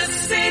built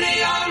this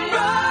city on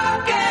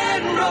rock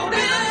and roll.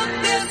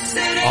 Built this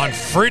city on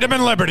freedom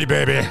and liberty,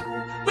 baby.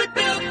 We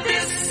built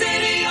this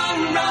city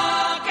on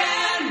rock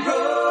and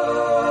roll.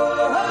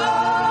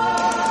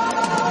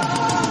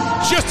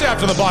 Just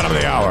after the bottom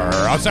of the hour,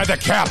 outside the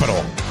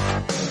Capitol,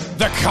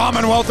 the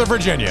Commonwealth of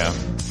Virginia,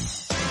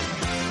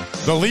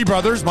 the Lee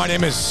Brothers. My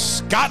name is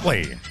Scott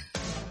Lee.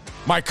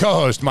 My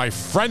co-host, my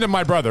friend and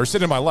my brother,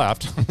 sitting to my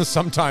left,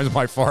 sometimes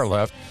my far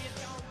left,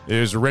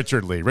 is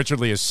Richard Lee. Richard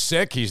Lee is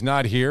sick. He's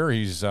not here.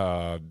 He's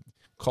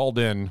called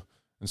in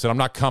and said, I'm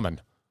not coming.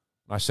 And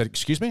I said,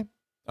 excuse me?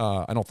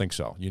 I don't think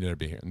so. You need to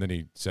be here. And then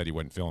he said he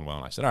wasn't feeling well.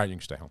 And I said, all right, you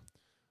can stay home.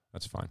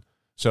 That's fine.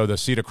 So the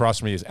seat across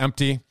from me is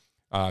empty.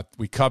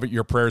 We covet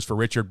your prayers for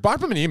Richard.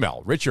 Bob him an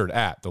email,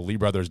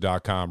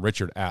 richard@theleebrothers.com,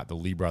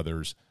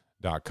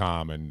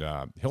 richard@theleebrothers.com, and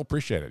he'll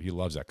appreciate it. He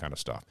loves that kind of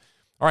stuff.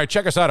 All right,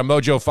 check us out at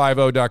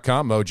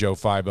mojo50.com,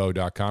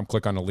 mojo50.com.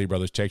 Click on the Lee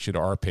Brothers, takes you to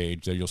our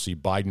page. There you'll see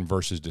Biden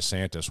versus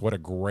DeSantis. What a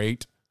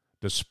great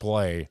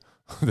display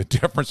of the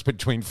difference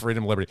between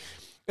freedom and liberty.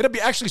 It'll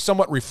be actually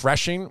somewhat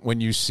refreshing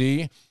when you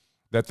see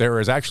that there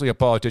is actually a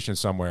politician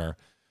somewhere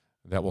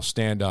that will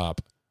stand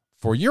up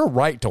for your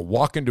right to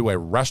walk into a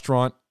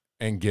restaurant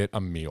and get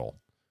a meal.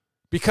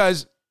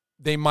 Because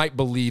they might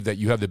believe that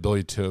you have the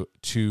ability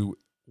to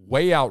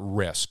weigh out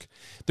risk.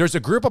 There's a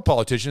group of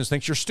politicians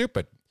thinks you're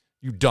stupid.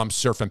 You dumb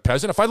surfing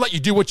peasant. If I let you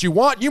do what you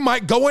want, you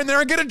might go in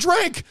there and get a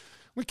drink.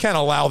 We can't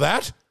allow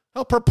that.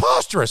 How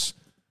preposterous.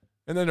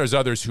 And then there's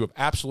others who have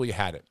absolutely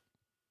had it.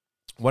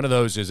 One of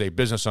those is a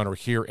business owner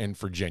here in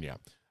Virginia,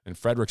 in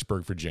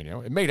Fredericksburg, Virginia.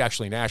 It made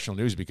actually national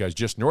news because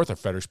just north of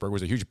Fredericksburg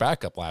was a huge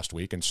backup last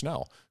week in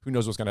snow. Who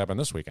knows what's going to happen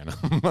this weekend?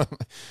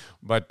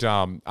 But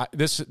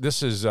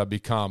this has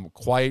become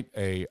quite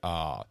a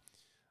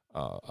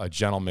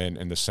gentleman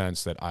in the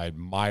sense that I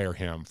admire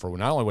him for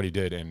not only what he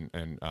did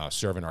in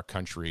serving our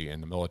country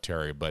in the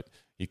military, but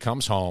he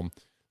comes home,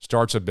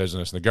 starts a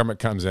business, and the government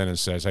comes in and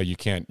says, hey, you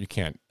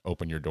can't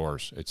open your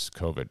doors. It's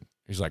COVID.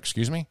 He's like,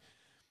 excuse me?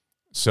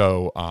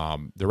 So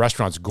the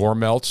restaurant's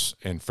Gourmelts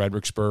in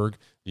Fredericksburg.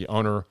 The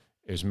owner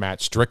is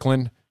Matt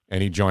Strickland,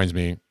 and he joins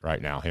me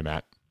right now. Hey,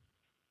 Matt.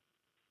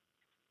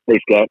 Hey,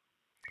 Scott.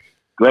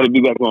 Glad to be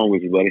back on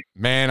with you, buddy.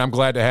 Man, I'm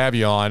glad to have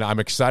you on. I'm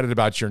excited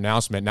about your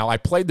announcement. Now, I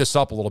played this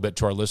up a little bit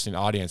to our listening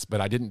audience, but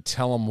I didn't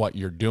tell them what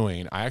you're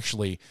doing. I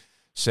actually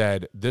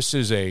said this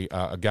is a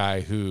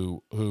guy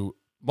who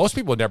most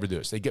people would never do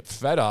this. They get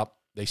fed up.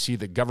 They see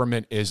that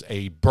government is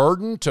a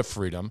burden to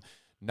freedom,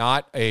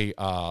 not a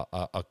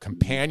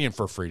companion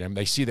for freedom.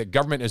 They see that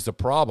government is the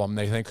problem.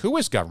 They think, who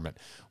is government?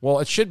 Well,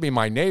 it should be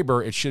my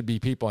neighbor. It should be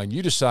people. And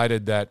you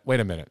decided that, wait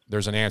a minute,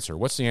 there's an answer.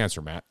 What's the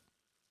answer, Matt?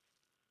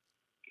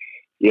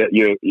 Yeah,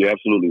 you're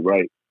absolutely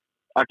right.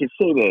 I can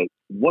say that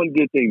one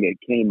good thing that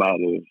came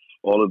out of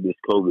all of this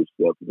COVID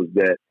stuff was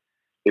that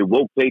it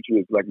woke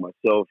patriots like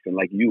myself and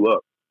like you up.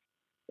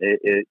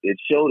 It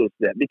showed us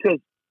that, because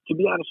to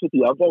be honest with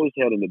you, I've always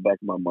had in the back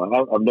of my mind,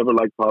 I've never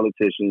liked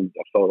politicians.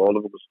 I thought all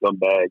of them were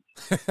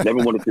scumbags.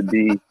 Never wanted to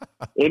be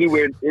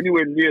anywhere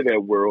near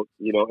that world,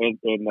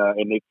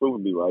 and they've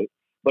proven me right.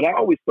 But I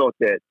always thought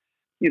that,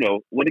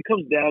 when it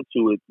comes down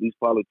to it, these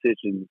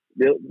politicians,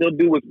 they'll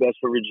do what's best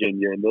for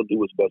Virginia, and they'll do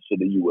what's best for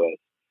the U.S.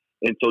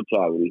 in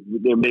totality.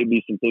 There may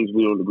be some things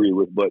we don't agree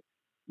with, but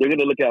they're going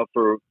to look out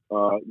for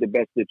the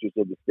best interests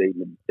of the state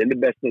and the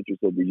best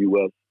interests of the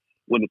U.S.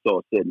 when it's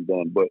all said and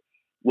done. But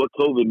what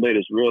COVID made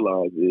us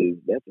realize is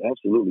that's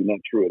absolutely not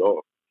true at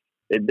all.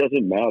 It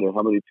doesn't matter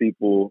how many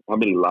people, how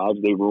many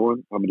lives they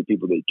ruin, how many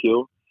people they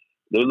kill.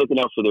 They're looking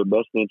out for their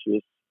best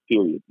interests,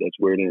 period. That's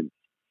where it ends.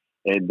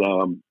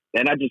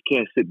 And I just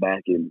can't sit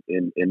back and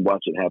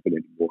watch it happen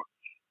anymore.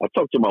 I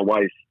talked to my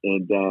wife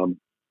and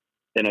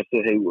I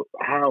said, hey,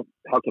 how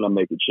can I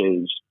make a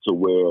change to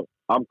where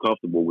I'm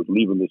comfortable with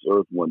leaving this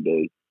earth one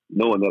day,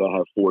 knowing that I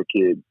have 4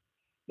 kids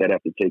that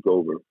have to take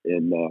over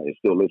and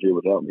still live here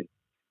without me.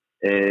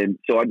 And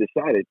so I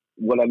decided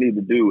what I need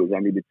to do is I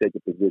need to take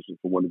a position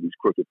for one of these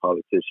crooked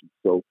politicians.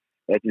 So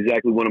that's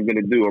exactly what I'm going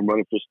to do. I'm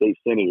running for state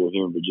senator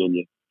here in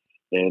Virginia,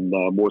 and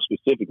more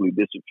specifically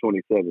District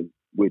 27,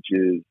 which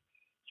is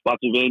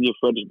Spotsylvania,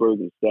 Fredericksburg,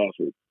 and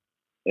Stafford.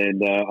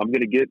 And I'm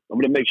going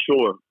to make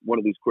sure one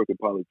of these crooked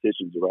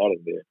politicians are out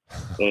of there.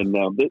 And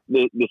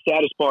the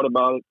saddest part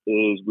about it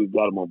is we've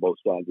got them on both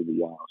sides of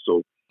the aisle.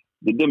 So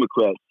the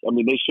Democrats,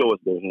 they show us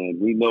their hand.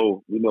 We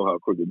know how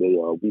crooked they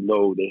are. We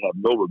know they have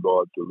no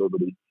regard for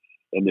liberty,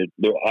 and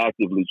they're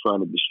actively trying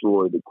to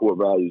destroy the core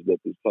values that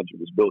this country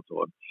was built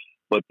on.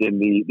 But then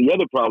the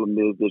other problem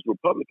is there's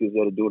Republicans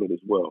that are doing it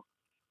as well.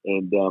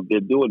 And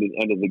they're doing it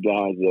under the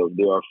guise of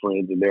they're our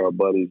friends and they're our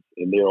buddies,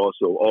 and they're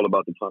also all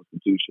about the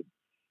Constitution.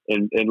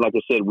 And like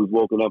I said, we've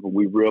woken up and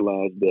we've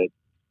realized that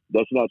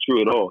that's not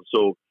true at all.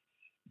 So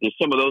there's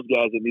some of those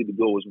guys that need to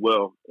go as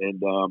well.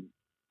 And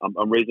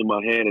I'm raising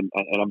my hand, and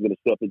I'm going to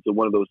step into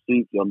one of those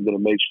seats. And I'm going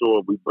to make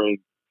sure we bring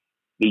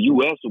the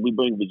U.S. and we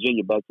bring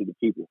Virginia back to the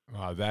people.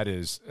 That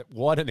is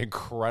what an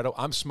incredible.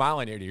 I'm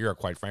smiling ear to ear,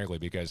 quite frankly,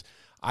 because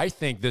I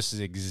think this is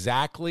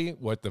exactly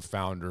what the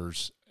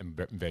founders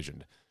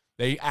envisioned.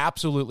 They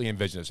absolutely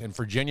envision this. In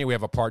Virginia, we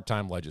have a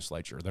part-time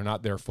legislature. They're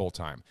not there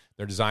full-time.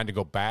 They're designed to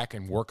go back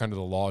and work under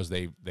the laws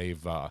they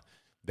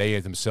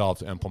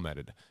themselves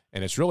implemented.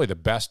 And it's really the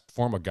best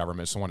form of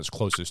government, it's the one that's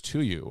closest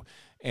to you.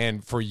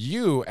 And for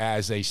you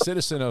as a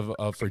citizen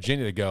of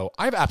Virginia to go,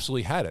 I've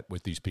absolutely had it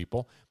with these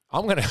people.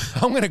 I'm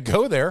gonna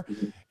go there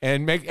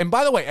and make. And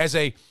by the way, as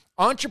a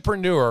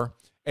entrepreneur,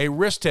 a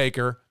risk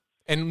taker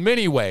in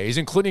many ways,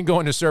 including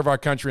going to serve our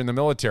country in the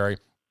military,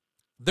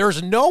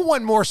 there's no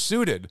one more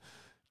suited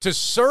to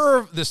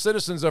serve the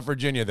citizens of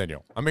Virginia than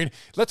you.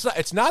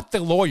 It's not the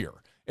lawyer.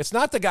 It's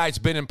not the guy who's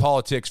been in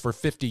politics for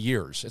 50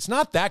 years. It's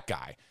not that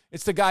guy.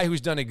 It's the guy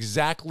who's done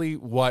exactly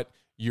what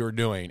you're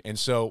doing. And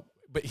so,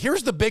 but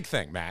here's the big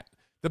thing, Matt.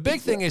 The big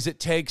thing is it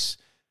takes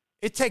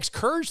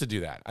courage to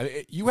do that.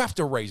 You have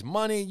to raise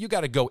money. You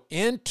got to go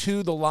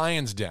into the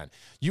lion's den.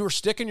 You are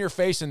sticking your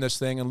face in this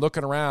thing and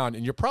looking around,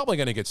 and you're probably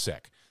going to get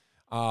sick.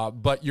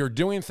 But you're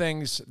doing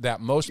things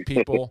that most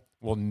people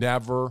will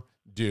never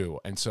do.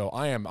 And so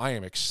I am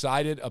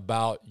excited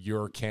about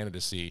your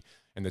candidacy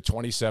in the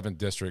 27th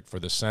district for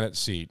the Senate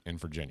seat in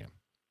Virginia.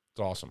 It's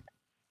awesome.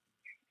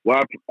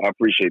 Well, I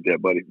appreciate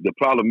that, buddy. The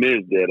problem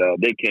is that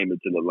they came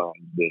into the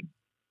lion's den.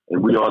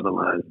 and we are the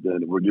Lions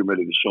Den. And we're getting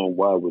ready to show them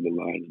why we're the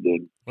Lions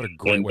Den. What a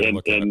great way to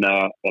look at it. And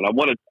I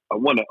want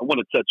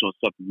to touch on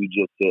something you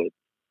just said.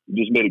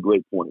 You just made a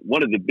great point.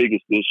 One of the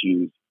biggest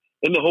issues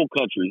in the whole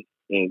country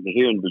and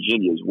here in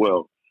Virginia as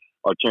well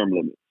are term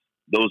limits.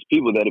 Those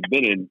people that have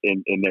been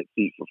in that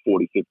seat for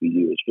 40, 50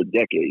 years, for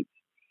decades.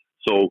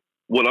 So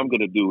what I'm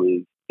going to do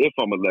is, if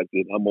I'm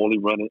elected, I'm only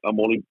going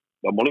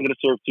to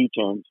serve 2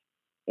 terms.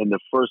 And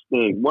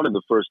one of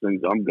the first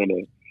things I'm going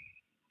to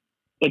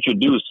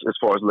introduce as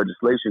far as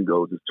legislation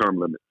goes is term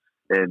limits.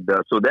 And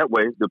so that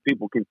way the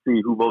people can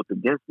see who votes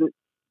against it.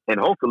 And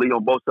hopefully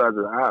on both sides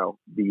of the aisle,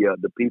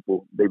 the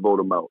people, they vote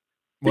them out.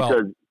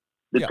 Because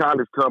the time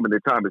has come and the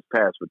time has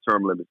passed for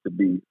term limits to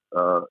be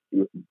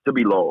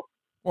law.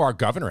 Well, our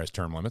governor has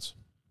term limits.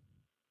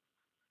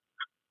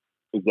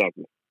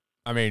 Exactly.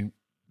 I mean,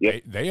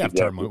 they have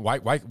term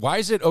limits. Why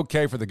is it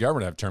okay for the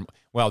governor to have term?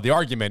 Well, the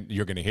argument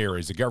you're going to hear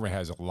is the government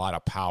has a lot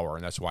of power,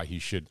 and that's why he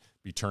should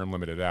be term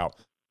limited out.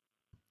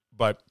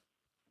 But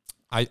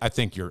I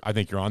think you're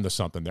onto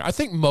something there. I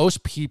think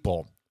most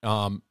people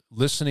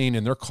listening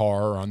in their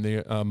car or on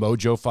the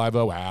Mojo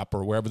 50 app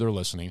or wherever they're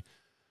listening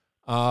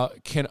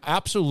can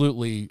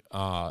absolutely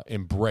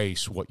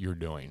embrace what you're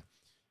doing.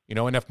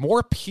 And if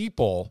more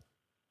people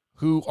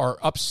who are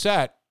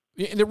upset,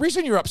 and the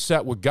reason you're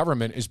upset with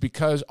government is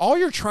because all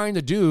you're trying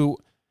to do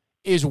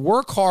is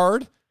work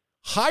hard,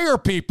 hire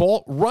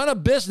people, run a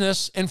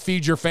business, and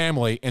feed your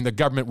family, and the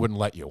government wouldn't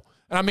let you.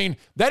 And I mean,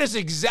 that is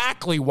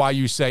exactly why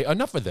you say,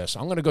 enough of this.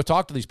 I'm going to go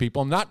talk to these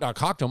people. I'm not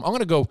talk to them. I'm going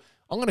to go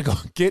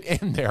get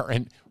in there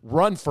and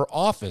run for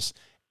office.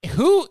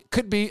 Who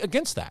could be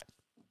against that?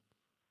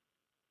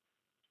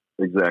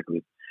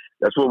 Exactly.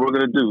 That's what we're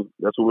going to do.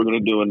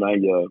 And I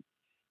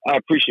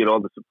appreciate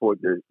all the support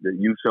that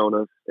you've shown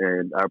us,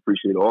 and I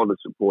appreciate all the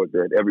support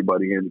that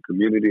everybody here in the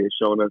community has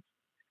shown us.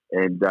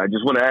 And I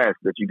just want to ask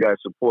that you guys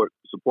support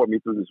me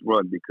through this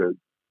run, because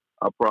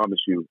I promise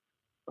you,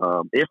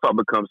 if I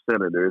become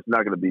senator, it's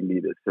not going to be me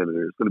that's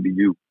senator. It's going to be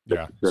you.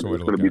 Yeah, it's going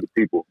to be the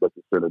people that's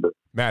the senator.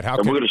 Matt,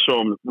 we're going to show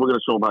them. We're going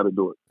to show them how to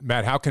do it.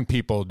 Matt, how can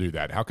people do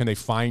that? How can they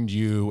find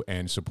you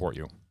and support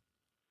you?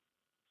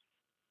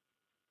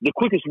 The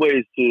quickest way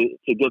is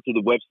to go to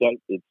the website.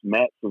 It's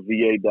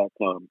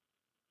mattforva.com.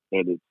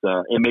 And it's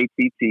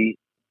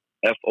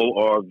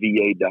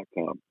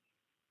mattforva.com.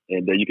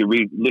 And you can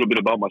read a little bit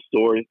about my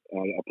story.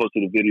 I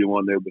posted a video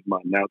on there with my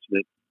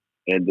announcement.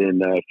 And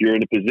then if you're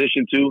in a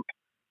position to,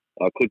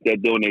 click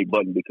that donate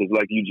button, because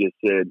like you just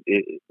said,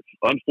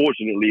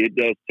 unfortunately, it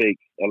does take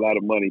a lot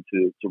of money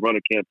to run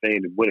a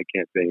campaign and win a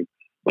campaign.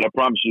 But I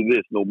promise you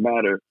this, no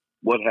matter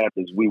what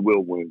happens, we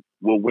will win.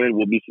 We'll win,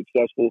 we'll be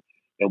successful,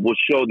 and we'll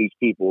show these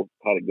people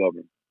how to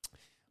govern.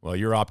 Well,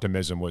 your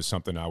optimism was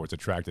something I was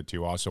attracted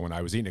to also when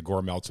I was eating at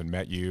Gourmelts and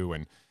met you.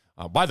 And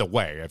by the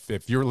way,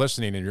 if you're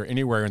listening and you're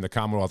anywhere in the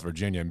Commonwealth of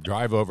Virginia,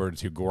 drive over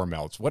to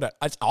Gourmelts.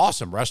 It's an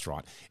awesome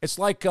restaurant. It's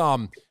like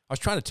I was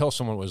trying to tell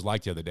someone what it was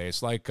like the other day.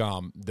 It's like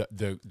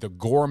the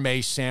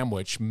gourmet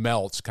sandwich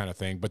melts kind of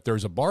thing, but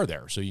there's a bar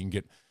there, so you can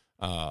get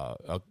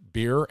a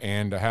beer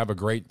and have a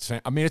great.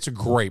 I mean, it's a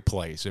great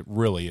place. It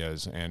really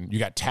is, and you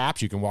got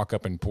taps. You can walk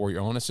up and pour your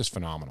own. It's just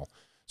phenomenal.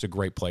 It's a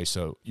great place.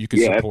 So you can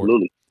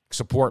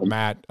support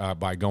Matt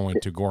by going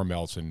to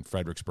Gourmelts in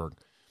Fredericksburg.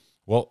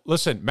 Well,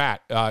 listen,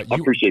 Matt, I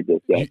appreciate this.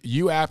 Yeah.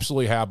 You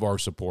absolutely have our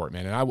support,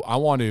 man. And I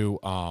want to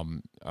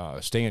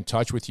stay in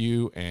touch with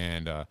you,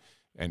 and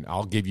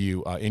I'll give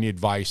you any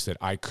advice that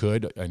I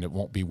could, and it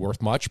won't be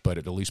worth much, but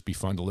it'll at least be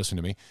fun to listen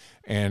to me.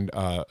 And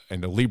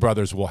the Lee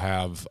brothers will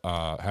have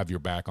your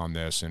back on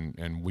this,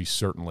 and we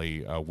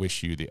certainly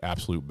wish you the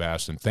absolute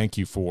best. And thank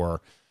you for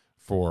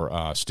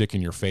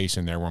sticking your face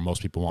in there where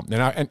most people won't.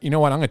 And you know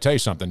what? I'm going to tell you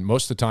something.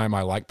 Most of the time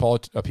I like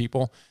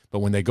people, but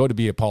when they go to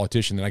be a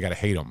politician, then I got to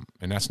hate them,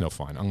 and that's no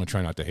fun. I'm going to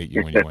try not to hate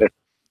you anyway.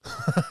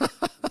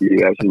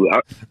 Yeah, absolutely.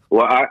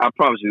 I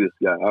promise you this,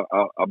 guy.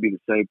 I'll be the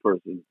same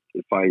person.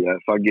 If I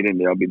get in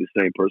there, I'll be the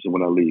same person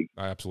when I leave.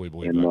 I absolutely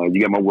believe and, that. You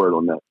got my word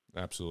on that.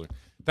 Absolutely.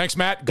 Thanks,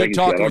 Matt. Good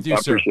talking with you,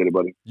 sir. I appreciate it,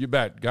 buddy. You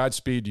bet.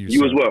 Godspeed to you, You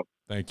sir. as well.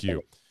 Thank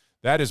you.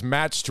 That is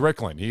Matt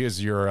Strickland. He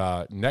is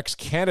your next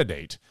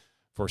candidate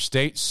for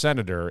state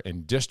senator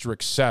in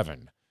District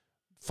 7.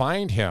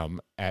 Find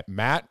him at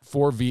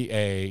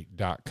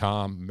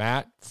mattforva.com,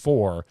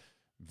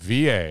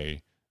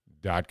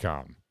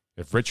 mattforva.com.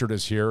 If Richard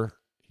is here,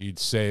 he'd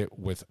say it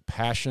with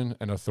passion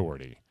and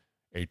authority,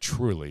 a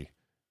truly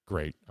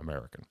great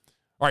American.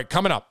 All right,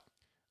 coming up,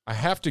 I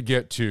have to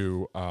get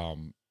to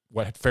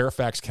what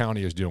Fairfax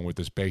County is doing with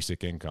this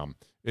basic income.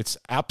 It's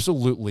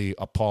absolutely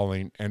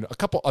appalling, and a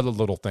couple other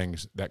little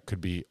things that could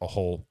be a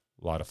whole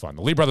lot of fun.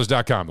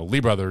 TheLeeBrothers.com,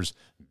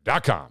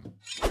 TheLeeBrothers.com.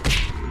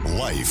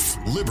 Life,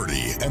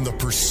 liberty, and the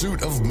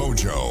pursuit of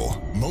mojo.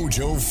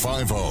 Mojo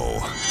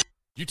 50.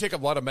 Do you take a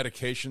lot of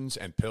medications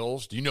and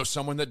pills? Do you know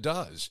someone that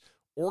does?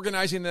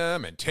 Organizing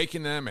them and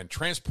taking them and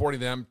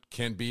transporting them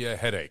can be a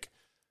headache,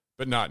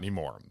 but not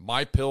anymore.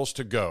 My Pills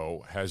to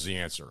Go has the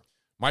answer.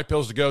 My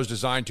Pills to Go is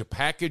designed to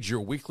package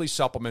your weekly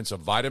supplements of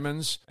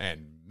vitamins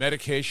and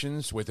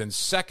medications within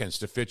seconds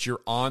to fit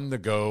your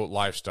on-the-go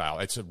lifestyle.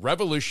 It's a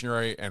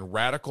revolutionary and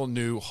radical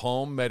new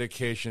home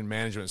medication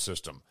management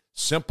system.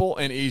 Simple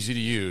and easy to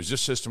use,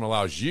 this system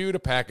allows you to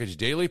package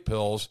daily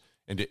pills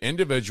into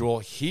individual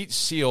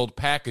heat-sealed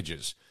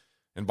packages.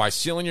 And by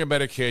sealing your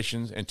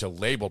medications into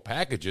labeled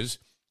packages,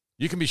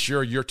 you can be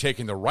sure you're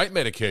taking the right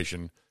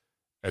medication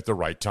at the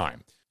right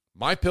time.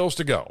 My Pills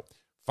to Go.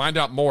 Find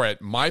out more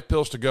at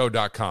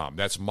mypillstogo.com.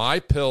 That's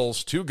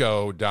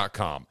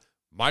mypillstogo.com.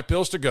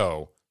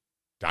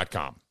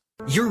 mypillstogo.com.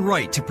 Your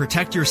right to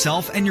protect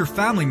yourself and your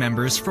family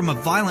members from a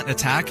violent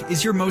attack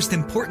is your most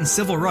important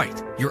civil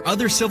right. Your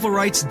other civil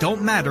rights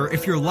don't matter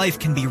if your life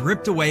can be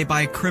ripped away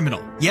by a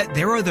criminal. Yet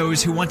there are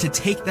those who want to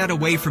take that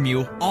away from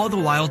you, all the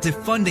while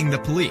defunding the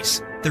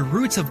police. The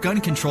roots of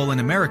gun control in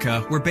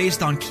America were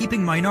based on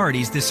keeping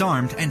minorities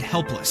disarmed and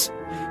helpless.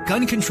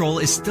 Gun control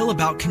is still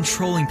about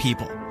controlling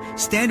people.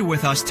 Stand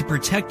with us to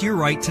protect your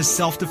right to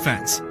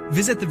self-defense.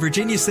 Visit the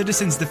Virginia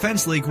Citizens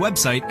Defense League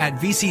website at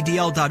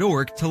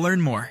vcdl.org to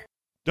learn more.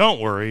 Don't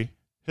worry.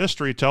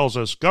 History tells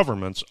us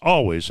governments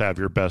always have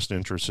your best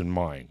interests in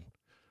mind.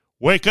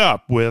 Wake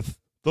up with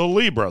the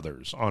Lee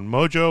Brothers on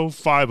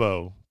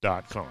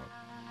mojo50.com.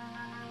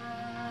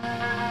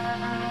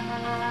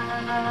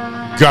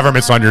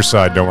 Government's on your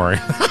side, don't worry.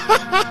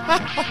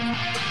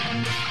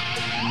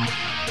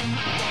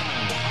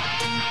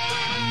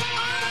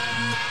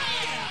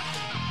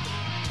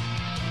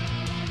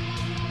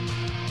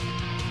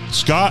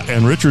 Scott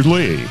and Richard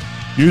Lee,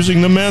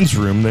 using the men's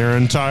room their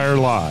entire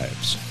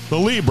lives. The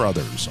Lee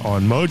Brothers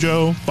on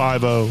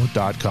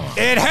mojo50.com.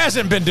 It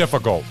hasn't been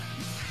difficult.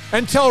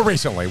 Until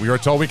recently, we were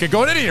told we could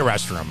go in any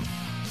restroom.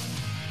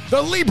 The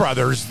Lee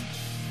Brothers,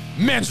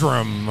 men's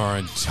room our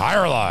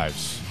entire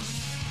lives.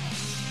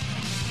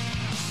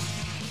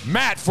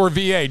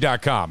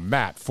 Matt4VA.com.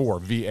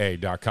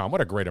 Matt4VA.com. What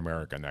a great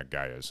American that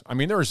guy is. I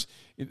mean,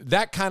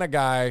 that kind of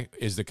guy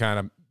is the kind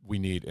of we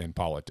need in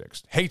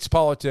politics. Hates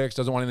politics,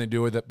 doesn't want anything to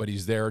do with it, but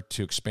he's there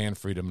to expand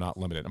freedom, not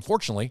limit it.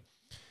 Unfortunately,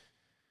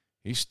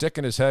 he's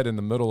sticking his head in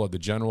the middle of the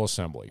General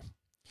Assembly,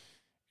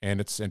 and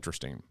it's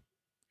interesting,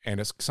 and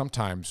it's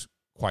sometimes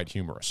quite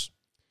humorous.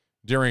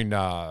 During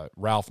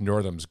Ralph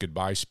Northam's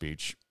goodbye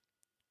speech,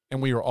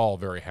 and we were all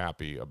very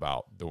happy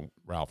about the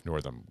Ralph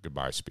Northam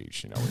goodbye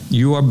speech.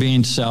 You are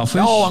being selfish.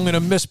 Oh, I'm going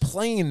to miss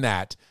playing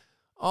that.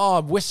 Oh,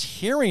 I miss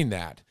hearing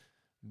that.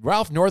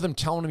 Ralph Northam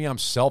telling me I'm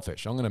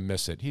selfish. I'm going to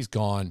miss it. He's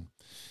gone.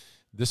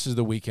 This is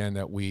the weekend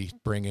that we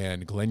bring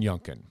in Glenn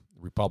Youngkin,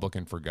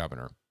 Republican for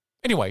governor.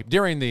 Anyway,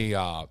 during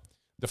the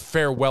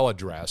farewell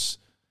address,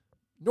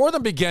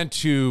 Northam began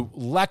to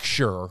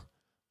lecture,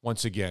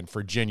 once again,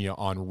 Virginia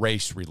on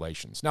race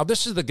relations. Now,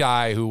 this is the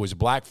guy who was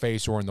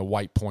blackface or in the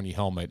white pointy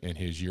helmet in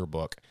his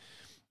yearbook.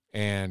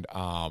 And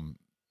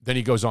then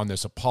he goes on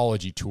this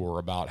apology tour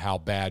about how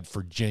bad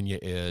Virginia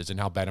is and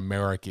how bad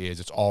America is.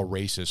 It's all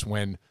racist,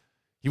 when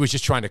he was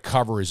just trying to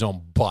cover his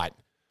own butt.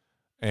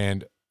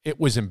 And it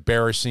was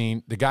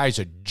embarrassing. The guy's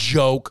a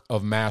joke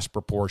of mass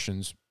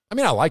proportions. I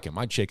mean, I like him.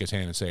 I'd shake his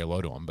hand and say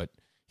hello to him, but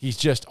he's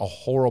just a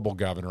horrible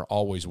governor,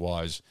 always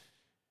was.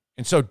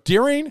 And so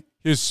during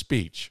his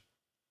speech,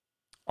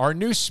 our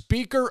new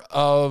Speaker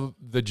of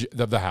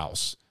the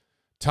House,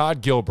 Todd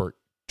Gilbert,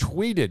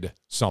 tweeted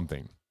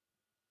something.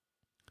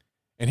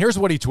 And here's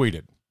what he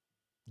tweeted.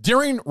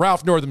 During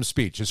Ralph Northam's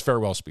speech, his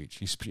farewell speech,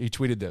 he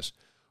tweeted this: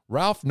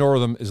 Ralph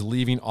Northam is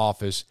leaving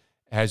office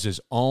as his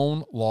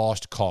own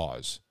lost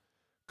cause,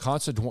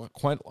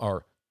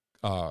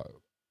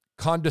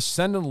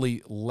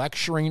 condescendingly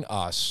lecturing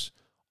us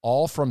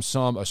all from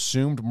some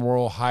assumed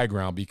moral high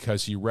ground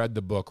because he read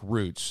the book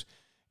Roots,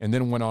 and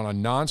then went on a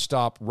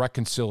nonstop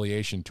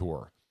reconciliation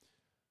tour.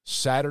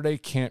 Saturday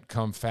can't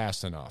come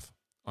fast enough,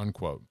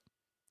 unquote.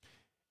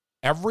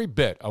 Every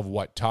bit of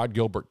what Todd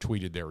Gilbert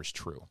tweeted there is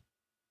true.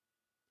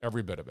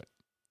 Every bit of it.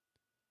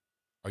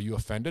 Are you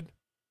offended?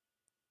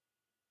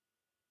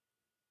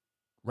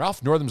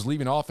 Ralph Northam's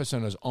leaving office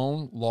on his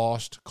own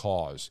lost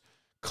cause,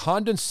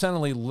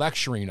 condescendingly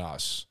lecturing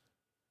us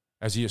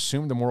as he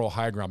assumed the moral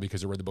high ground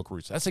because he read the book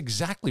Roots. That's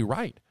exactly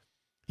right.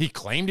 He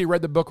claimed he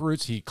read the book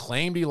Roots. He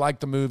claimed he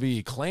liked the movie.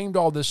 He claimed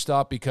all this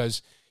stuff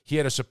because he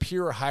had a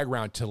superior high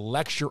ground to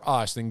lecture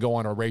us than go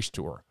on a race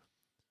tour.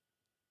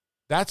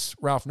 That's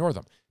Ralph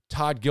Northam.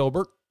 Todd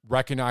Gilbert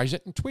recognized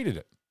it and tweeted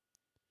it.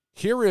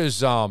 Here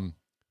is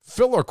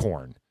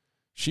Fillercorn.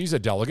 She's a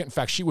delegate. In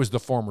fact, she was the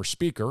former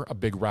speaker, a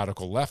big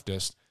radical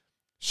leftist.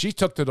 She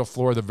took to the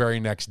floor the very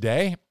next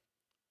day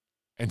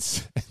and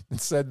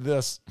said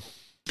this.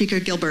 Speaker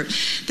Gilbert,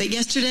 that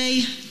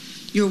yesterday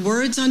your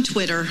words on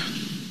Twitter,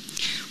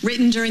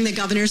 written during the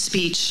governor's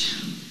speech,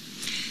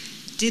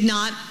 did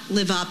not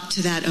live up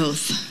to that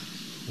oath.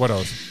 What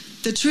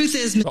oath? The truth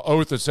is... The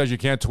oath that says you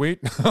can't tweet?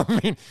 I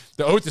mean,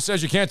 the oath that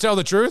says you can't tell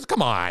the truth?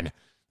 Come on.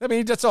 I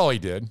mean, that's all he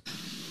did.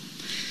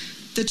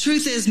 The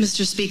truth is,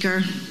 Mr.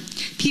 Speaker,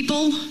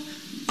 people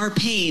are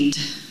pained.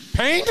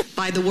 Pained?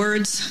 By the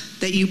words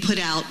that you put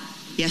out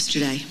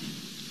yesterday.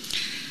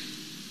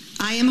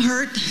 I am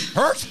hurt.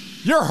 Hurt?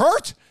 You're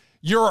hurt?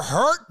 You're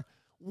hurt?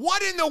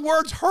 What in the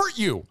words hurt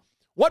you?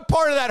 What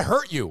part of that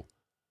hurt you?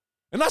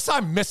 Unless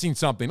I'm missing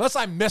something, unless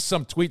I missed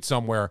some tweet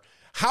somewhere,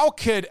 how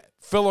could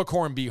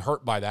Phillicorn be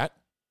hurt by that?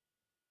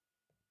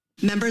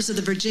 Members of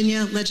the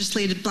Virginia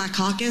Legislative Black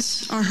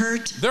Caucus are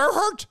hurt. They're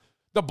hurt.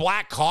 The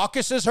Black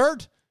Caucus is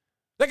hurt.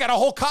 They got a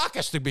whole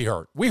caucus to be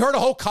hurt. We heard a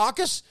whole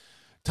caucus.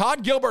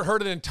 Todd Gilbert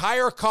heard an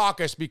entire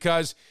caucus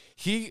because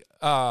he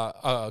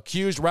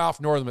accused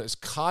Ralph Northam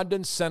of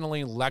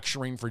condescendingly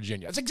lecturing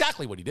Virginia. That's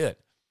exactly what he did.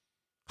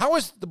 How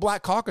is the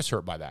Black Caucus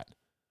hurt by that?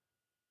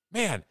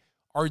 Man,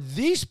 are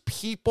these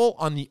people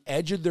on the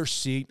edge of their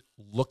seat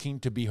looking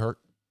to be hurt?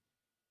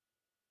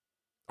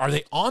 Are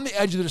they on the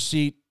edge of their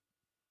seat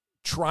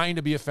trying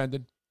to be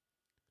offended?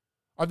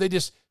 Are they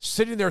just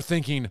sitting there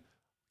thinking,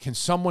 can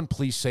someone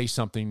please say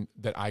something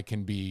that I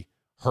can be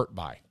hurt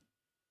by?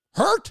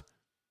 Hurt?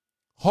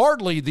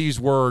 Hardly these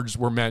words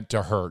were meant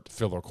to hurt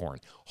Phillicorn.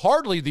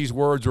 Hardly these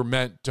words were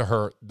meant to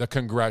hurt the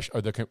Congress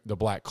or the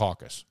Black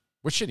Caucus,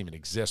 which shouldn't even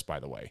exist, by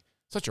the way.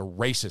 Such a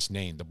racist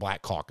name, the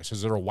Black Caucus.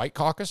 Is there a white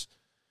caucus?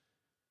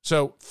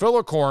 So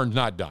Phillicorn's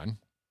not done.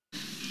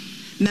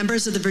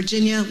 Members of the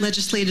Virginia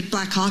Legislative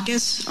Black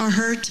Caucus are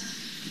hurt.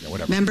 Yeah,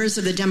 whatever. Members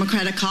of the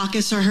Democratic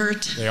Caucus are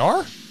hurt. They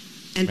are?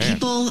 And Man.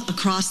 people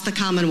across the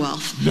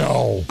Commonwealth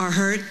are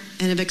hurt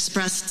and have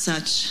expressed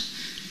such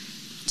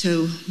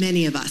to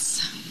many of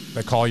us.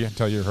 They call you and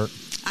tell you you're hurt?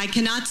 I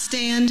cannot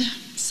stand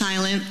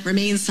silent,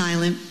 remain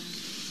silent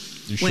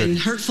when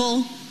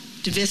hurtful,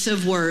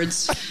 divisive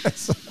words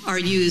are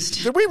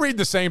used. Did we read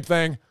the same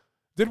thing?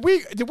 Did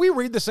we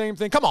read the same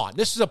thing? Come on,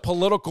 this is a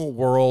political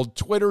world.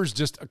 Twitter's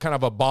just kind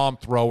of a bomb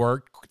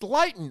thrower.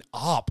 Lighten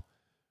up.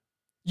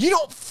 You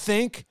don't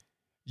think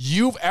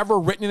you've ever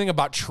written anything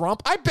about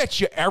Trump? I bet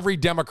you every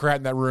Democrat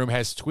in that room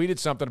has tweeted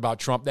something about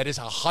Trump that is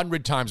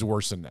 100 times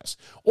worse than this,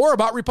 or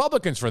about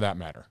Republicans for that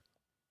matter.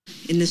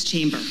 In this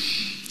chamber.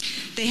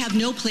 They have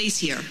no place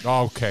here.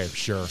 Okay,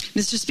 sure.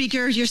 Mr.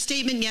 Speaker, your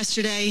statement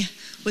yesterday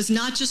was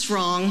not just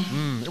wrong.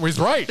 It was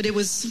right. But it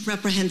was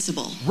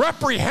reprehensible.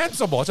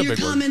 Reprehensible? That's a big word.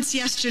 Your comments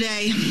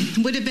yesterday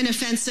would have been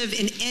offensive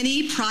in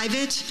any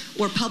private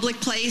or public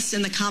place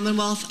in the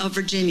Commonwealth of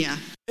Virginia.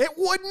 It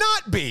would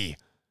not be.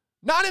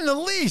 Not in the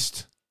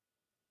least.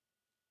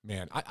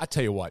 Man, I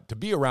tell you what, to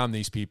be around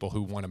these people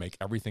who want to make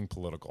everything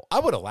political, I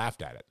would have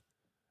laughed at it.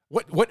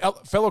 What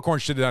Phillicorn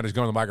should have done is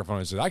go on the microphone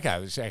and said, "I got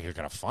to say, it's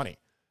kind of funny.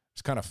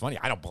 It's kind of funny.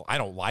 I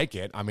don't like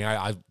it. I mean,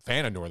 I'm a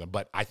fan of Northam,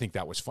 but I think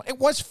that was fun. It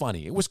was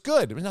funny. It was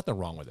good. There was nothing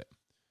wrong with it.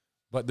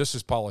 But this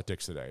is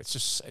politics today.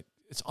 It's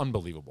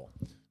unbelievable.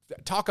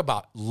 Talk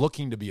about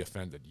looking to be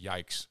offended.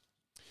 Yikes.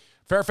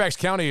 Fairfax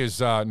County is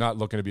not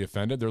looking to be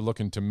offended. They're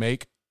looking to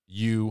make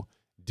you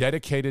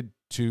dedicated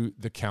to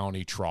the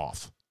county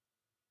trough.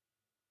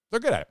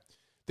 They're good at it.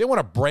 They want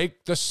to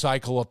break the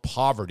cycle of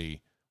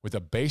poverty with a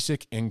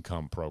basic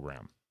income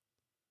program.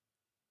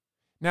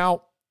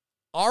 Now,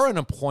 our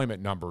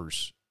unemployment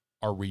numbers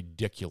are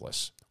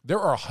ridiculous. There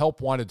are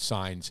help wanted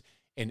signs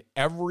in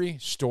every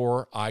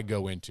store I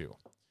go into.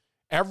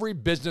 Every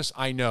business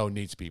I know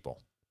needs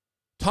people.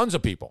 Tons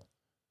of people.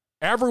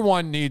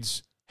 Everyone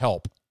needs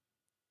help.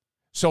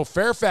 So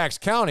Fairfax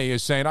County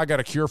is saying, I got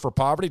a cure for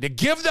poverty. To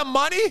give them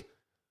money?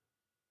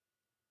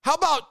 How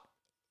about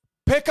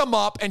pick them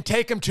up and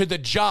take them to the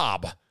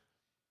job?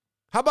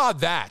 How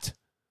about that?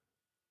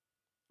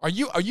 Are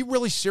you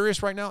really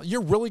serious right now?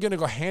 You're really going to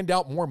go hand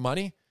out more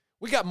money?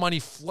 We got money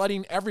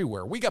flooding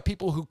everywhere. We got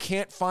people who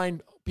can't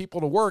find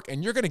people to work,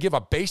 and you're going to give a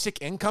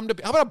basic income to...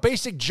 How about a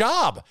basic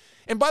job?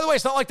 And by the way,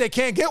 it's not like they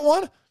can't get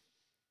one.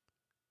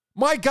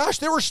 My gosh,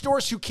 there are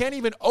stores who can't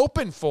even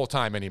open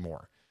full-time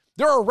anymore.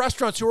 There are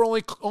restaurants who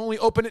are only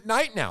open at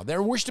night now. They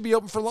wish to be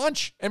open for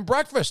lunch and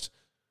breakfast.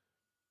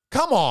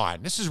 Come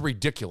on, this is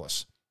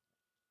ridiculous.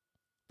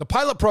 The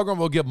pilot program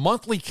will give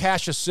monthly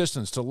cash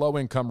assistance to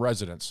low-income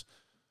residents.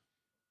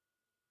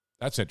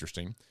 That's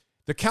interesting.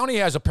 The county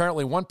has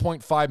apparently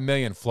 $1.5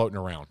 million floating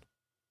around.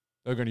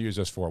 They're going to use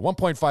this for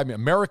 $1.5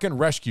 million. American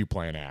Rescue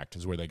Plan Act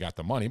is where they got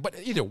the money. But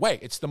either way,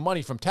 it's the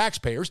money from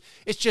taxpayers.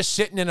 It's just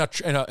sitting in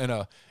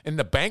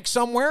the bank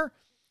somewhere.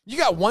 You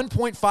got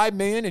 $1.5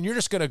 million, and you're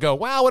just going to go,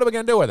 wow, what are we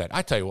going to do with it?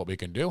 I tell you what we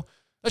can do.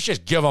 Let's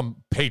just give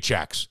them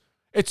paychecks.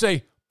 It's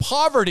a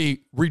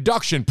poverty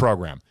reduction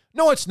program.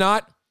 No, it's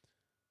not.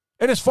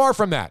 And it's far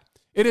from that.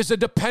 It is a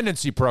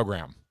dependency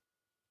program.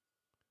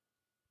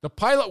 The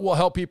pilot will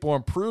help people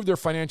improve their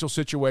financial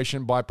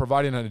situation by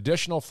providing an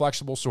additional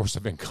flexible source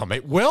of income.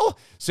 It will,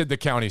 said the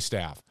county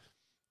staff.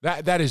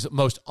 That is the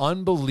most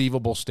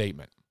unbelievable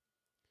statement.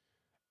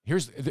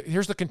 Here's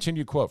the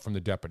continued quote from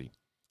the deputy.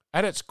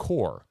 At its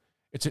core,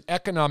 it's an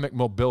economic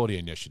mobility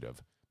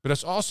initiative, but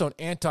it's also an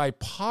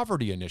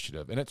anti-poverty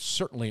initiative, and it's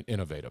certainly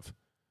innovative.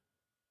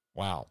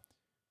 Wow.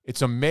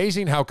 It's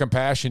amazing how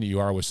compassionate you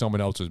are with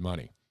someone else's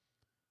money.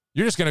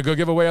 You're just going to go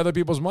give away other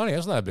people's money.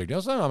 That's not a big deal.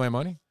 That's not my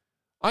money.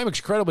 I'm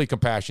incredibly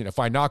compassionate if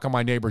I knock on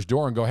my neighbor's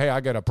door and go, hey,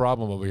 I got a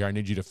problem over here. I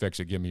need you to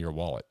fix it. Give me your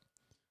wallet.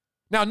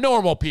 Now,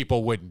 normal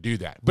people wouldn't do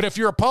that. But if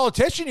you're a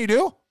politician, you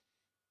do.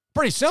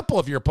 Pretty simple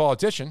if you're a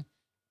politician.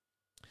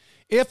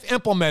 If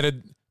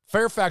implemented,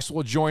 Fairfax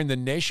will join the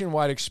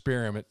nationwide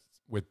experiment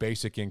with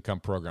basic income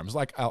programs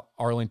like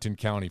Arlington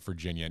County,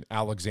 Virginia, and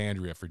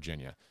Alexandria,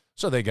 Virginia.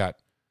 So they got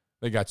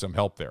some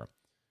help there.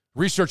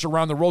 Research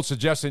around the world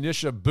suggests the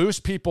initiative boosts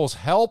people's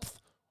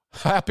health,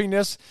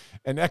 happiness,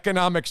 and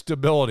economic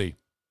stability.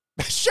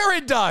 Sure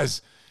it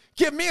does.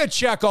 Give me a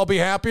check, I'll be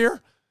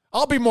happier.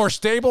 I'll be more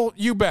stable.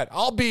 You bet.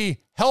 I'll be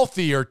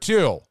healthier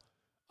too.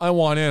 I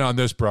want in on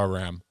this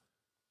program.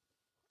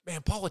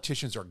 Man,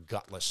 politicians are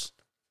gutless.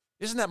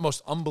 Isn't that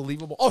most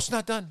unbelievable? Oh, it's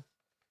not done.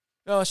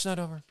 No, it's not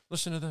over.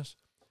 Listen to this.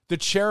 The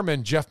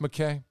chairman, Jeff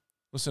McKay,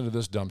 listen to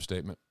this dumb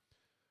statement.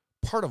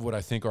 Part of what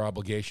I think our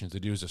obligation is to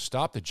do is to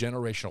stop the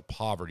generational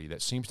poverty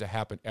that seems to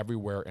happen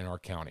everywhere in our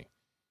county.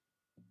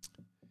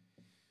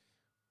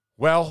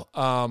 Well,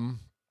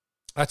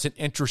 that's an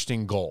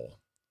interesting goal.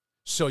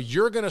 So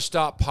you're going to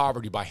stop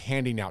poverty by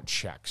handing out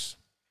checks.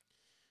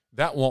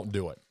 That won't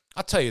do it.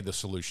 I'll tell you the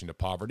solution to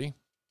poverty.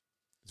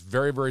 It's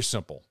very, very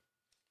simple.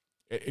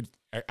 It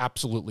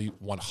absolutely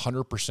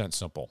 100%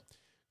 simple.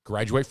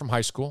 Graduate from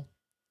high school,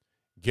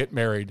 get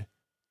married,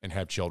 and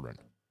have children.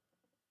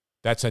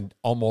 That's an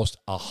almost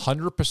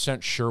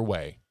 100% sure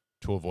way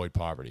to avoid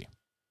poverty.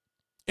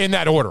 In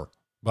that order,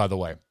 by the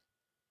way.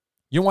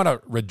 You want to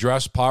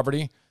redress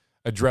poverty?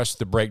 Address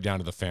the breakdown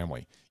of the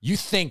family. You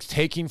think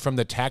taking from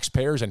the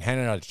taxpayers and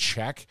handing out a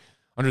check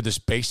under this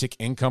basic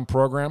income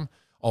program,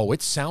 oh,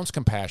 it sounds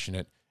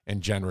compassionate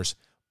and generous,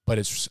 but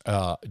it's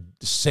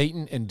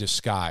Satan in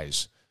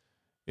disguise.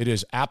 It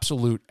is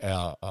absolute,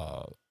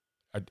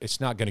 it's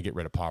not going to get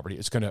rid of poverty.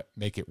 It's going to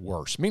make it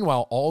worse.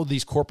 Meanwhile, all of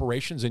these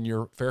corporations in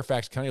your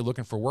Fairfax County are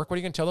looking for work. What are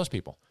you going to tell those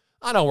people?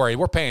 Oh, don't worry.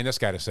 We're paying this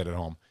guy to sit at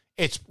home.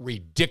 It's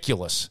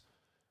ridiculous.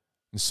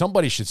 And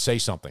somebody should say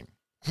something.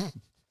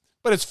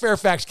 But it's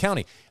Fairfax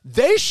County.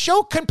 They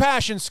show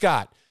compassion,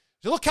 Scott.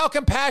 Look how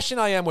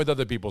compassionate I am with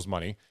other people's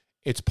money.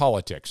 It's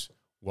politics.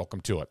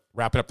 Welcome to it.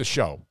 Wrapping up the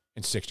show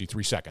in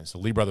 63 seconds.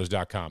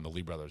 TheLeeBrothers.com,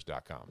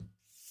 TheLeeBrothers.com.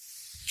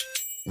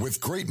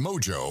 With great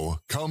mojo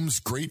comes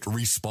great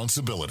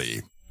responsibility.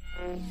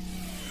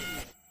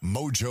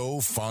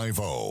 Mojo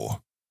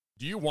 50.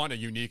 Do you want a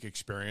unique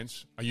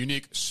experience? A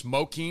unique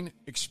smoking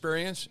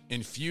experience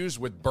infused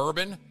with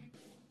bourbon?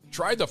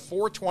 Try the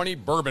 420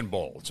 Bourbon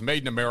Bowl. It's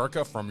made in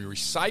America from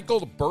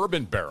recycled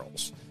bourbon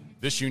barrels.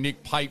 This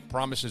unique pipe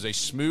promises a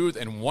smooth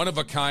and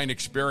one-of-a-kind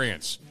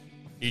experience.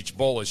 Each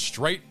bowl is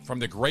straight from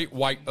the great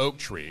white oak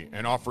tree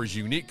and offers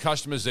unique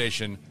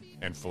customization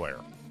and flair.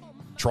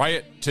 Try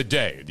it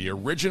today, the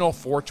original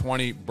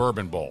 420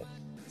 Bourbon Bowl.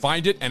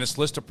 Find it and its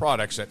list of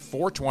products at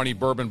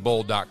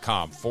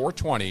 420bourbonbowl.com.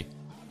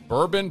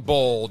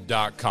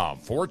 420bourbonbowl.com.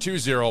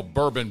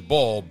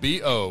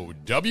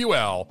 420bourbonbowl,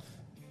 BOWL.com.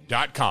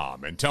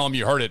 And tell them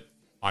you heard it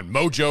on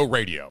Mojo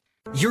Radio.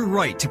 Your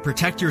right to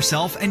protect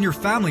yourself and your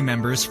family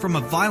members from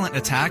a violent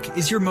attack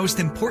is your most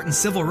important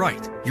civil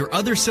right. Your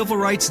other civil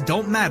rights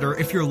don't matter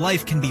if your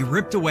life can be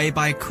ripped away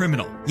by a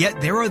criminal.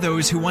 Yet there are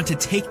those who want to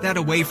take that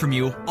away from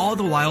you, all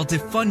the while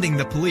defunding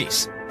the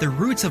police. The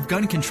roots of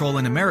gun control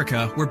in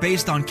America were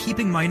based on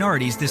keeping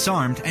minorities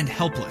disarmed and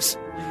helpless.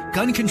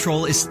 Gun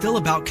control is still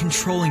about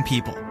controlling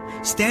people.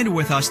 Stand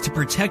with us to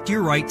protect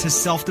your right to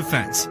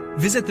self-defense.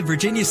 Visit the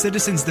Virginia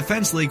Citizens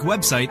Defense League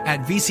website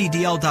at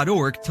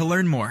vcdl.org to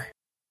learn more.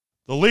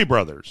 The Lee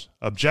brothers,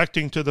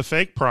 objecting to the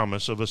fake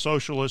promise of a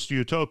socialist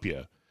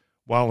utopia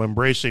while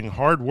embracing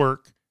hard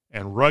work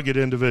and rugged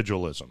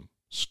individualism.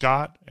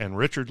 Scott and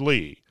Richard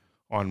Lee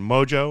on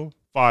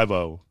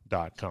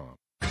Mojo50.com.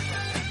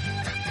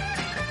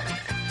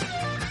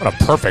 What a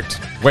perfect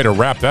way to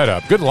wrap that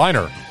up. Good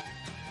liner.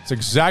 It's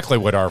exactly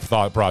what our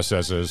thought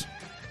process is.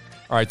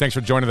 All right, thanks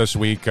for joining us this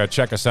week.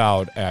 Check us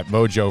out at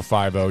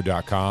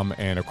Mojo50.com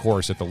and, of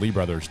course, at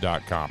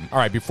TheLeeBrothers.com. All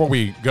right, before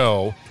we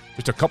go,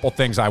 just a couple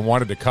things I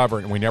wanted to cover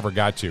and we never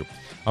got to.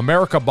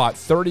 America bought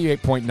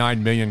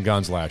 38.9 million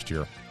guns last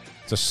year.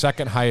 It's the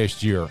second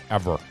highest year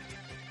ever.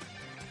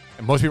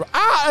 And most people,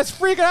 that's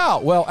freaking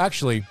out. Well,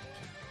 actually,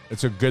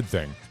 it's a good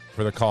thing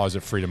for the cause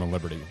of freedom and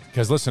liberty.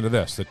 Because listen to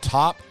this. The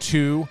top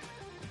two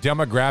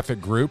demographic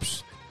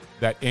groups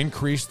that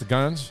increased the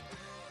guns,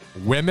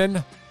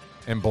 women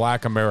and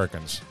black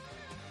Americans.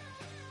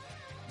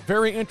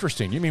 Very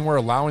interesting. You mean we're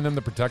allowing them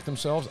to protect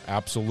themselves?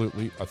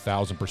 Absolutely,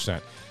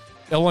 1,000%.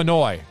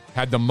 Illinois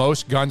had the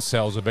most gun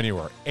sales of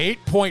anywhere,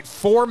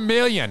 8.4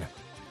 million.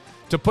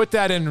 To put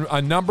that in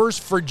numbers,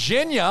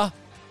 Virginia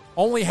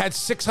only had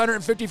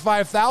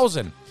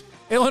 655,000.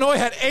 Illinois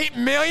had 8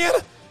 million?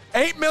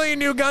 8 million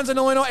new guns in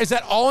Illinois. Is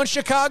that all in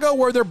Chicago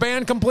where they're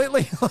banned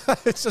completely?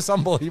 It's just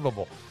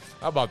unbelievable.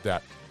 How about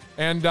that?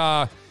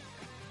 And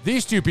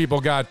these two people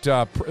they're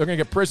going to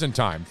get prison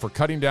time for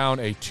cutting down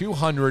a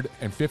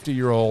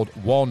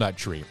 250-year-old walnut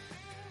tree.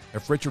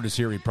 If Richard is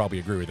here, he'd probably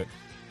agree with it.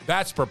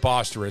 That's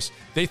preposterous.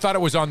 They thought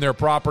it was on their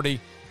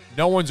property.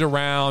 No one's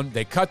around.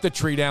 They cut the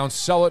tree down,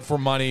 sell it for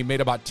money,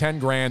 made about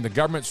 $10,000. The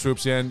government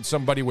swoops in.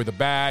 Somebody with a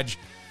badge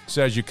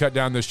says, you cut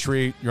down this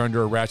tree, you're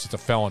under arrest. It's a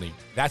felony.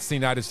 That's the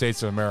United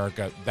States of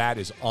America. That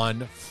is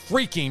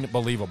unfreaking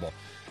believable.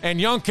 And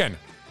Youngkin,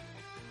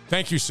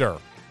 thank you, sir.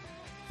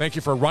 Thank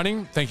you for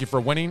running, thank you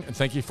for winning, and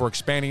thank you for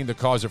expanding the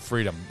cause of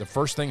freedom. The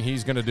first thing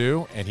he's going to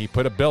do, and he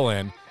put a bill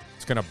in,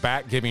 it's going to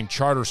back giving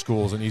charter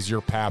schools an easier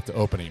path to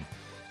opening.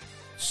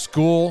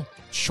 School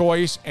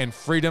choice and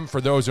freedom for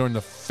those who are in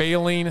the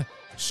failing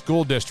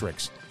school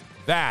districts.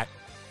 That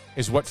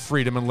is what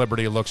freedom and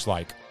liberty looks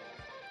like.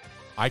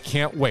 I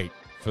can't wait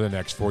for the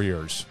next 4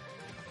 years.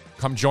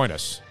 Come join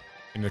us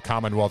in the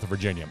Commonwealth of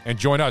Virginia. And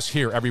join us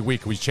here every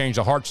week. We change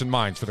the hearts and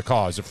minds for the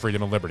cause of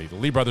freedom and liberty.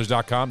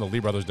 TheLeeBrothers.com,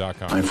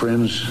 TheLeeBrothers.com. My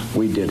friends,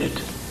 we did it.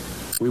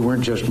 We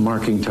weren't just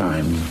marking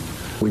time.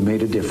 We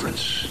made a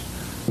difference.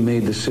 We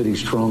made the city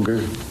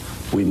stronger.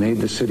 We made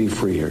the city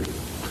freer.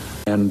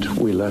 And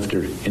we left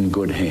her in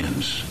good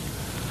hands.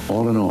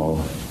 All in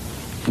all,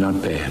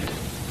 not bad.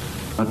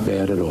 Not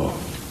bad at all.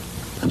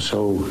 And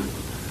so,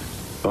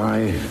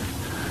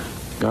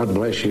 God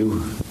bless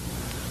you.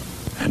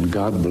 And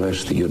God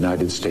bless the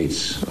United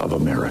States of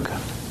America.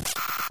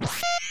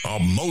 A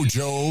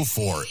mojo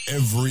for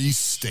every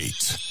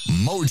state.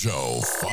 Mojo